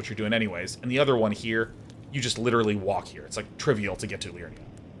castle, which you're doing anyways, and the other one here, you just literally walk here. It's, like, trivial to get to Liurnia.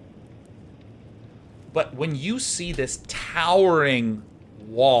 But when you see this towering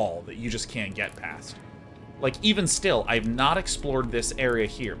wall that you just can't get past, like, even still, I've not explored this area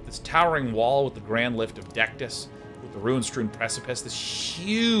here. This towering wall with the grand lift of Dectus, with the ruin-strewn precipice, this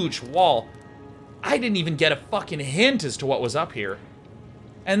huge wall. I didn't even get a fucking hint as to what was up here.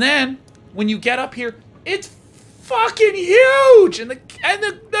 And then, when you get up here, it's fucking huge! And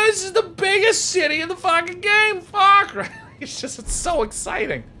this is the biggest city in the fucking game! Fuck! Right? It's so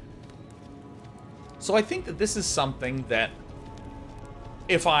exciting. So I think that this is something that,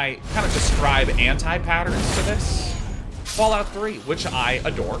 if I kind of describe anti-patterns to this, Fallout 3, which I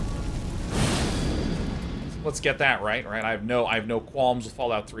adore. Let's get that right? I have no qualms with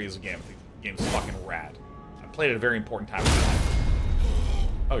Fallout 3 as a game. I think the game's fucking rad. I played it at a very important time in my life.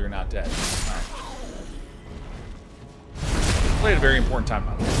 Oh, you're not dead. All right. Played at a very important time in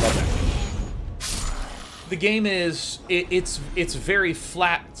my life. Love that. The game is it's very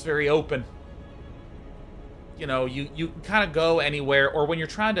flat. It's very open. You know, you kind of go anywhere, or when you're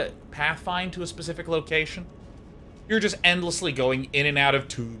trying to pathfind to a specific location, you're just endlessly going in and out of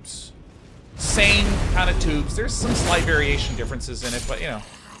tubes. Same kind of tubes. There's some slight variation differences in it, but, you know,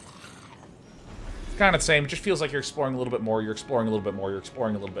 it's kind of the same. It just feels like you're exploring a little bit more, you're exploring a little bit more, you're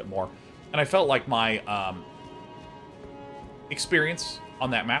exploring a little bit more. And I felt like my experience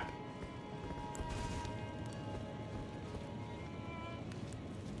on that map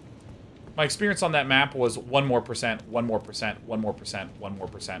My experience on that map was 1 more percent, 1 more percent, 1 more percent, 1 more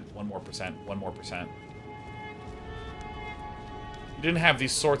percent, 1 more percent, 1 more percent. You didn't have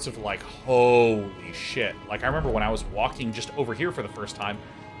these sorts of, like, holy shit. Like, I remember when I was walking just over here for the first time,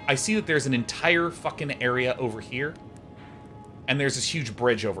 I see that there's an entire fucking area over here, and there's this huge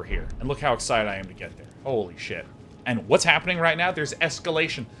bridge over here. And look how excited I am to get there. Holy shit. And what's happening right now? There's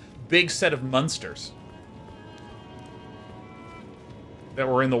escalation. Big set of monsters that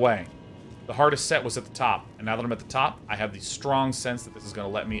were in the way. The hardest set was at the top, and now that I'm at the top, I have the strong sense that this is going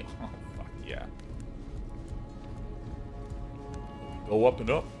to let me... Oh, fuck yeah. Go up and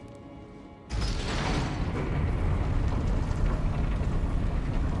up.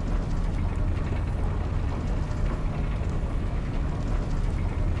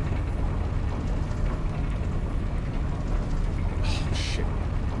 Oh, shit.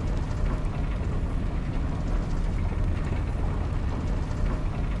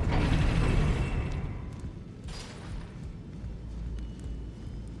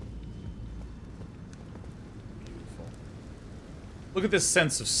 Look at this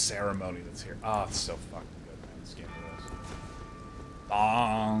sense of ceremony that's here. Oh, it's so fucking good, man. This game is.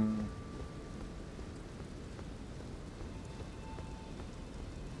 Bong.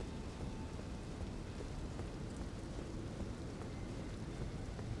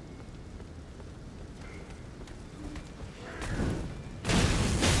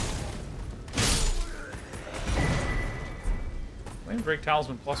 Flame Break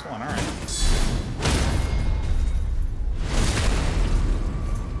Talisman +1, alright.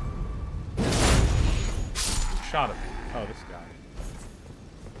 Shot at me. Oh, this guy.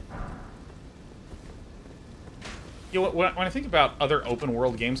 You know, when I think about other open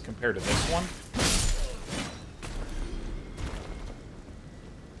world games compared to this one,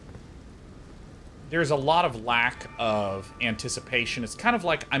 there's a lot of lack of anticipation. It's kind of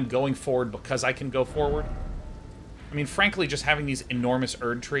like I'm going forward because I can go forward. I mean, frankly, just having these enormous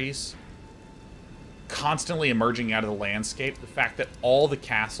Erd trees constantly emerging out of the landscape, the fact that all the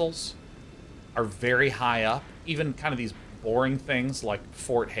castles are very high up, even kind of these boring things like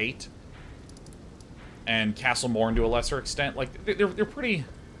Fort Hate and Castle Morn to a lesser extent, like they're pretty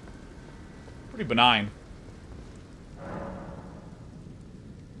benign.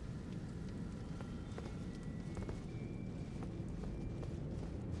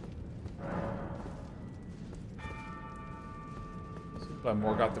 But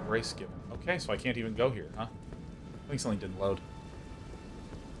more got the grace given. Okay, so I can't even go here, huh? I think something didn't load.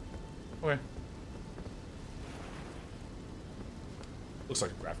 Okay. Looks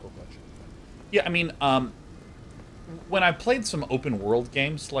like a graphical glitch. Yeah, I mean, when I played some open world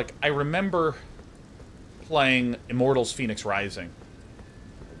games, like, I remember playing Immortals Phoenix Rising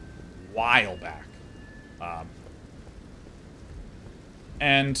a while back.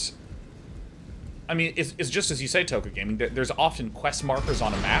 And, I mean, it's just as you say, Toka Gaming, there's often quest markers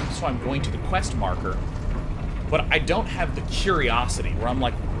on a map, so I'm going to the quest marker, but I don't have the curiosity where I'm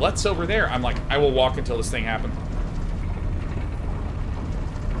like, what's over there? I'm like, I will walk until this thing happens.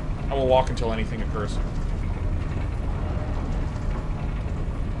 I will walk until anything occurs.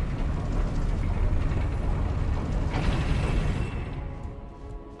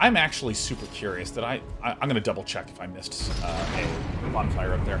 I'm actually super curious that I'm going to double check if I missed a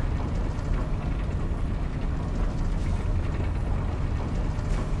bonfire up there.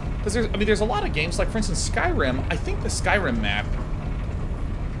 Because there's a lot of games, like for instance Skyrim. I think the Skyrim map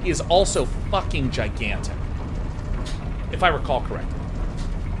is also fucking gigantic, if I recall correctly.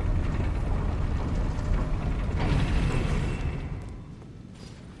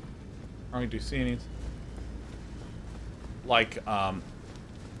 Alright, do you see any? Like, is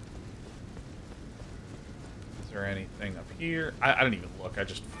there anything up here? I didn't even look, I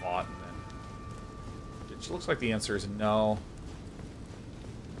just fought and then... It looks like the answer is no.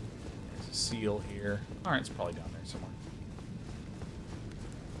 There's a seal here. Alright, it's probably down there somewhere.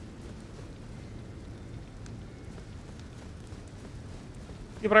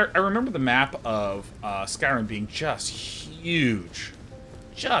 Yeah, but I remember the map of Skyrim being just huge.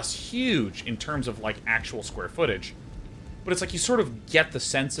 Just huge in terms of, like, actual square footage. But it's like you sort of get the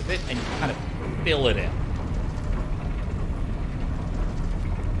sense of it and you kind of fill it in.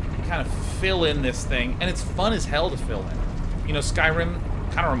 You kind of fill in this thing, and it's fun as hell to fill in. You know, Skyrim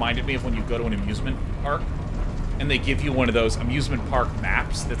kind of reminded me of when you go to an amusement park, and they give you one of those amusement park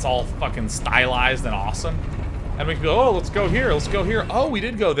maps that's all fucking stylized and awesome. And make you go, oh, let's go here, let's go here. Oh, we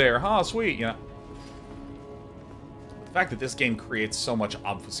did go there, huh, sweet, you know. The fact that this game creates so much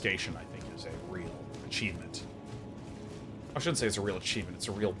obfuscation, I think, is a real achievement. I shouldn't say it's a real achievement, it's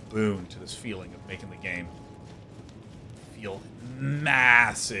a real boon to this feeling of making the game feel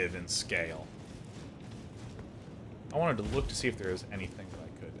massive in scale. I wanted to look to see if there is anything that I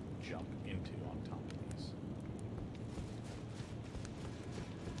could jump into on top of these.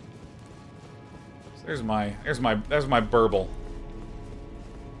 So there's my burble.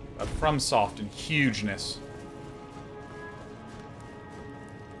 FromSoft in hugeness.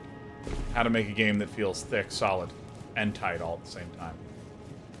 How to make a game that feels thick, solid, and tight all at the same time.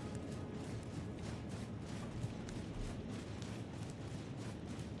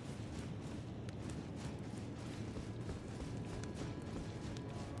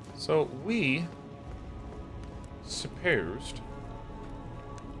 So we supposed.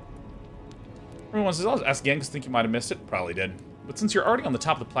 Everyone says, I'll ask again because I think you might have missed it. Probably did. But since you're already on the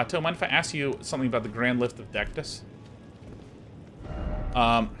top of the plateau, mind if I ask you something about the Grand Lift of Dectus?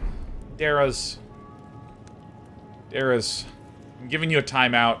 Dara's... I'm giving you a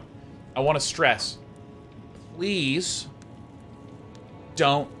timeout. I want to stress. Please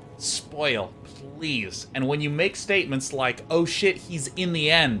don't spoil. Please. And when you make statements like, oh shit, he's in the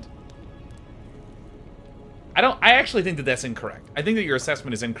end. I actually think that that's incorrect. I think that your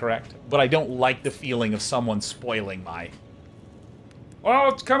assessment is incorrect, but I don't like the feeling of someone spoiling my... Oh,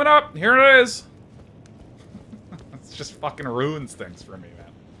 it's coming up! Here it is! It just fucking ruins things for me,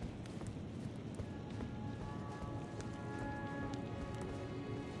 man.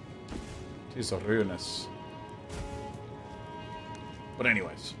 Tis a ruinous. But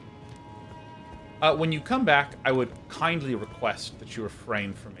anyways. When you come back, I would kindly request that you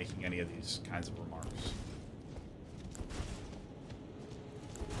refrain from making any of these kinds of remarks.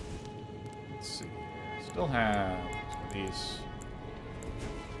 Let's see here. Still have some of these.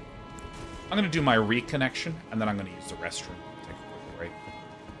 I'm going to do my reconnection, and then I'm going to use the restroom. Take a quick break.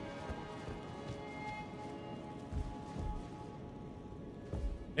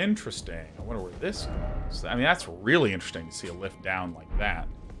 Interesting. I wonder where this goes. I mean, that's really interesting to see a lift down like that.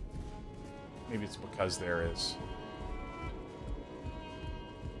 Maybe it's because there is...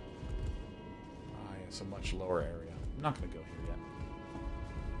 Ah, it's a much lower area. I'm not going to go here yet.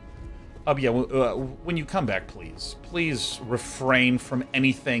 But yeah, when you come back, please refrain from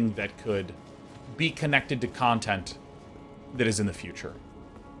anything that could be connected to content that is in the future.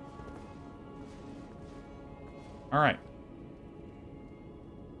 All right.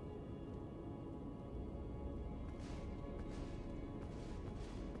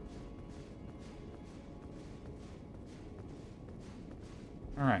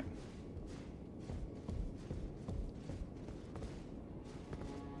 All right.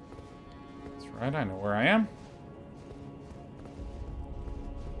 That's right, I know where I am.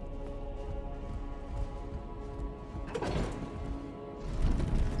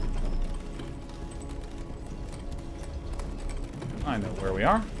 I know where we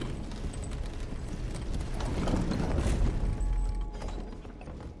are.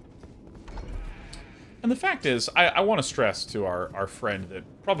 And the fact is, I want to stress to our friend that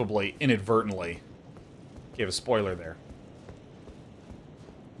probably inadvertently gave a spoiler there.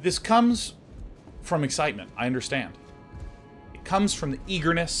 This comes from excitement, I understand. It comes from the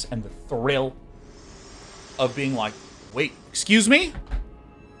eagerness and the thrill of being like, wait, excuse me?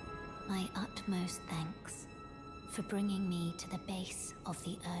 My utmost thanks for bringing me to the base of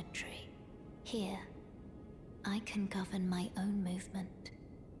the Erdtree. Here, I can govern my own movement,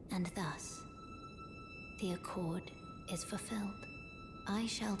 and thus, the accord is fulfilled. I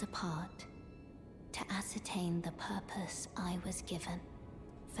shall depart to ascertain the purpose I was given.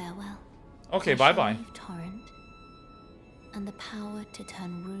 Farewell. Okay, bye-bye. Torrent, and the power to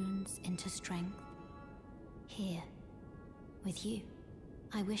turn runes into strength. Here, with you,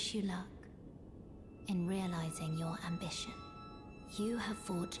 I wish you luck in realizing your ambition. You have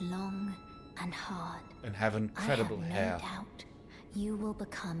fought long and hard. And have incredible hair. I have no doubt you will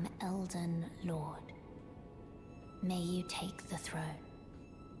become Elden Lord. May you take the throne.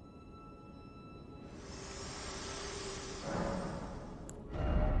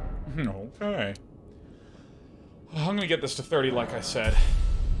 Okay. Well, I'm gonna get this to 30 like I said.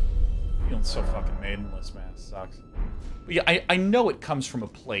 Feeling so fucking maidenless, man. It sucks. But yeah, I know it comes from a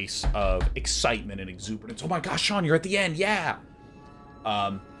place of excitement and exuberance. Oh my gosh, Sean, you're at the end, yeah!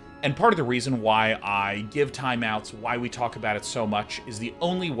 And part of the reason why I give timeouts, why we talk about it so much, is the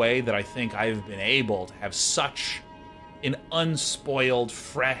only way that I think I've been able to have such an unspoiled,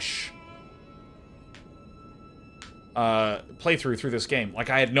 fresh playthrough through this game. Like,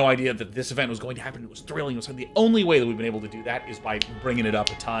 I had no idea that this event was going to happen. It was thrilling. It was the only way that we've been able to do that is by bringing it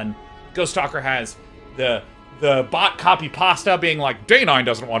up a ton. Ghost Talker has the bot copy pasta being like, Day9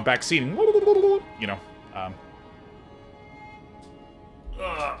 doesn't want backseating. You know. I'm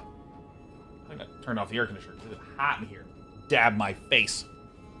gonna turn off the air conditioner because it's hot in here. dab my face.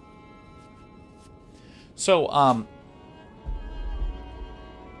 So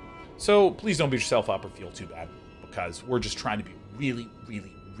please don't beat yourself up or feel too bad, because we're just trying to be really,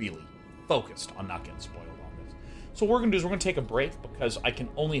 really, really focused on not getting spoiled on this. So what we're going to do is we're going to take a break, because I can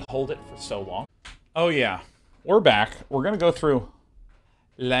only hold it for so long. Oh yeah, we're back. We're going to go through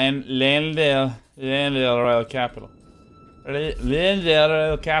Landale Royal Capital. Landale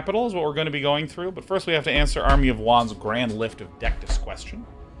Royal Capital is what we're going to be going through, but first we have to answer Army of Wands' Grand Lift of Dectus question.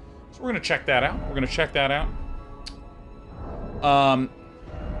 So we're going to check that out. We're going to check that out.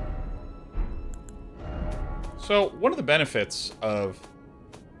 So one of the benefits of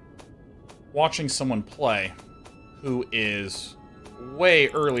watching someone play who is way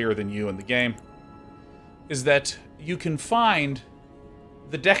earlier than you in the game is that you can find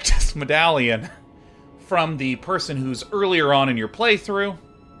the Dectus medallion from the person who's earlier on in your playthrough.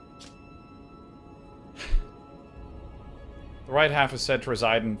 The right half is said to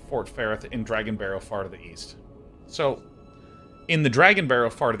reside in Fort Ferrith in Dragon Barrow, far to the east. So, in the Dragon Barrow,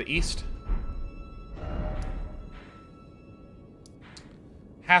 far to the east,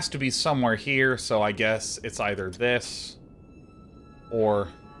 has to be somewhere here, so I guess it's either this, or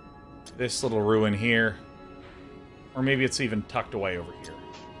this little ruin here, or maybe it's even tucked away over here.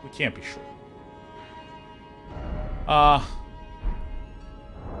 We can't be sure.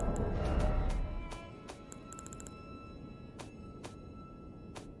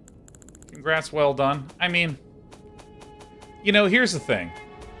 Congrats, well done. I mean, you know, here's the thing.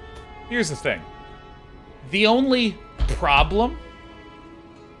 Here's the thing. The only problem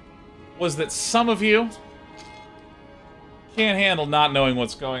was that some of you can't handle not knowing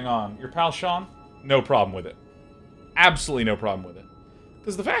what's going on. Your pal Sean? No problem with it. Absolutely no problem with it.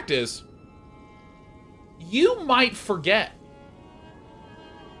 Because the fact is, you might forget.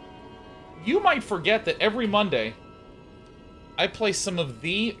 You might forget that every Monday, I play some of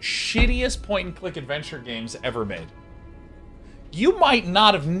the shittiest point-and-click adventure games ever made. You might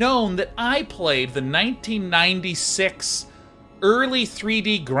not have known that I played the 1996 early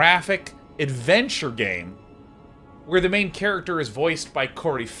 3D graphic adventure game where the main character is voiced by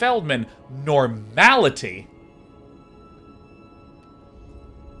Corey Feldman, Normality.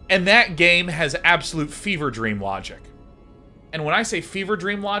 And that game has absolute fever dream logic. And when I say fever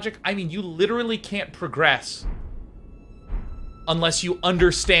dream logic, I mean you literally can't progress unless you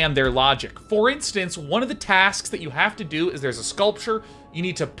understand their logic. For instance, one of the tasks that you have to do is there's a sculpture. You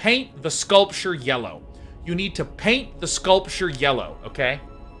need to paint the sculpture yellow. You need to paint the sculpture yellow, okay?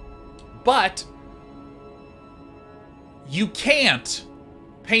 But you can't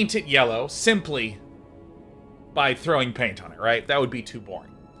paint it yellow simply by throwing paint on it, right? That would be too boring.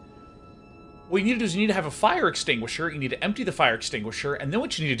 What you need to do is you need to have a fire extinguisher, you need to empty the fire extinguisher, and then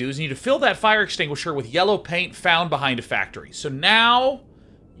what you need to do is you need to fill that fire extinguisher with yellow paint found behind a factory. So now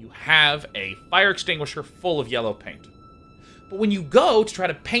you have a fire extinguisher full of yellow paint. But when you go to try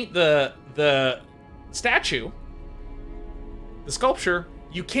to paint the statue, the sculpture,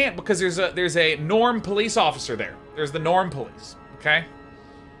 you can't because there's a Norm police officer there. There's the Norm police, okay?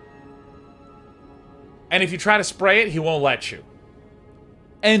 And if you try to spray it, he won't let you.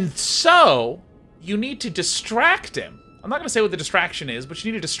 And so, you need to distract him. I'm not going to say what the distraction is, but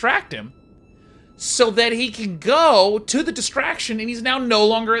you need to distract him so that he can go to the distraction and he's now no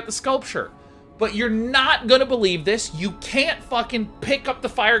longer at the sculpture. But you're not going to believe this. You can't fucking pick up the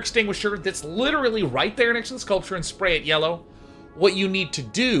fire extinguisher that's literally right there next to the sculpture and spray it yellow. What you need to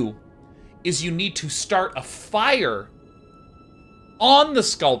do is you need to start a fire on the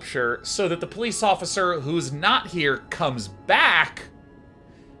sculpture so that the police officer who's not here comes back,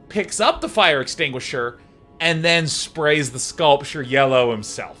 picks up the fire extinguisher, and then sprays the sculpture yellow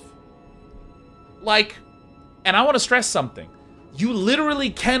himself. Like, and I want to stress something. You literally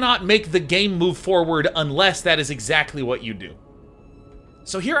cannot make the game move forward unless that is exactly what you do.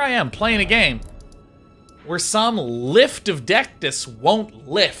 So here I am playing a game where some lift of Dectus won't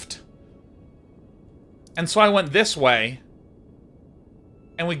lift. And so I went this way,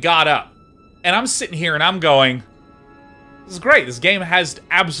 and we got up. And I'm sitting here and I'm going, this is great. This game has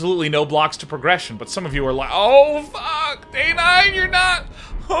absolutely no blocks to progression, but some of you are like, oh, fuck, Day 9, you're not.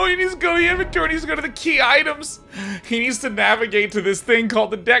 Oh, he needs to go to the inventory, he needs to go to the key items. He needs to navigate to this thing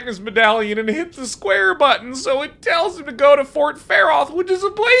called the Dectus Medallion and hit the square button, so it tells him to go to Fort Ferrith, which is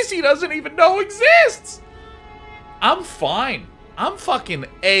a place he doesn't even know exists. I'm fine. I'm fucking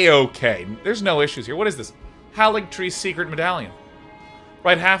A-okay. There's no issues here. What is this? Haligtree's secret medallion.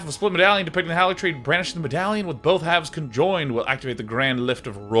 Right half of a split medallion depicting the Haligtree branching the medallion with both halves conjoined will activate the grand lift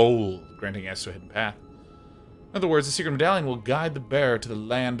of roll, granting access to a hidden path. In other words, the secret medallion will guide the bearer to the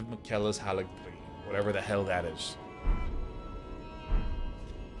land of Miquella's Haligtree, whatever the hell that is.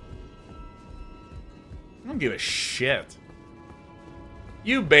 I don't give a shit.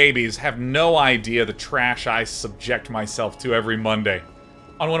 You babies have no idea the trash I subject myself to every Monday.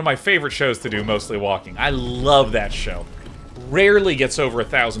 On one of my favorite shows to do, Mostly Walking. I love that show. Rarely gets over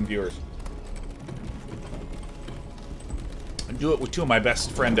 1,000 viewers. I do it with two of my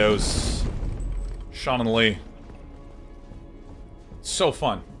best friendos, Sean and Lee. It's so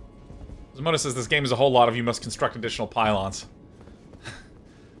fun. Zamona says this game is a whole lot of you must construct additional pylons.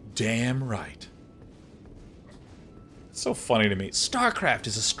 Damn right. It's so funny to me. StarCraft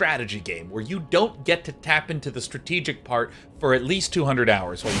is a strategy game where you don't get to tap into the strategic part for at least 200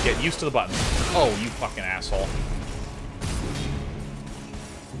 hours while you get used to the buttons. Oh, you fucking asshole.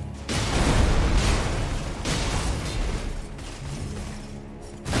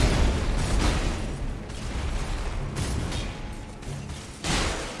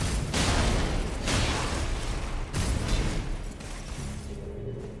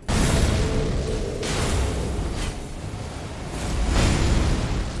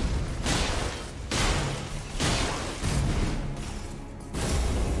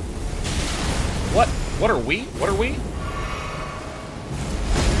 What are we? What are we?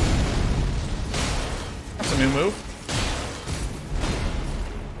 That's a new move.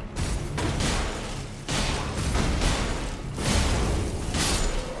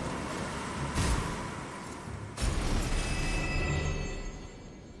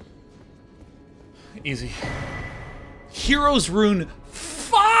 Easy. Heroes Rune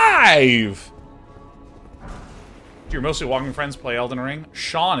 5! Do your Mostly Walking friends play Elden Ring?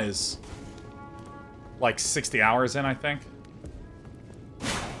 Sean is like 60 hours in, I think.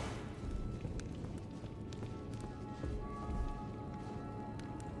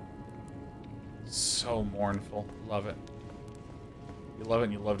 So mournful. Love it. You love it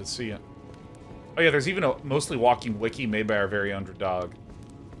and you love to see it. Oh yeah, there's even a Mostly Walking wiki made by our very own Dradog.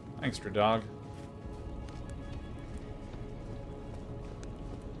 Thanks, Dradog.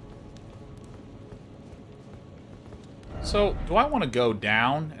 So, do I want to go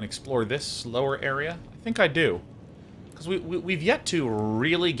down and explore this lower area? I think I do. Because we've yet to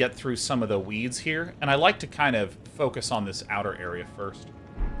really get through some of the weeds here, and I like to kind of focus on this outer area first.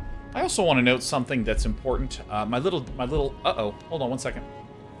 I also want to note something that's important. My little... Uh-oh. Hold on one second.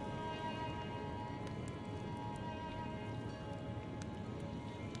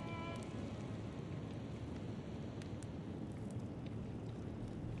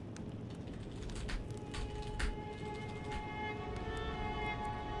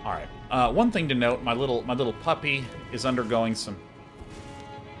 Alright. One thing to note, my little puppy is undergoing some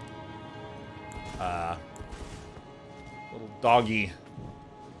little doggy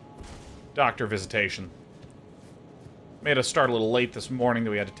doctor visitation. Made us start a little late this morning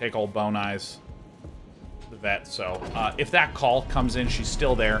that we had to take old Bone Eyes to the vet, so if that call comes in, she's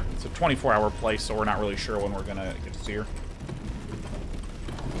still there. It's a 24-hour place, so we're not really sure when we're gonna get to see her.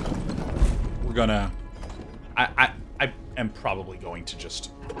 We're gonna... I am probably going to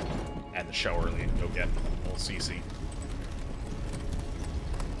just end the show early and go get old CC.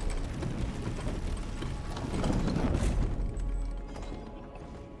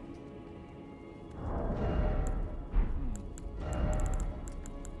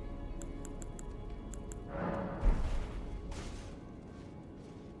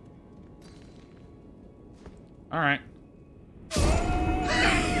 Alright.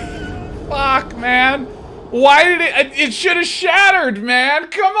 Fuck, man! Why did it... It should have shattered, man!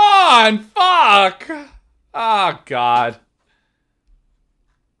 Come on! Fuck! Oh, God.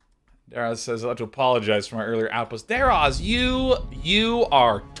 Daraz says, I'd like to apologize for my earlier outpost. Daraz, you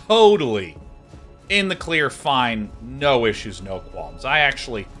are totally in the clear, fine, no issues, no qualms. I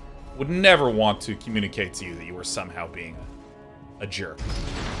actually would never want to communicate to you that you were somehow being a jerk.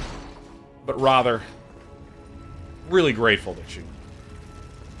 But rather, really grateful that you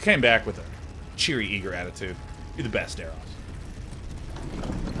came back with a cheery, eager attitude. You're the best, Daraz.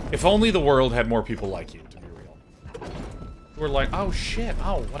 If only the world had more people like you, to be real. Who are like, oh shit,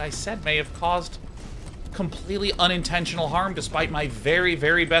 oh, what I said may have caused completely unintentional harm despite my very,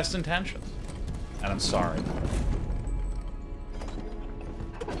 very best intentions. And I'm sorry.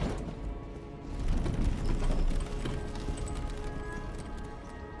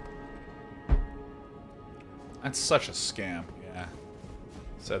 That's such a scam, yeah.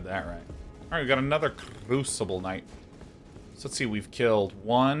 Said that right. Alright, we got another Crucible Knight. So let's see, we've killed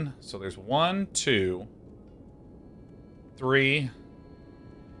one. So there's 1, 2, 3,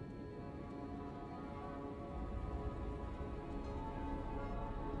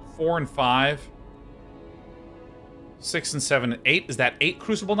 4 and 5, 6 and 7 and 8. Is that 8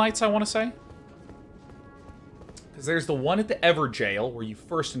 Crucible Knights, I want to say? Because there's the one at the Ever Jail, where you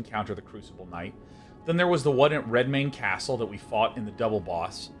first encounter the Crucible Knight. Then there was the one at Redmane Castle that we fought in the double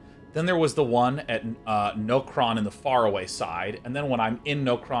boss. Then there was the one at Nokron in the faraway side. And then when I'm in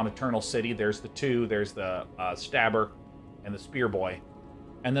Nokron Eternal City, there's the two. There's the Stabber and the Spear Boy.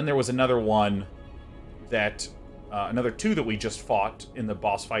 And then there was another one that... another two that we just fought in the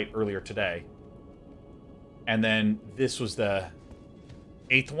boss fight earlier today. And then this was the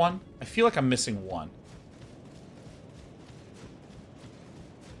 8th one. I feel like I'm missing one.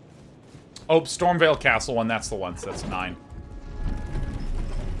 Oh, Stormvale Castle one. That's the one. So that's 9.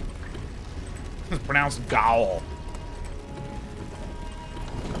 It's pronounced Gowl.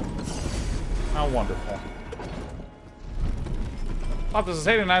 How wonderful. Pop, this is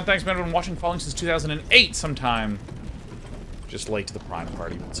 89. Thanks, man. I've been watching Falling since 2008 sometime. Just late to the Prime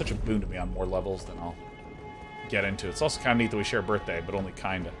Party. It's such a boon to me on more levels than I'll get into. It's also kind of neat that we share a birthday, but only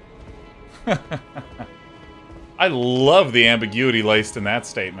kinda. I love the ambiguity laced in that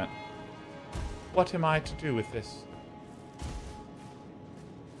statement. What am I to do with this?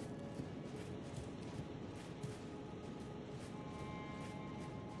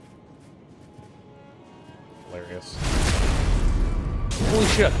 Hilarious. Holy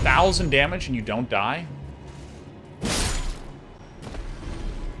shit, 1,000 damage and you don't die?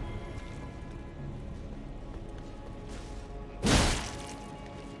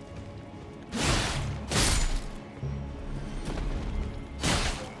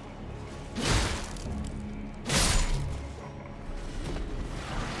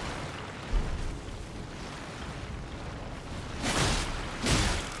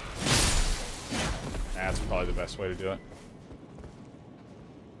 That's probably the best way to do it.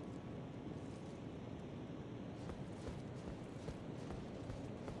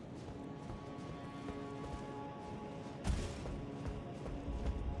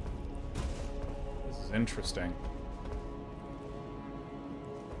 Interesting.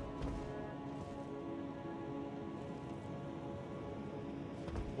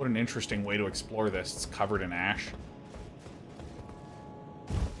 What an interesting way to explore this. It's covered in ash.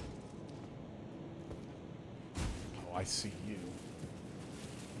 Oh, I see you.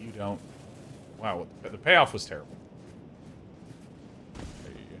 You don't. Wow, the payoff was terrible.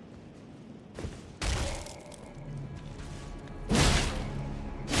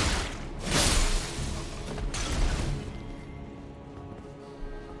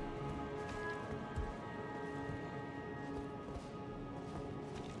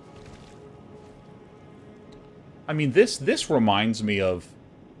 I mean, this reminds me of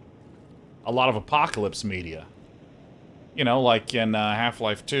a lot of Apocalypse media. You know, like in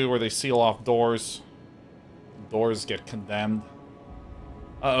Half-Life 2, where they seal off doors. Doors get condemned.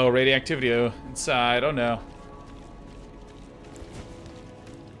 Uh-oh, radioactivity inside. Oh, no.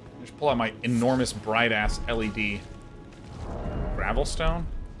 Just pull out my enormous, bright-ass LED gravelstone.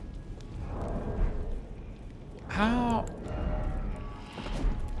 How...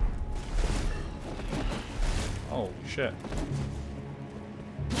 Holy shit.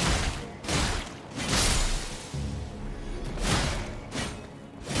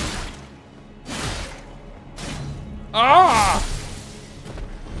 Ah!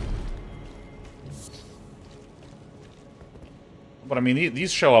 But I mean,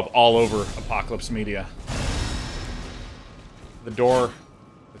 these show up all over Apocalypse media. The door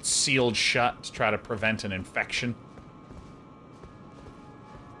that's sealed shut to try to prevent an infection.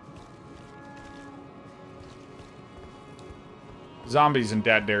 Zombies in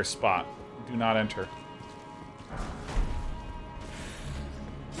Dad Dare's spot. Do not enter.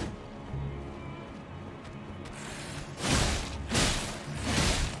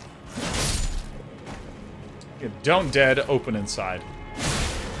 Yeah, don't dead, open inside.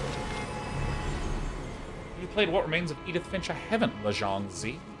 You played What Remains of Edith Finch? I haven't, Lejong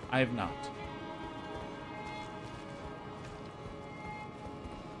Z. I have not.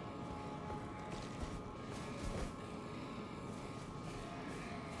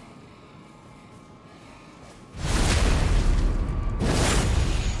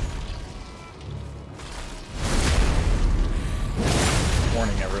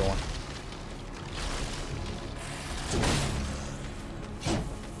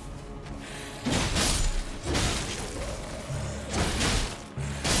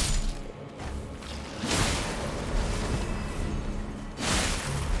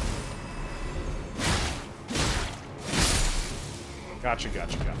 Gotcha,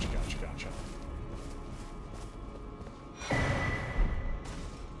 gotcha, gotcha, gotcha, gotcha.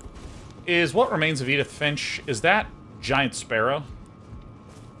 Is What Remains of Edith Finch, is that Giant Sparrow?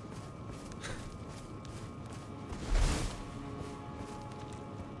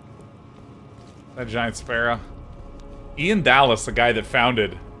 That Giant Sparrow? Ian Dallas, the guy that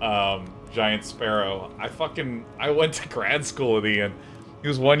founded Giant Sparrow. I went to grad school with Ian. He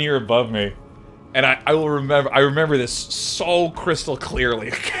was 1 year above me. And I remember this so crystal clearly,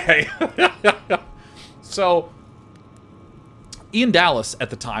 okay? So, Ian Dallas at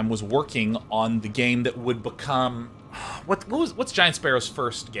the time was working on the game that would become... What's Giant Sparrow's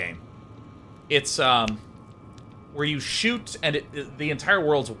first game? It's, where you shoot, and the entire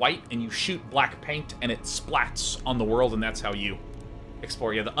world's white, and you shoot black paint, and it splats on the world, and that's how you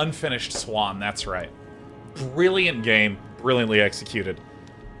explore. Yeah, the Unfinished Swan, that's right. Brilliant game, brilliantly executed.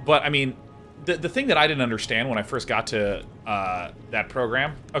 But, I mean... The thing that I didn't understand when I first got to that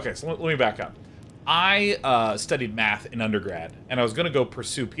program... Okay, so let me back up. I studied math in undergrad, and I was going to go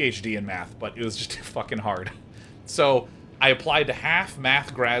pursue PhD in math, but it was just fucking hard. So I applied to half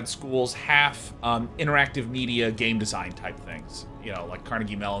math grad schools, half interactive media game design type things. You know, like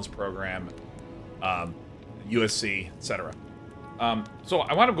Carnegie Mellon's program, USC, etc. So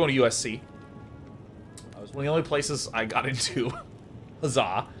I wound up going to USC. It was one of the only places I got into.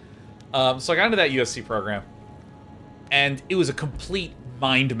 Huzzah. So I got into that USC program, and it was a complete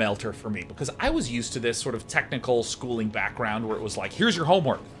mind melter for me, because I was used to this sort of technical schooling background where it was like, here's your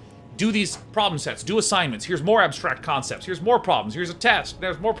homework, do these problem sets, do assignments, here's more abstract concepts, here's more problems, here's a test,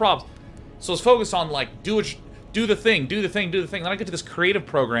 there's more problems. So it's focused on, like, do the thing. Then I get to this creative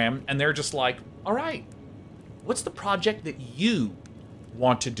program, and they're just like, all right, what's the project that you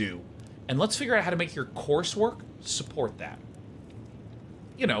want to do? And let's figure out how to make your coursework support that.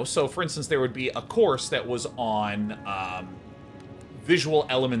 You know, so for instance, there would be a course that was on visual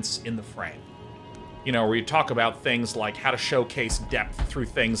elements in the frame. You know, where you talk about things like how to showcase depth through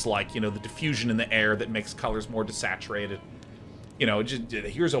things like, you know, the diffusion in the air that makes colors more desaturated. You know, just,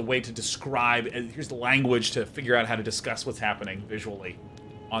 here's a way to describe, here's the language to figure out how to discuss what's happening visually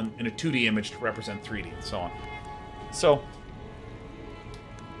in a 2D image to represent 3D and so on. So,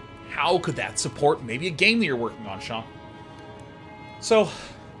 how could that support maybe a game that you're working on, Sean? So,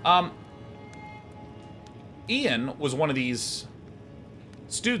 Ian was one of these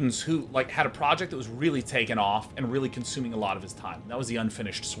students who, like, had a project that was really taken off and really consuming a lot of his time. That was the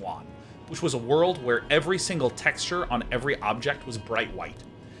Unfinished Swan, which was a world where every single texture on every object was bright white.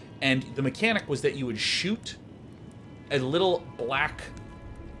 And the mechanic was that you would shoot a little black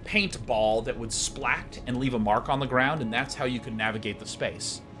paint ball that would splat and leave a mark on the ground, and that's how you could navigate the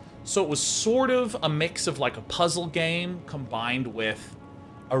space. So it was sort of a mix of like a puzzle game combined with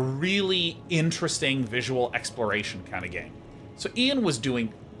a really interesting visual exploration kind of game. So Ian was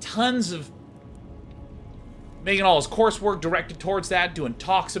doing tons of making all his coursework directed towards that, doing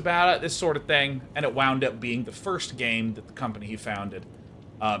talks about it, this sort of thing, and it wound up being the first game that the company he founded,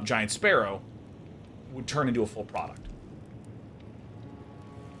 Giant Sparrow, would turn into a full product.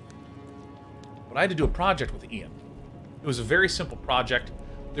 But I had to do a project with Ian. It was a very simple project.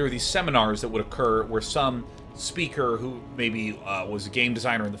 There were these seminars that would occur where some speaker who maybe was a game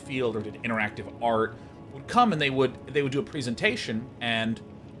designer in the field or did interactive art would come, and they would do a presentation, and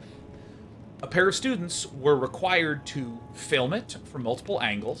a pair of students were required to film it from multiple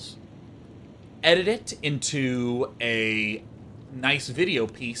angles, edit it into a nice video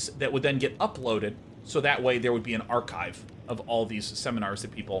piece that would then get uploaded, so that way there would be an archive of all these seminars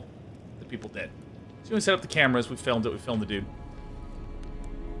that people did. So we set up the cameras, we filmed it, we filmed the dude.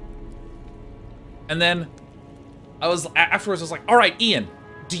 And then afterwards I was like, all right, Ian,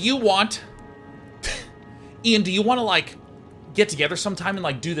 do you want to, like, get together sometime and,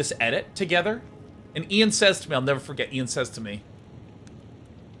 like, do this edit together? And Ian says to me, I'll never forget, Ian says to me,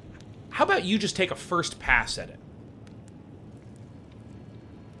 how about you just take a first pass at it?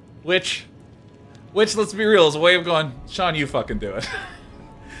 Which, let's be real, is a way of going, Sean, you fucking do it.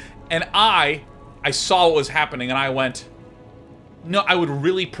 And I saw what was happening, and I went, no, I would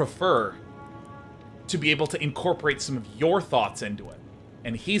really prefer to be able to incorporate some of your thoughts into it.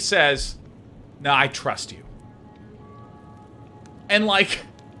 And he says, no, I trust you. And like,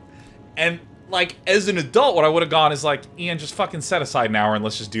 as an adult, what I would have gone is like, Ian, just fucking set aside an hour and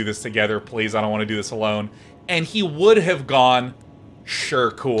let's just do this together, please. I don't want to do this alone. And he would have gone,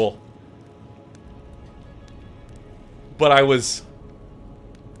 sure, cool. But I was,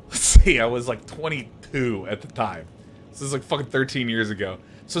 let's see, I was like 22 at the time. This is like fucking 13 years ago.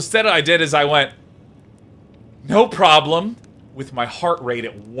 So instead what I did is I went, no problem, with my heart rate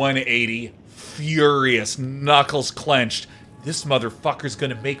at 180, furious, knuckles clenched. This motherfucker's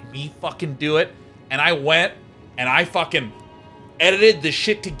gonna make me fucking do it. And I went, and I fucking edited the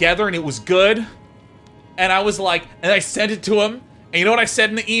shit together, and it was good. And I was like, and I sent it to him, and you know what I said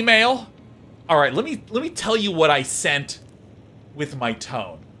in the email? All right, let me tell you what I sent with my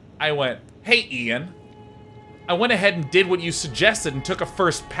tone. I went, hey, Ian, I went ahead and did what you suggested and took a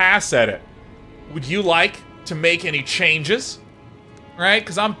first pass at it. Would you like to make any changes? Right?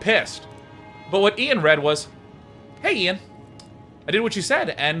 Because I'm pissed. But what Ian read was, hey, Ian, I did what you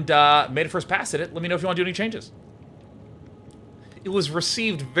said and made a first pass at it. Let me know if you want to do any changes. It was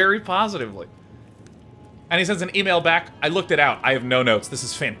received very positively. And he sends an email back. I looked it out. I have no notes. This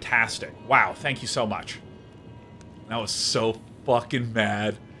is fantastic. Wow, thank you so much. And I was so fucking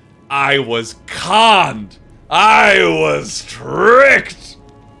mad. I was conned. I was tricked.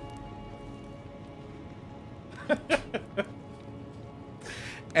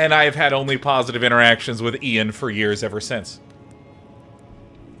 And I have had only positive interactions with Ian for years ever since.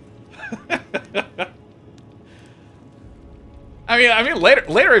 I mean,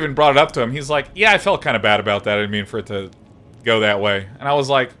 later I even brought it up to him. He's like, yeah, I felt kind of bad about that. I didn't mean for it to go that way. And I was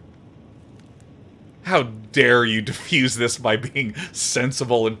like, how dare you diffuse this by being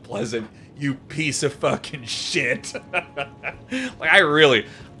sensible and pleasant, you piece of fucking shit. Like, I really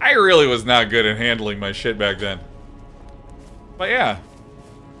was not good at handling my shit back then. But yeah.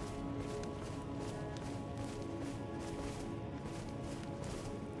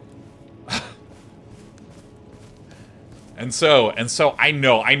 And so I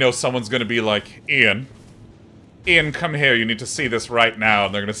know someone's gonna be like, Ian, come here, you need to see this right now,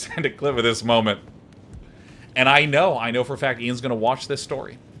 and they're gonna send a clip of this moment. And I know for a fact Ian's gonna watch this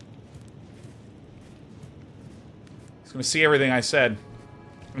story. He's gonna see everything I said,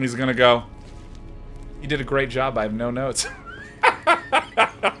 and he's gonna go, you did a great job, I have no notes.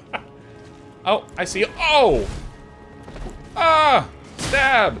 Oh, I see. Oh! Ah!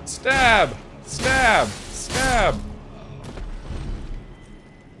 Stab! Stab! Stab! Stab!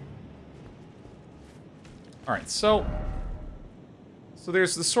 Alright, so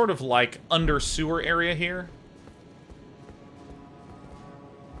there's this sort of, like, under sewer area here.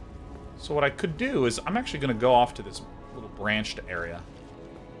 So what I could do is, I'm actually going to go off to this little branched area.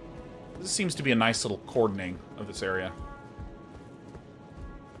 This seems to be a nice little cordoning of this area.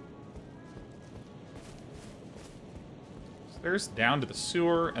 So there's down to the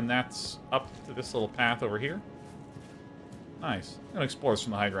sewer, and that's up to this little path over here. Nice. I'm going to explore this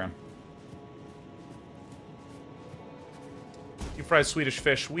from the high ground. You fried Swedish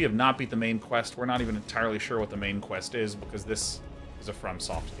fish. We have not beat the main quest. We're not even entirely sure what the main quest is, because this is a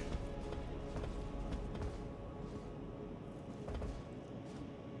FromSoft game.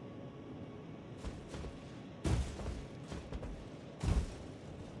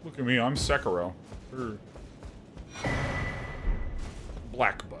 Look at me, I'm Sekiro.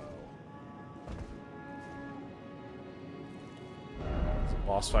 Black bow. It's a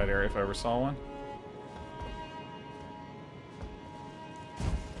boss fight area if I ever saw one.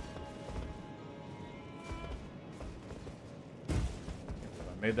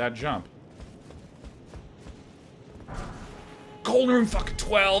 Made that jump. Golden Room fucking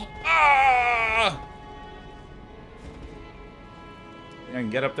 12! Ah! I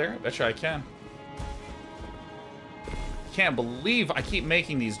can get up there? I bet you I can. Can't believe I keep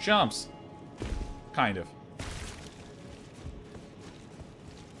making these jumps. Kind of.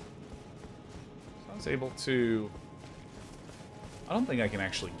 So I was able to... I don't think I can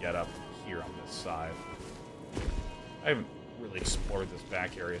actually get up here on this side. I haven't really explored this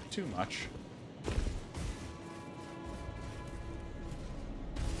back area too much.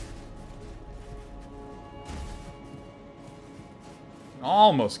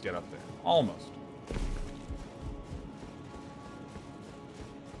 Almost get up there. Almost.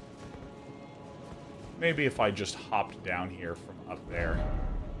 Maybe if I just hopped down here from up there.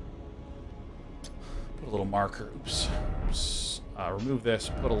 Put a little marker. Oops. Oops. Remove this.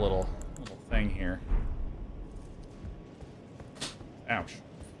 Put a little thing here. Ouch.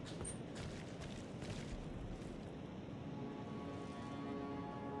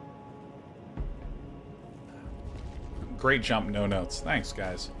 Great jump, no notes. Thanks,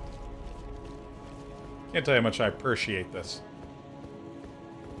 guys. Can't tell you how much I appreciate this.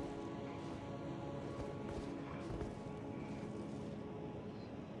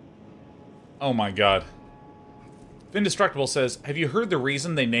 Oh my god. Indestructible says, have you heard the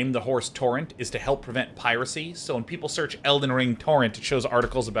reason they named the horse Torrent is to help prevent piracy? So when people search Elden Ring Torrent, it shows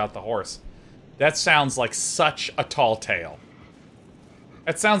articles about the horse. That sounds like such a tall tale.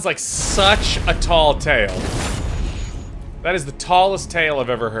 That sounds like such a tall tale. That is the tallest tale I've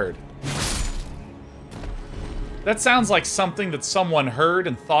ever heard. That sounds like something that someone heard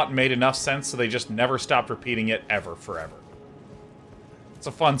and thought made enough sense so they just never stopped repeating it ever, forever. It's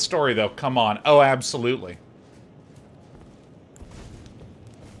a fun story, though. Come on. Oh, absolutely.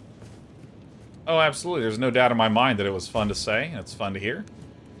 Oh, absolutely. There's no doubt in my mind that it was fun to say, and it's fun to hear.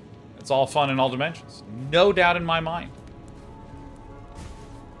 It's all fun in all dimensions. No doubt in my mind.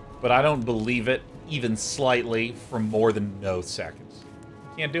 But I don't believe it, even slightly, for more than no seconds.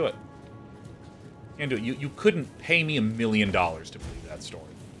 Can't do it. Can't do it. You couldn't pay me $1 million to believe that story.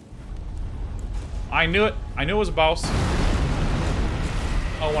 I knew it. I knew it was a boss.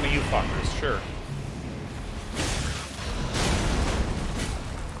 Oh, one of you fuckers, sure.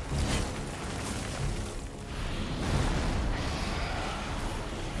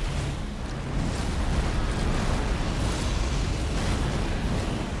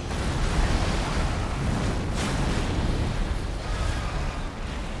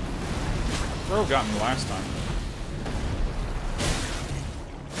 Bro got me last time.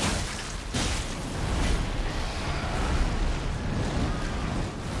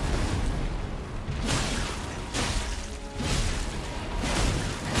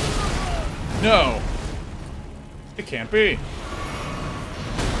 No! It can't be.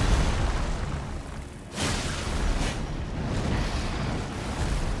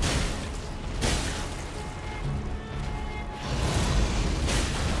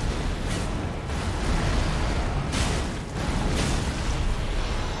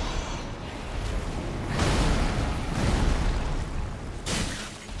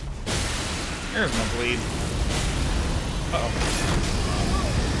 There's my bleed. Uh-oh.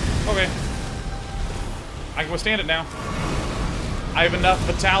 Okay. I can withstand it now. I have enough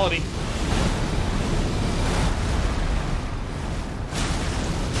vitality.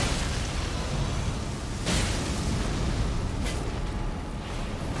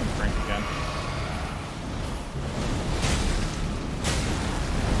 I'm crank again.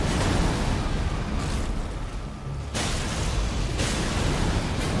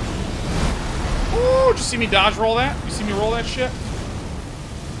 Ooh, did you see me dodge roll that? You see me roll that shit?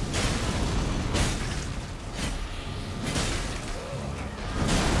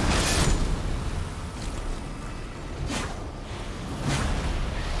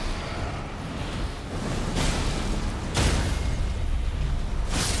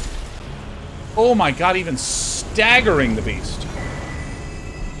 Oh my god, even staggering the beast.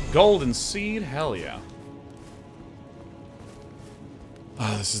 Golden seed, hell yeah.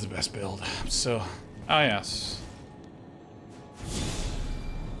 Oh, this is the best build. So, oh yes.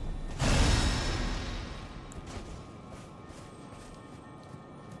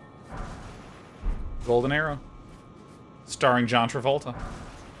 Golden Arrow. Starring John Travolta.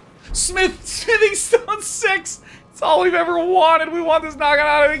 Smithing Stone 6! It's all we've ever wanted. We want this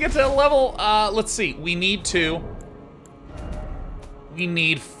Naganata to get to a level. Let's see. We need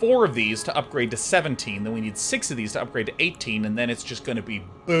 4 of these to upgrade to 17. Then we need 6 of these to upgrade to 18. And then it's just going to be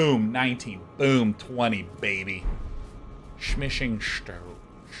boom, 19. Boom, 20, baby. Schmishing Stoge.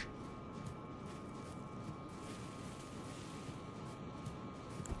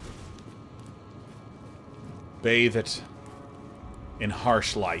 Bathe it in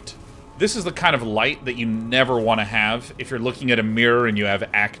harsh light. This is the kind of light that you never want to have if you're looking at a mirror and you have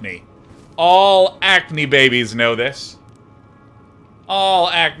acne. All acne babies know this. All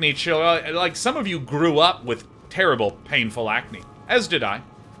acne children. Like, some of you grew up with terrible, painful acne. As did I.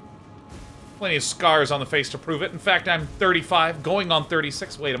 Plenty of scars on the face to prove it. In fact, I'm 35, going on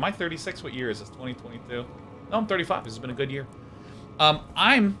 36. Wait, am I 36? What year is this? 2022? No, I'm 35. This has been a good year.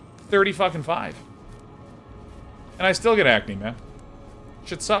 I'm 30-fucking-5. And I still get acne, man.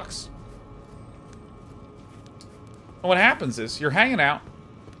 Shit sucks. And what happens is, you're hanging out.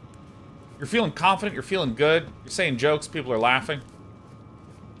 You're feeling confident, you're feeling good. You're saying jokes, people are laughing.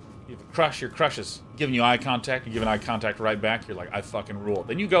 You have a crush, your crush is giving you eye contact. You're giving eye contact right back. You're like, I fucking rule.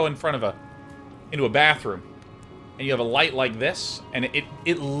 Then you go in front of into a bathroom. And you have a light like this. And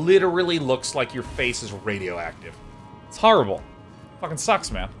it literally looks like your face is radioactive. It's horrible. Fucking sucks,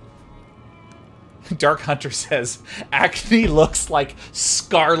 man. Dark Hunter says, acne looks like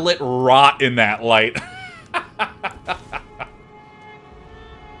scarlet rot in that light.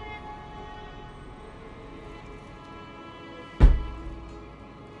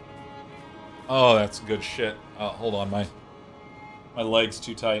 Oh, that's good shit. Hold on, my leg's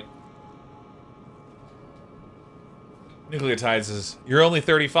too tight. Nucleotides says, you're only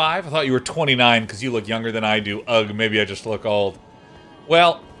 35? I thought you were 29 because you look younger than I do. Ugh, maybe I just look old.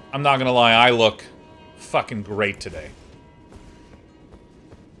 Well, I'm not gonna lie, I look fucking great today.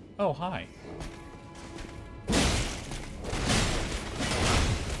 Oh, hi.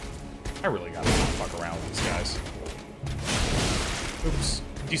 I really gotta fuck around with these guys. Oops.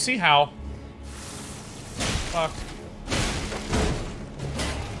 Do you see how? Fuck.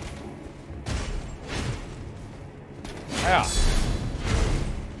 Yeah.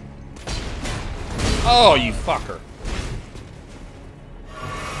 Oh, you fucker.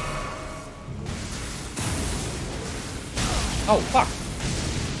 Oh, fuck.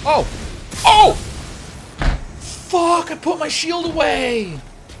 Oh! Oh! Fuck, I put my shield away!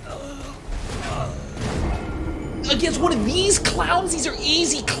 Against one of these clowns? These are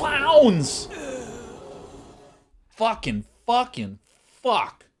easy clowns! Fucking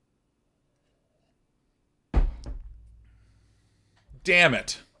fuck. Damn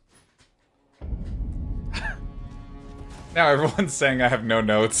it. Now everyone's saying I have no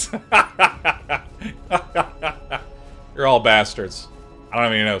notes. You're all bastards. I don't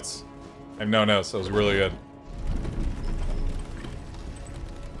have any notes. I have no notes. That was really good.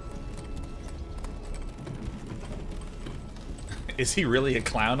 Is he really a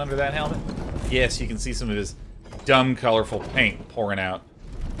clown under that helmet? Yes, you can see some of his dumb, colorful paint pouring out.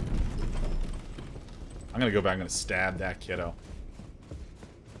 I'm gonna go back and I'm gonna stab that kiddo.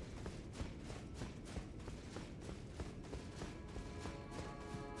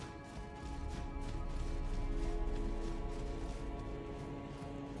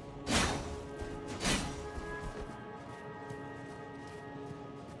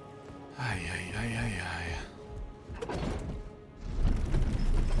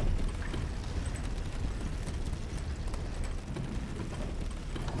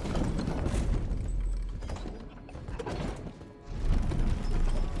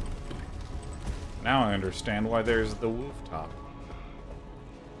 Now I understand why there's the rooftop.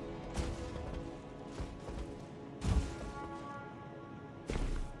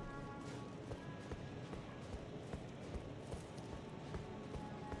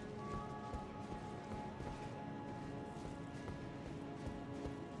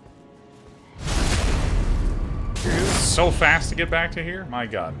 Dude, this is so fast to get back to here? My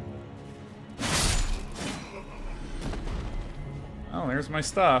god. Oh, there's my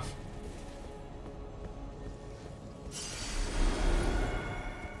stuff.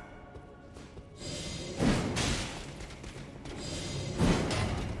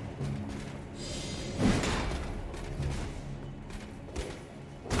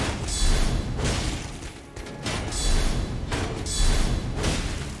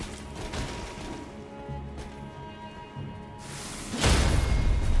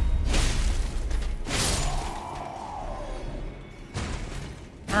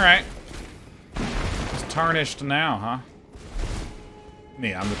 Alright. It's tarnished now, huh?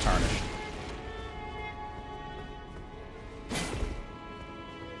 Me, I'm the tarnished.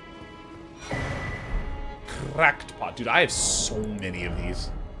 Cracked pot. Dude, I have so many of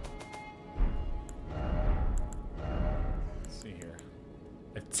these. Let's see here.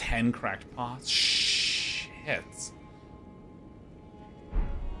 I have 10 cracked pots? Shit.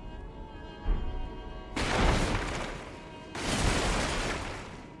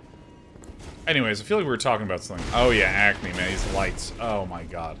 Anyways, I feel like we were talking about something. Oh yeah, Acme, man. These lights. Oh my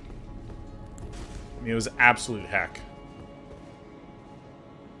god. I mean, it was absolute heck.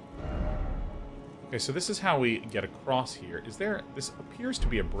 Okay, so this is how we get across here. Is there... This appears to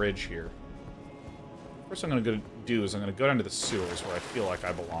be a bridge here. First thing I'm going to do is I'm going to go down to the sewers where I feel like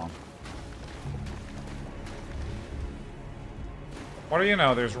I belong. What do you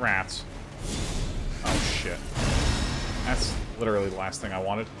know? There's rats. Oh shit. That's literally the last thing I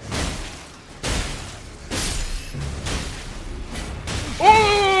wanted.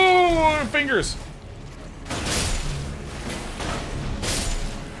 Oh, fingers!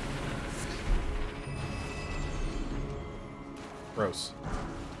 Gross.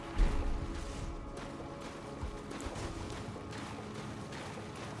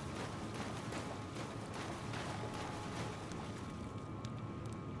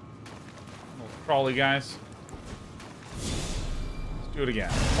 Little crawly guys. Let's do it again.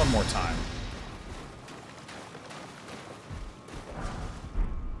 One more time.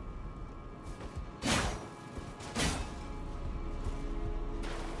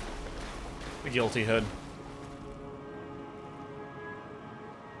 Guilty hood.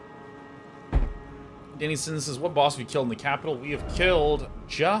 Dennison says, what boss have you killed in the capital? We have killed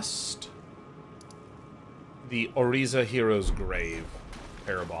just the Auriza Hero's Grave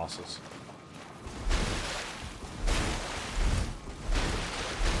pair of bosses.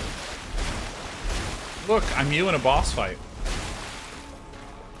 Look, I'm you in a boss fight.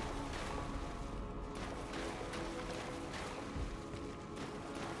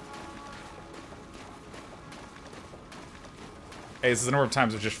 Hey, this is the number of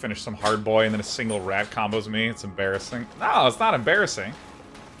times I've just finished some hard boy and then a single rat combos me. It's embarrassing. No, it's not embarrassing.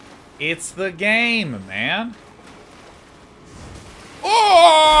 It's the game, man.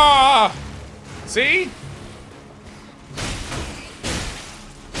 Oh! See?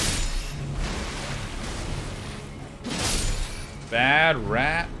 Bad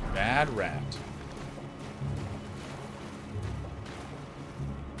rat, bad rat.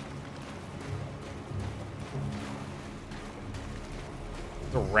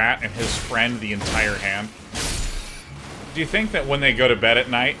 the rat and his friend the entire hand. Do you think that when they go to bed at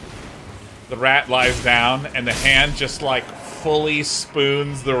night, the rat lies down and the hand just, like, fully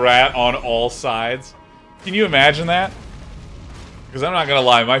spoons the rat on all sides? Can you imagine that? Because I'm not gonna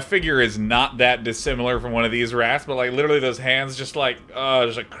lie, my figure is not that dissimilar from one of these rats, but, like, literally those hands just like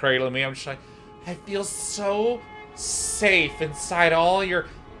cradling me. I'm just like, I feel so safe inside all your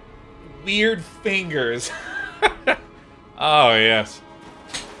weird fingers. Oh, yes.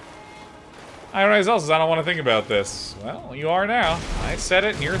 Alright, else I don't want to think about this. Well, you are now. I said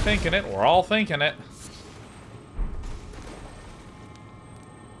it and you're thinking it. We're all thinking it.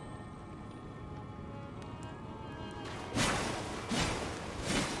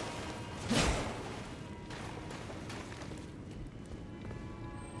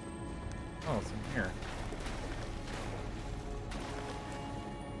 Oh, it's in here.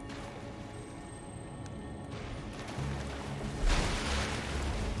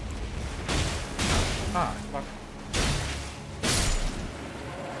 Ah, fuck.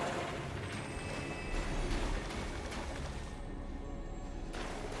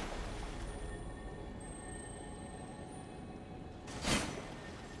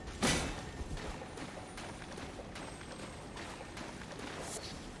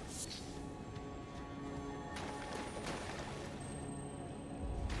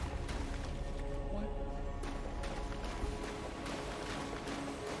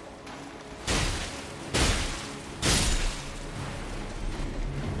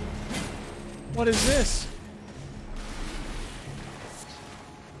 What is this?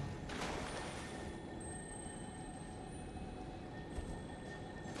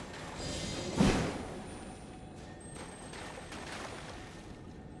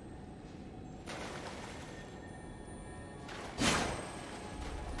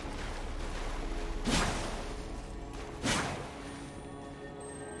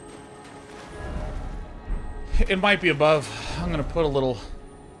 It might be above. I'm gonna put a little...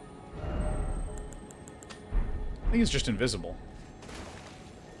 I think it's just invisible.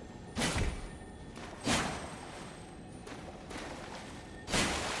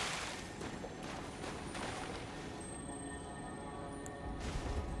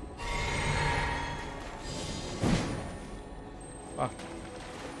 Fuck.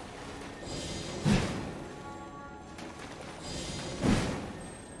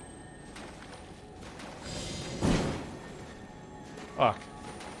 Fuck.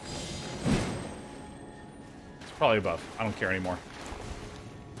 Probably above. I don't care anymore.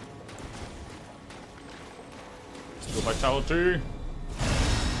 Still vitality.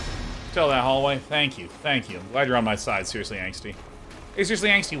 Tell that hallway. Thank you. Thank you. I'm glad you're on my side. Seriously, Angsty. Hey, seriously,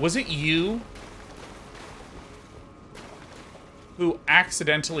 Angsty, was it you who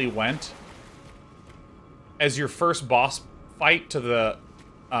accidentally went as your first boss fight to the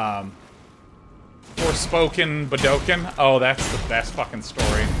Forspoken Badoken? Oh, that's the best fucking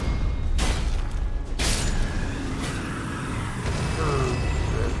story.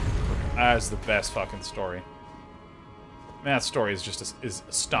 That's the best fucking story. Man, that story is just is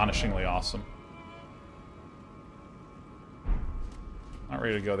astonishingly awesome. Not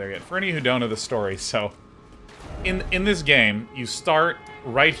ready to go there yet. For any who don't know the story, so in this game, you start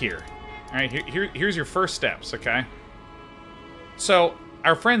right here. All right, here's your first steps. Okay. So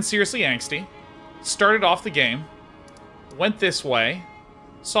our friend Seriously Angsty started off the game, went this way,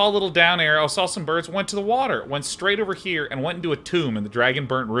 saw a little down arrow, saw some birds, went to the water, went straight over here, and went into a tomb in the Dragon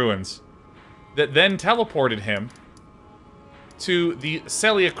Burnt Ruins. That then teleported him to the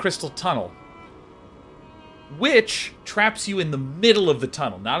Celia Crystal Tunnel, which traps you in the middle of the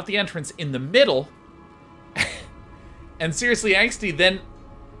tunnel, not at the entrance, in the middle. And Seriously Angsty then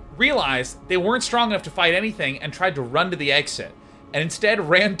realized they weren't strong enough to fight anything and tried to run to the exit, and instead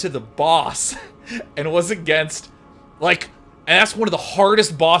ran to the boss and was against, like, and that's one of the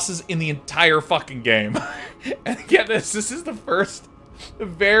hardest bosses in the entire fucking game. And get this is the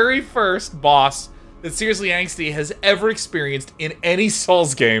very first boss that Seriously Angsty has ever experienced in any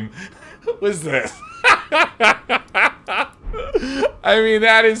Souls game was this. I mean,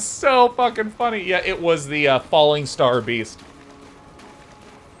 that is so fucking funny. Yeah, it was the Falling Star Beast.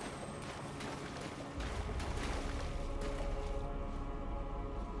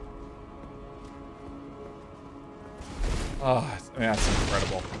 Oh, that's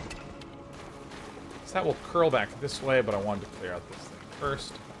incredible. So that will curl back this way, but I wanted to clear out this thing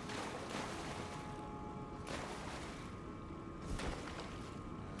first.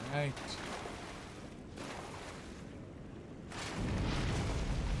 Alright.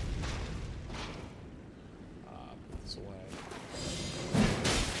 Put this away.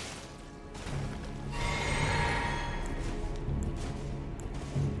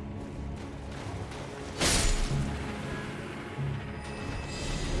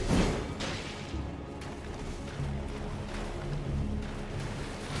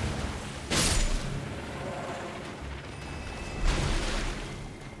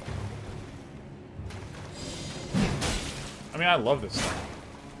 mean, I love this thing.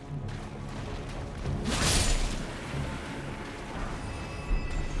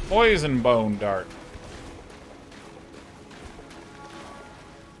 Poison bone dart.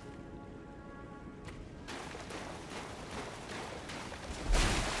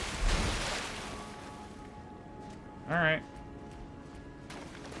 All right.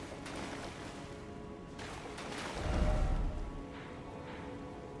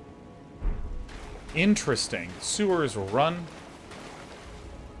 Interesting. Sewers run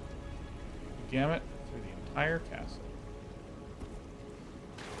gamut through the entire castle.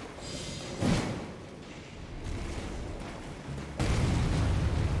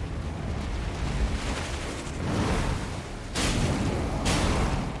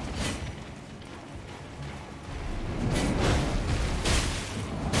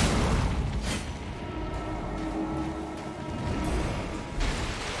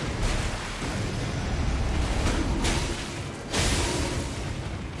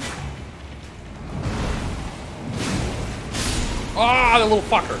 Ah, the little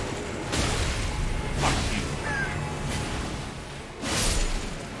fucker. Fuck you.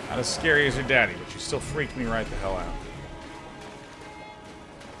 Not as scary as your daddy, but you still freaked me right the hell out.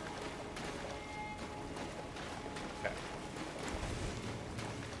 Okay.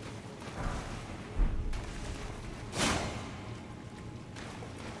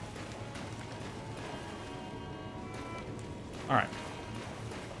 Alright.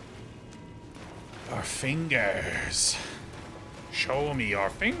 Our fingers. Show me your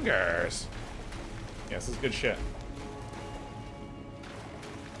fingers. Yeah, this is good shit.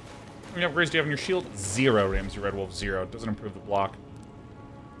 How many upgrades do you have in your shield? 0, Ramsey Red Wolf, 0. Doesn't improve the block.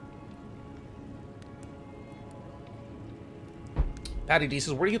 Patty D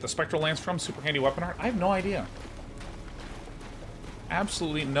says, where do you get the Spectral Lance from? Super handy weapon art? I have no idea.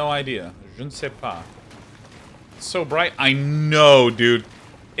 Absolutely no idea. Je ne sais pas. It's so bright. I know, dude.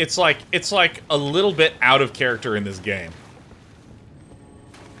 It's like a little bit out of character in this game.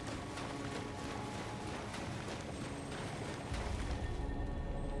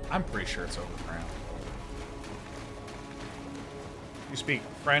 I'm pretty sure it's overground. You speak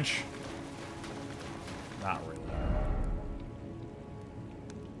French? Not really.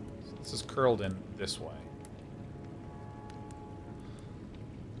 So this is curled in this way.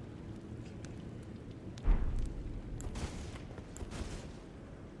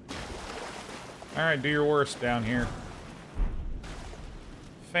 Alright, do your worst down here.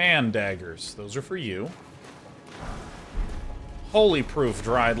 Fan daggers. Those are for you. Holy proof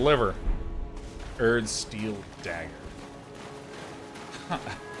dried liver. Erd steel dagger.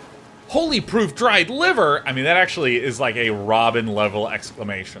 Holy proof dried liver! I mean, that actually is like a Robin level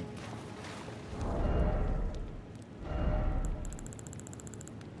exclamation.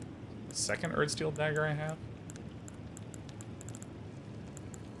 The second Erd steel dagger I have?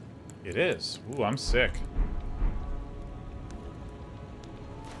 It is. Ooh, I'm sick.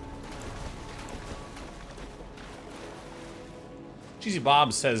 Cheesy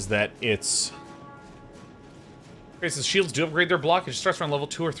Bob says that it's... Okay, so shields do upgrade their block. It starts around level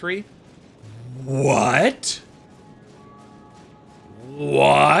 2 or 3. What?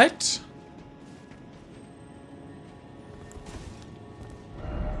 What?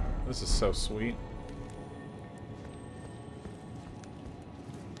 This is so sweet.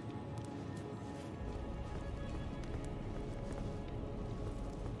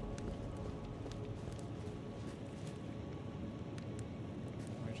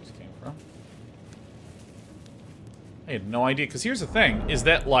 I had no idea, because here's the thing, is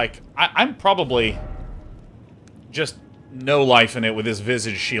that, like, I'm probably just no life in it with this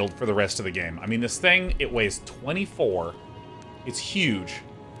Visage shield for the rest of the game. I mean, this thing, it weighs 24. It's huge.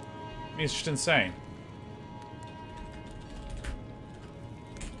 I mean, it's just insane.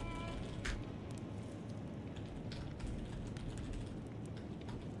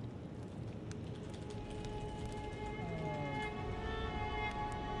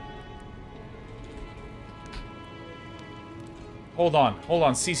 Hold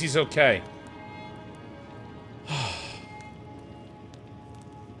on, Cece's okay.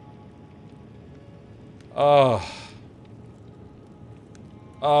 Oh.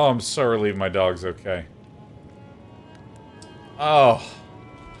 Oh, I'm so relieved my dog's okay. Oh.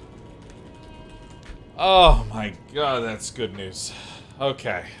 Oh my god, that's good news.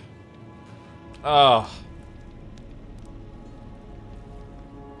 Okay. Oh.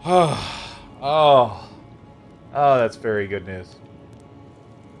 Oh. Oh. Oh, that's very good news.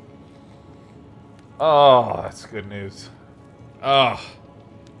 Oh, that's good news. Oh.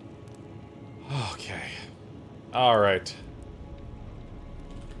 Okay. Alright.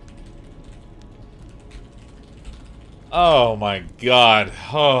 Oh my god.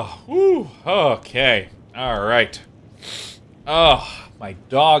 Oh, woo. Okay. Alright. Oh, my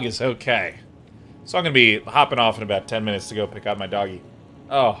dog is okay. So I'm gonna be hopping off in about 10 minutes to go pick up my doggy.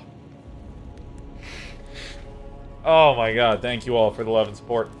 Oh. Oh my god, thank you all for the love and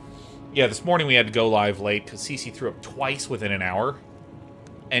support. Yeah, this morning we had to go live late because Cece threw up twice within an hour.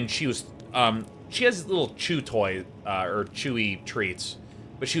 And she was, she has little chew toy, or chewy treats.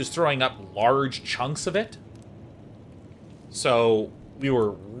 But she was throwing up large chunks of it. So we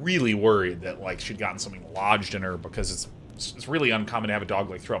were really worried that, like, she'd gotten something lodged in her because it's really uncommon to have a dog,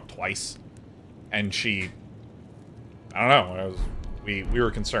 like, throw up twice. And she, I don't know, we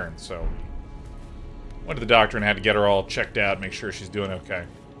were concerned, so went to the doctor and had to get her all checked out, make sure she's doing okay.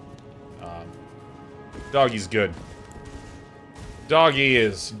 Doggy's good. Doggy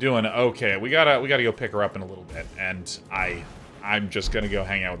is doing okay. We gotta go pick her up in a little bit, and I'm just gonna go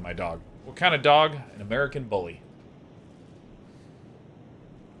hang out with my dog. What kind of dog? An American Bully.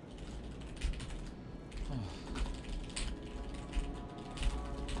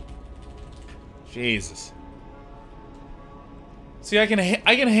 Jesus. See, I can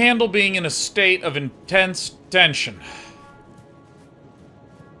handle being in a state of intense tension.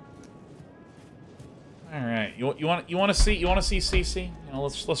 All right, you want to see CC? You know,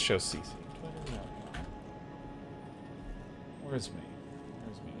 let's show CC. Where's me?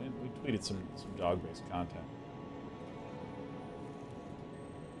 We tweeted some dog-based content.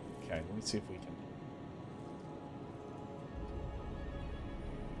 Okay, let me see if we can.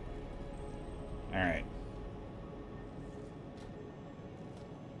 All right.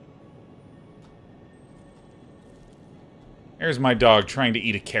 Here's my dog trying to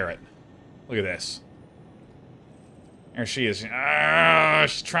eat a carrot. Look at this. There she is. She's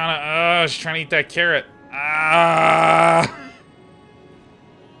trying to eat that carrot. I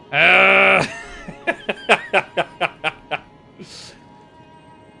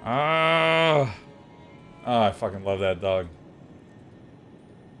fucking love that dog.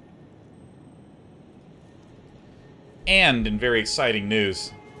 And in very exciting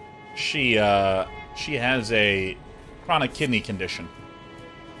news, she has a chronic kidney condition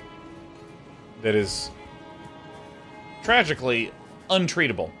that is tragically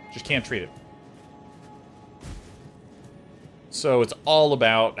untreatable. Just can't treat it. So it's all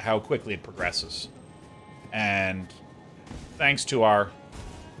about how quickly it progresses. And thanks to our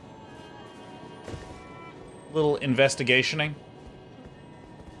little investigationing,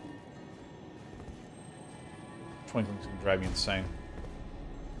 twinkling's gonna drive me insane.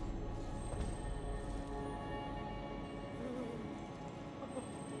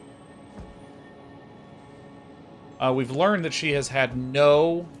 We've learned that she has had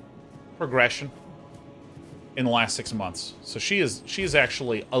no progression in the last 6 months. So she is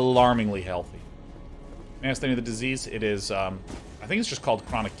actually alarmingly healthy. May I ask the name of the disease? It is, I think it's just called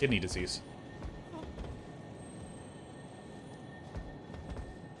chronic kidney disease.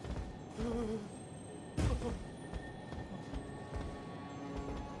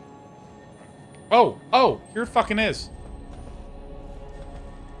 Oh, here it fucking is.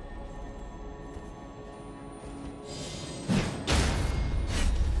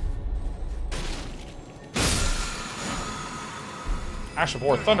 Ash of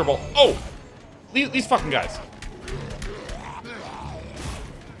War, Thunderbolt. Oh! These fucking guys.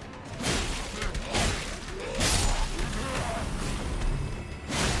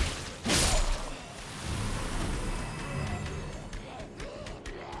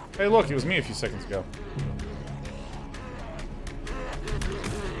 Hey, look, it was me a few seconds ago.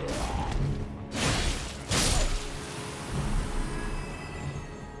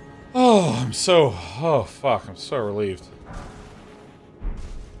 Oh, fuck, I'm so relieved.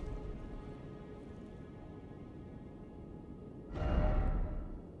 I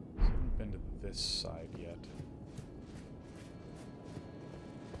haven't been to this side yet.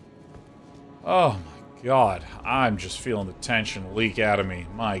 Oh my god, I'm just feeling the tension leak out of me.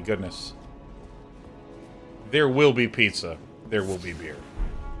 My goodness. There will be pizza. There will be beer.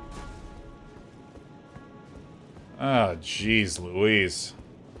 Oh, jeez Louise.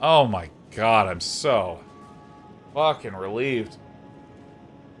 Oh my god, I'm so fucking relieved.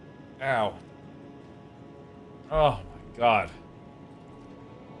 Ow. Oh my god.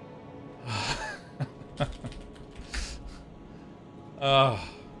 Oh.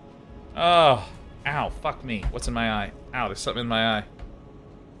 Ow, fuck me. What's in my eye? Ow, there's something in my eye.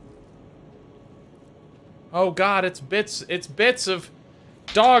 Oh god, it's bits of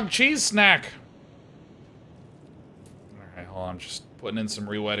dog cheese snack. Alright, hold on, I'm just putting in some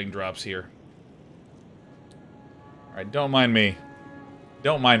re-wetting drops here. Alright, don't mind me.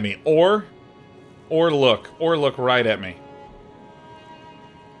 Don't mind me. Or Or look right at me.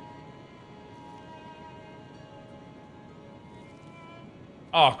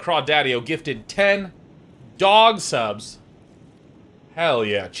 Oh, Crawdaddio gifted 10 dog subs. Hell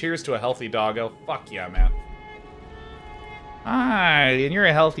yeah. Cheers to a healthy doggo. Fuck yeah, man. Hi, and you're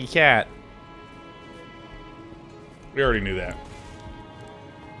a healthy cat. We already knew that.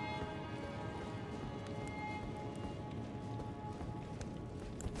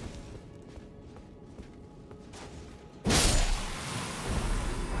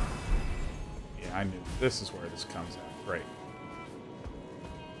 Yeah, I knew this is where this comes out. Great.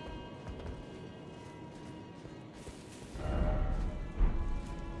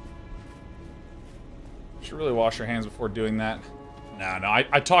 Should really wash your hands before doing that. No,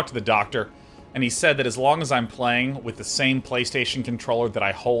 I talked to the doctor, and he said that as long as I'm playing with the same PlayStation controller that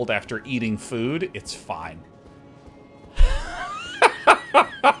I hold after eating food, it's fine.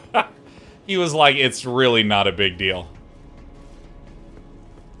 He was like, it's really not a big deal.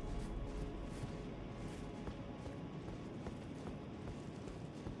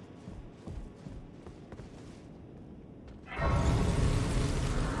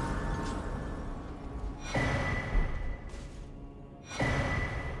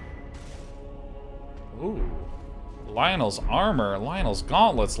 Ooh. Lionel's armor, Lionel's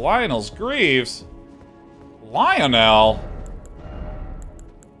gauntlets, Lionel's greaves. Lionel.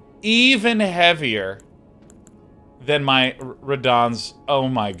 Even heavier than my Radahn's. Oh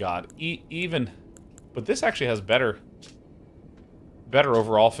my god. Even. But this actually has better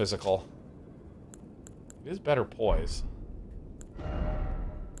overall physical. It is better poise.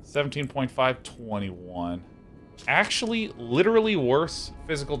 17.5, 21. Actually, literally worse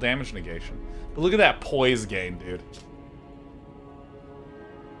physical damage negation. But look at that poise gain, dude.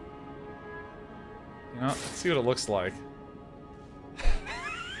 You know, let's see what it looks like.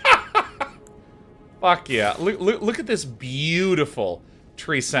 Fuck yeah. Look at this beautiful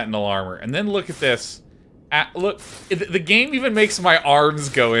Tree Sentinel armor. And then look at this. Look, the game even makes my arms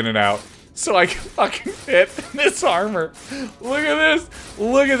go in and out. So I can fucking fit this armor. Look at this.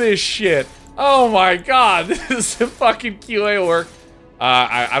 Look at this shit. Oh my god. This is some fucking QA work.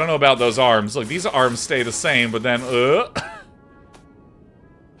 I don't know about those arms. Look, these arms stay the same, but then,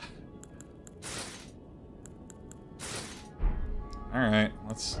 Alright,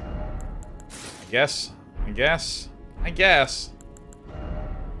 let's... I guess.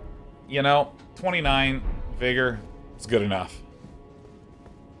 You know, 29 vigor is good enough.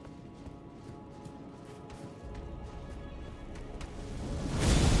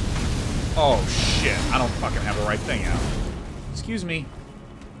 Oh shit, I don't fucking have the right thing out. Excuse me.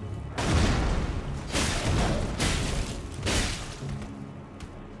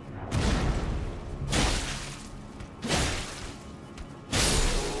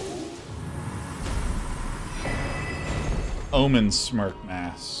 Omen Smirk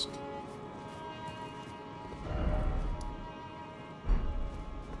Mask.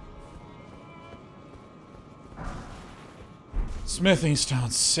 Smithing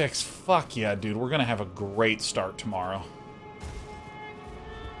Stone 6. Fuck yeah, dude. We're gonna have a great start tomorrow.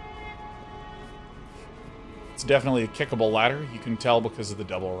 It's definitely a kickable ladder. You can tell because of the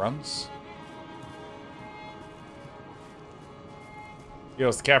double rungs. Yo,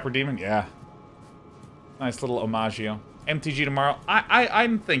 it's the Capra Demon? Yeah. Nice little omaggio. MTG tomorrow.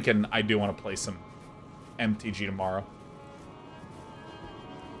 I'm thinking I do want to play some MTG tomorrow.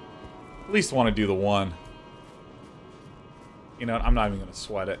 At least want to do the one. You know what? I'm not even going to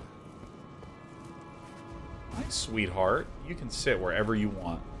sweat it. My sweetheart, you can sit wherever you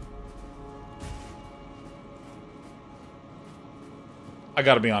want. I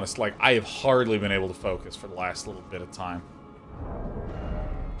gotta be honest, like, I have hardly been able to focus for the last little bit of time.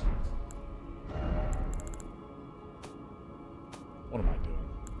 What am I doing?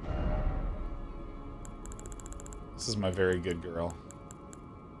 This is my very good girl.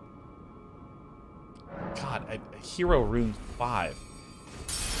 God, a Hero Rune 5.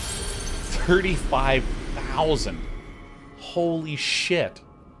 35,000. Holy shit.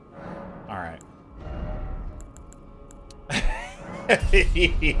 Alright.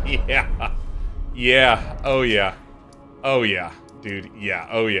 Yeah. Yeah. Oh, yeah. Oh, yeah. Dude, yeah.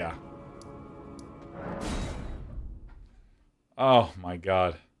 Oh, yeah. Oh, my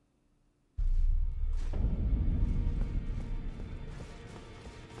God.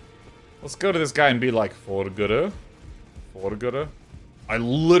 Let's go to this guy and be like, Forgura? Forgura? I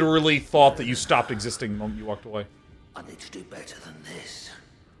literally thought that you stopped existing the moment you walked away. I need to do better than this.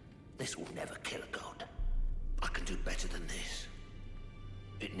 This will never kill a god. I can do better than this.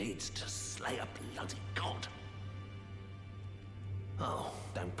 It needs to slay a bloody god. Oh,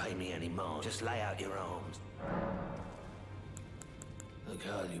 don't pay me any mind. Just lay out your arms. The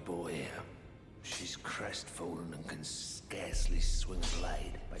girl you brought here, she's crestfallen and can scarcely swing a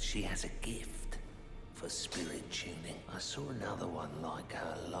blade, but she has a gift for spirit tuning. I saw another one like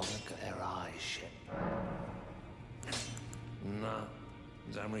her long ago. Her eyes shut. No,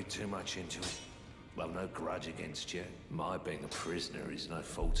 don't read too much into it. Well, no grudge against you. My being a prisoner is no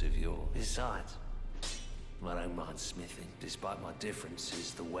fault of yours. Besides, I don't mind smithing. Despite my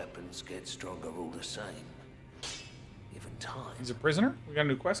differences, the weapons get stronger all the same. Even time. He's a prisoner? We got a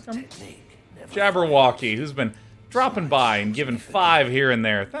new quest coming? Technique never Jabberwocky, who's been dropping by and giving 5 here and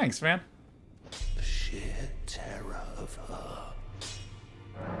there. Thanks, man. the sheer terror of her.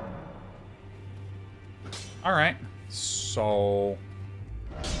 Alright. So...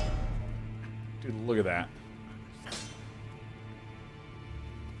 Dude, look at that.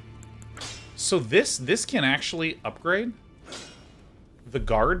 So this can actually upgrade the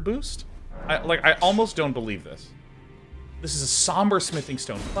guard boost? I almost don't believe this. This is a somber smithing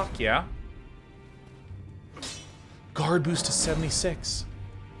stone. Fuck yeah. Guard boost to 76.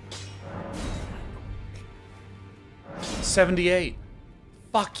 78.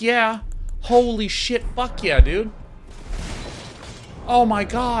 Fuck yeah. Holy shit, fuck yeah, dude. Oh my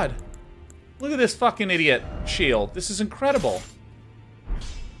god. Look at this fucking idiot shield. This is incredible.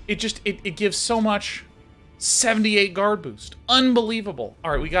 It gives so much. 78 guard boost. Unbelievable.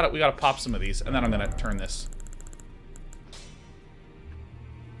 All right, we gotta pop some of these, and then I'm gonna turn this.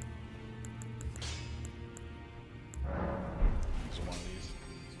 One of these.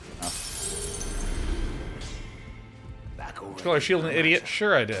 Which color shield an idiot?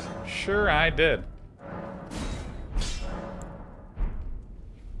 Sure I did. Sure I did.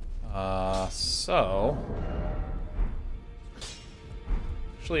 So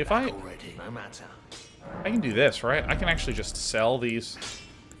actually, if I can do this, right? I can actually just sell these.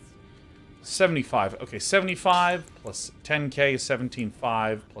 75. Okay, 75 plus 10k is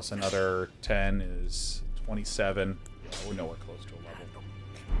 17.5 plus another 10 is 27. Yeah, we're nowhere close to a level.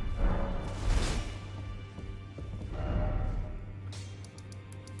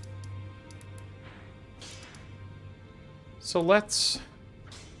 So let's...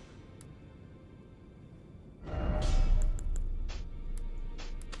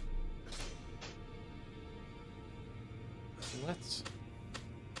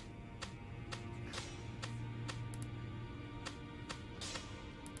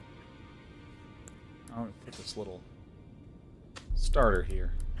 I'm gonna put this little starter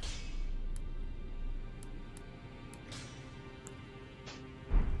here.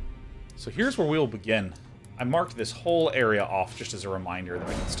 So here's where we'll begin. I marked this whole area off just as a reminder that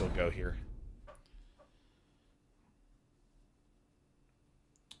I can still go here.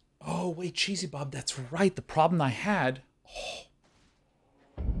 Oh, wait, Cheesy Bob, that's right. The problem I had... Oh.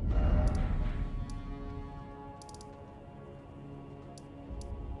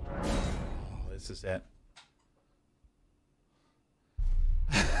 This is it.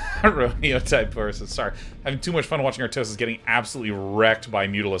 Romeo type person. Sorry. Having too much fun watching Artosis getting absolutely wrecked by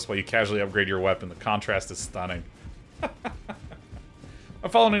Mutalisk while you casually upgrade your weapon. The contrast is stunning.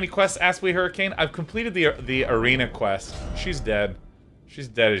 I'm following any quests, Asply Hurricane. I've completed the arena quest. She's dead. She's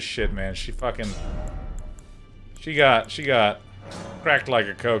dead as shit, man. She fucking... She got cracked like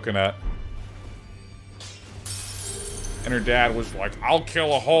a coconut. And her dad was like, I'll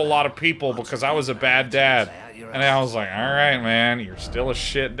kill a whole lot of people because I was a bad dad. And I was like, alright, man, you're still a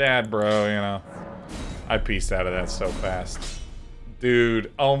shit dad, bro, you know. I pieced out of that so fast.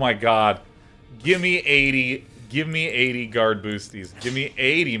 Dude, oh my god. Give me 80. Give me 80 guard boosties. Give me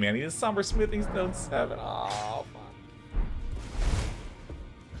 80, man. He has Somber Smithing Stone 7. Oh, fuck.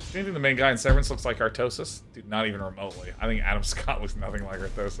 Do you think the main guy in Severance looks like Artosis? Dude, not even remotely. I think Adam Scott looks nothing like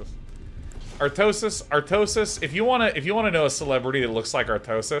Artosis. Artosis, if you wanna know a celebrity that looks like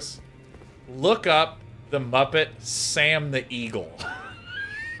Artosis, look up the Muppet Sam the Eagle.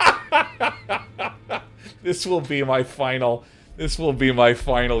 This will be my final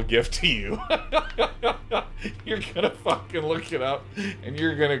gift to you. You're gonna fucking look it up and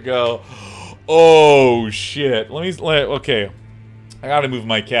you're gonna go, oh shit. Okay. I gotta move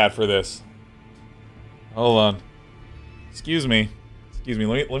my cat for this. Hold on. Excuse me.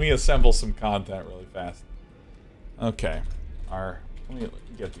 Let me assemble some content really fast. Okay. Let me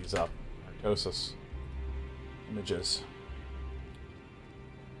get these up. Artosis images.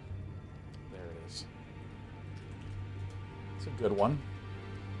 There it is. It's a good one.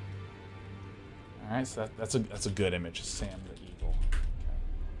 All right, so that's a good image. Sam the Eagle.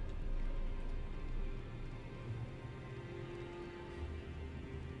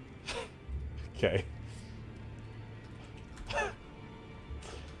 Okay.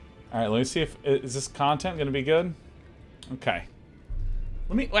 Alright, let me see if... Is this content going to be good? Okay.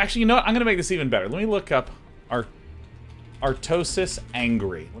 Let me... Actually, you know what? I'm going to make this even better. Let me look up Artosis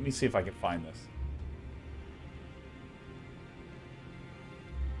Angry. Let me see if I can find this.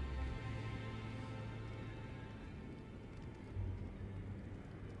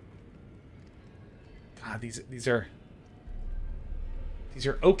 God, these are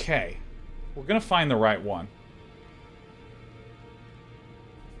okay. We're going to find the right one.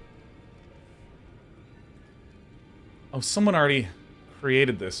 Oh, someone already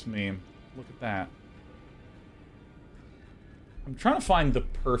created this meme. Look at that. I'm trying to find the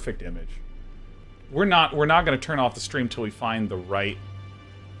perfect image. We're not going to turn off the stream till we find the right.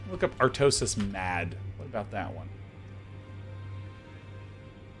 Look up Artosis Mad. What about that one?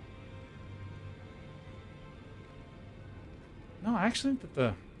 No, I actually think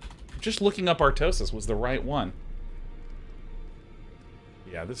that just looking up Artosis was the right one.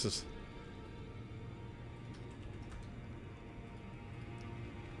 Yeah, this is...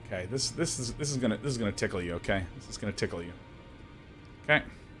 Okay, this is gonna tickle you, okay? This is gonna tickle you. Okay.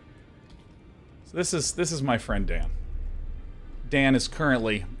 So this is my friend Dan. Dan is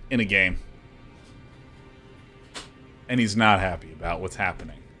currently in a game. And he's not happy about what's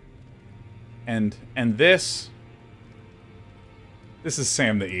happening. And this is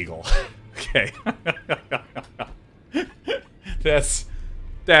Sam the Eagle. Okay. That's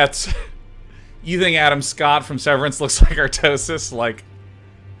you think Adam Scott from Severance looks like Artosis? Like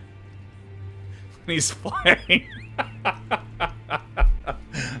when he's playing.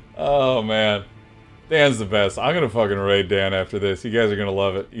 Oh man. Dan's the best. I'm gonna fucking raid Dan after this. You guys are gonna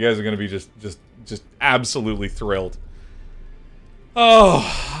love it. You guys are gonna be just absolutely thrilled.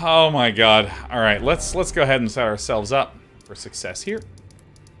 Oh my god. Alright, let's go ahead and set ourselves up for success here.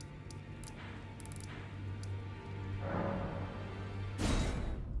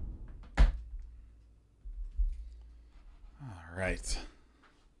 Alright.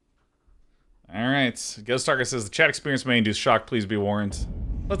 Alright. Ghost Target says the chat experience may induce shock, please be warned.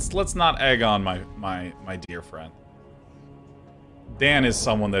 Let's not egg on my dear friend. Dan is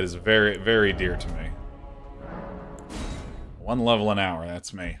someone that is very, very dear to me. 1 level an hour,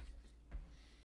 that's me.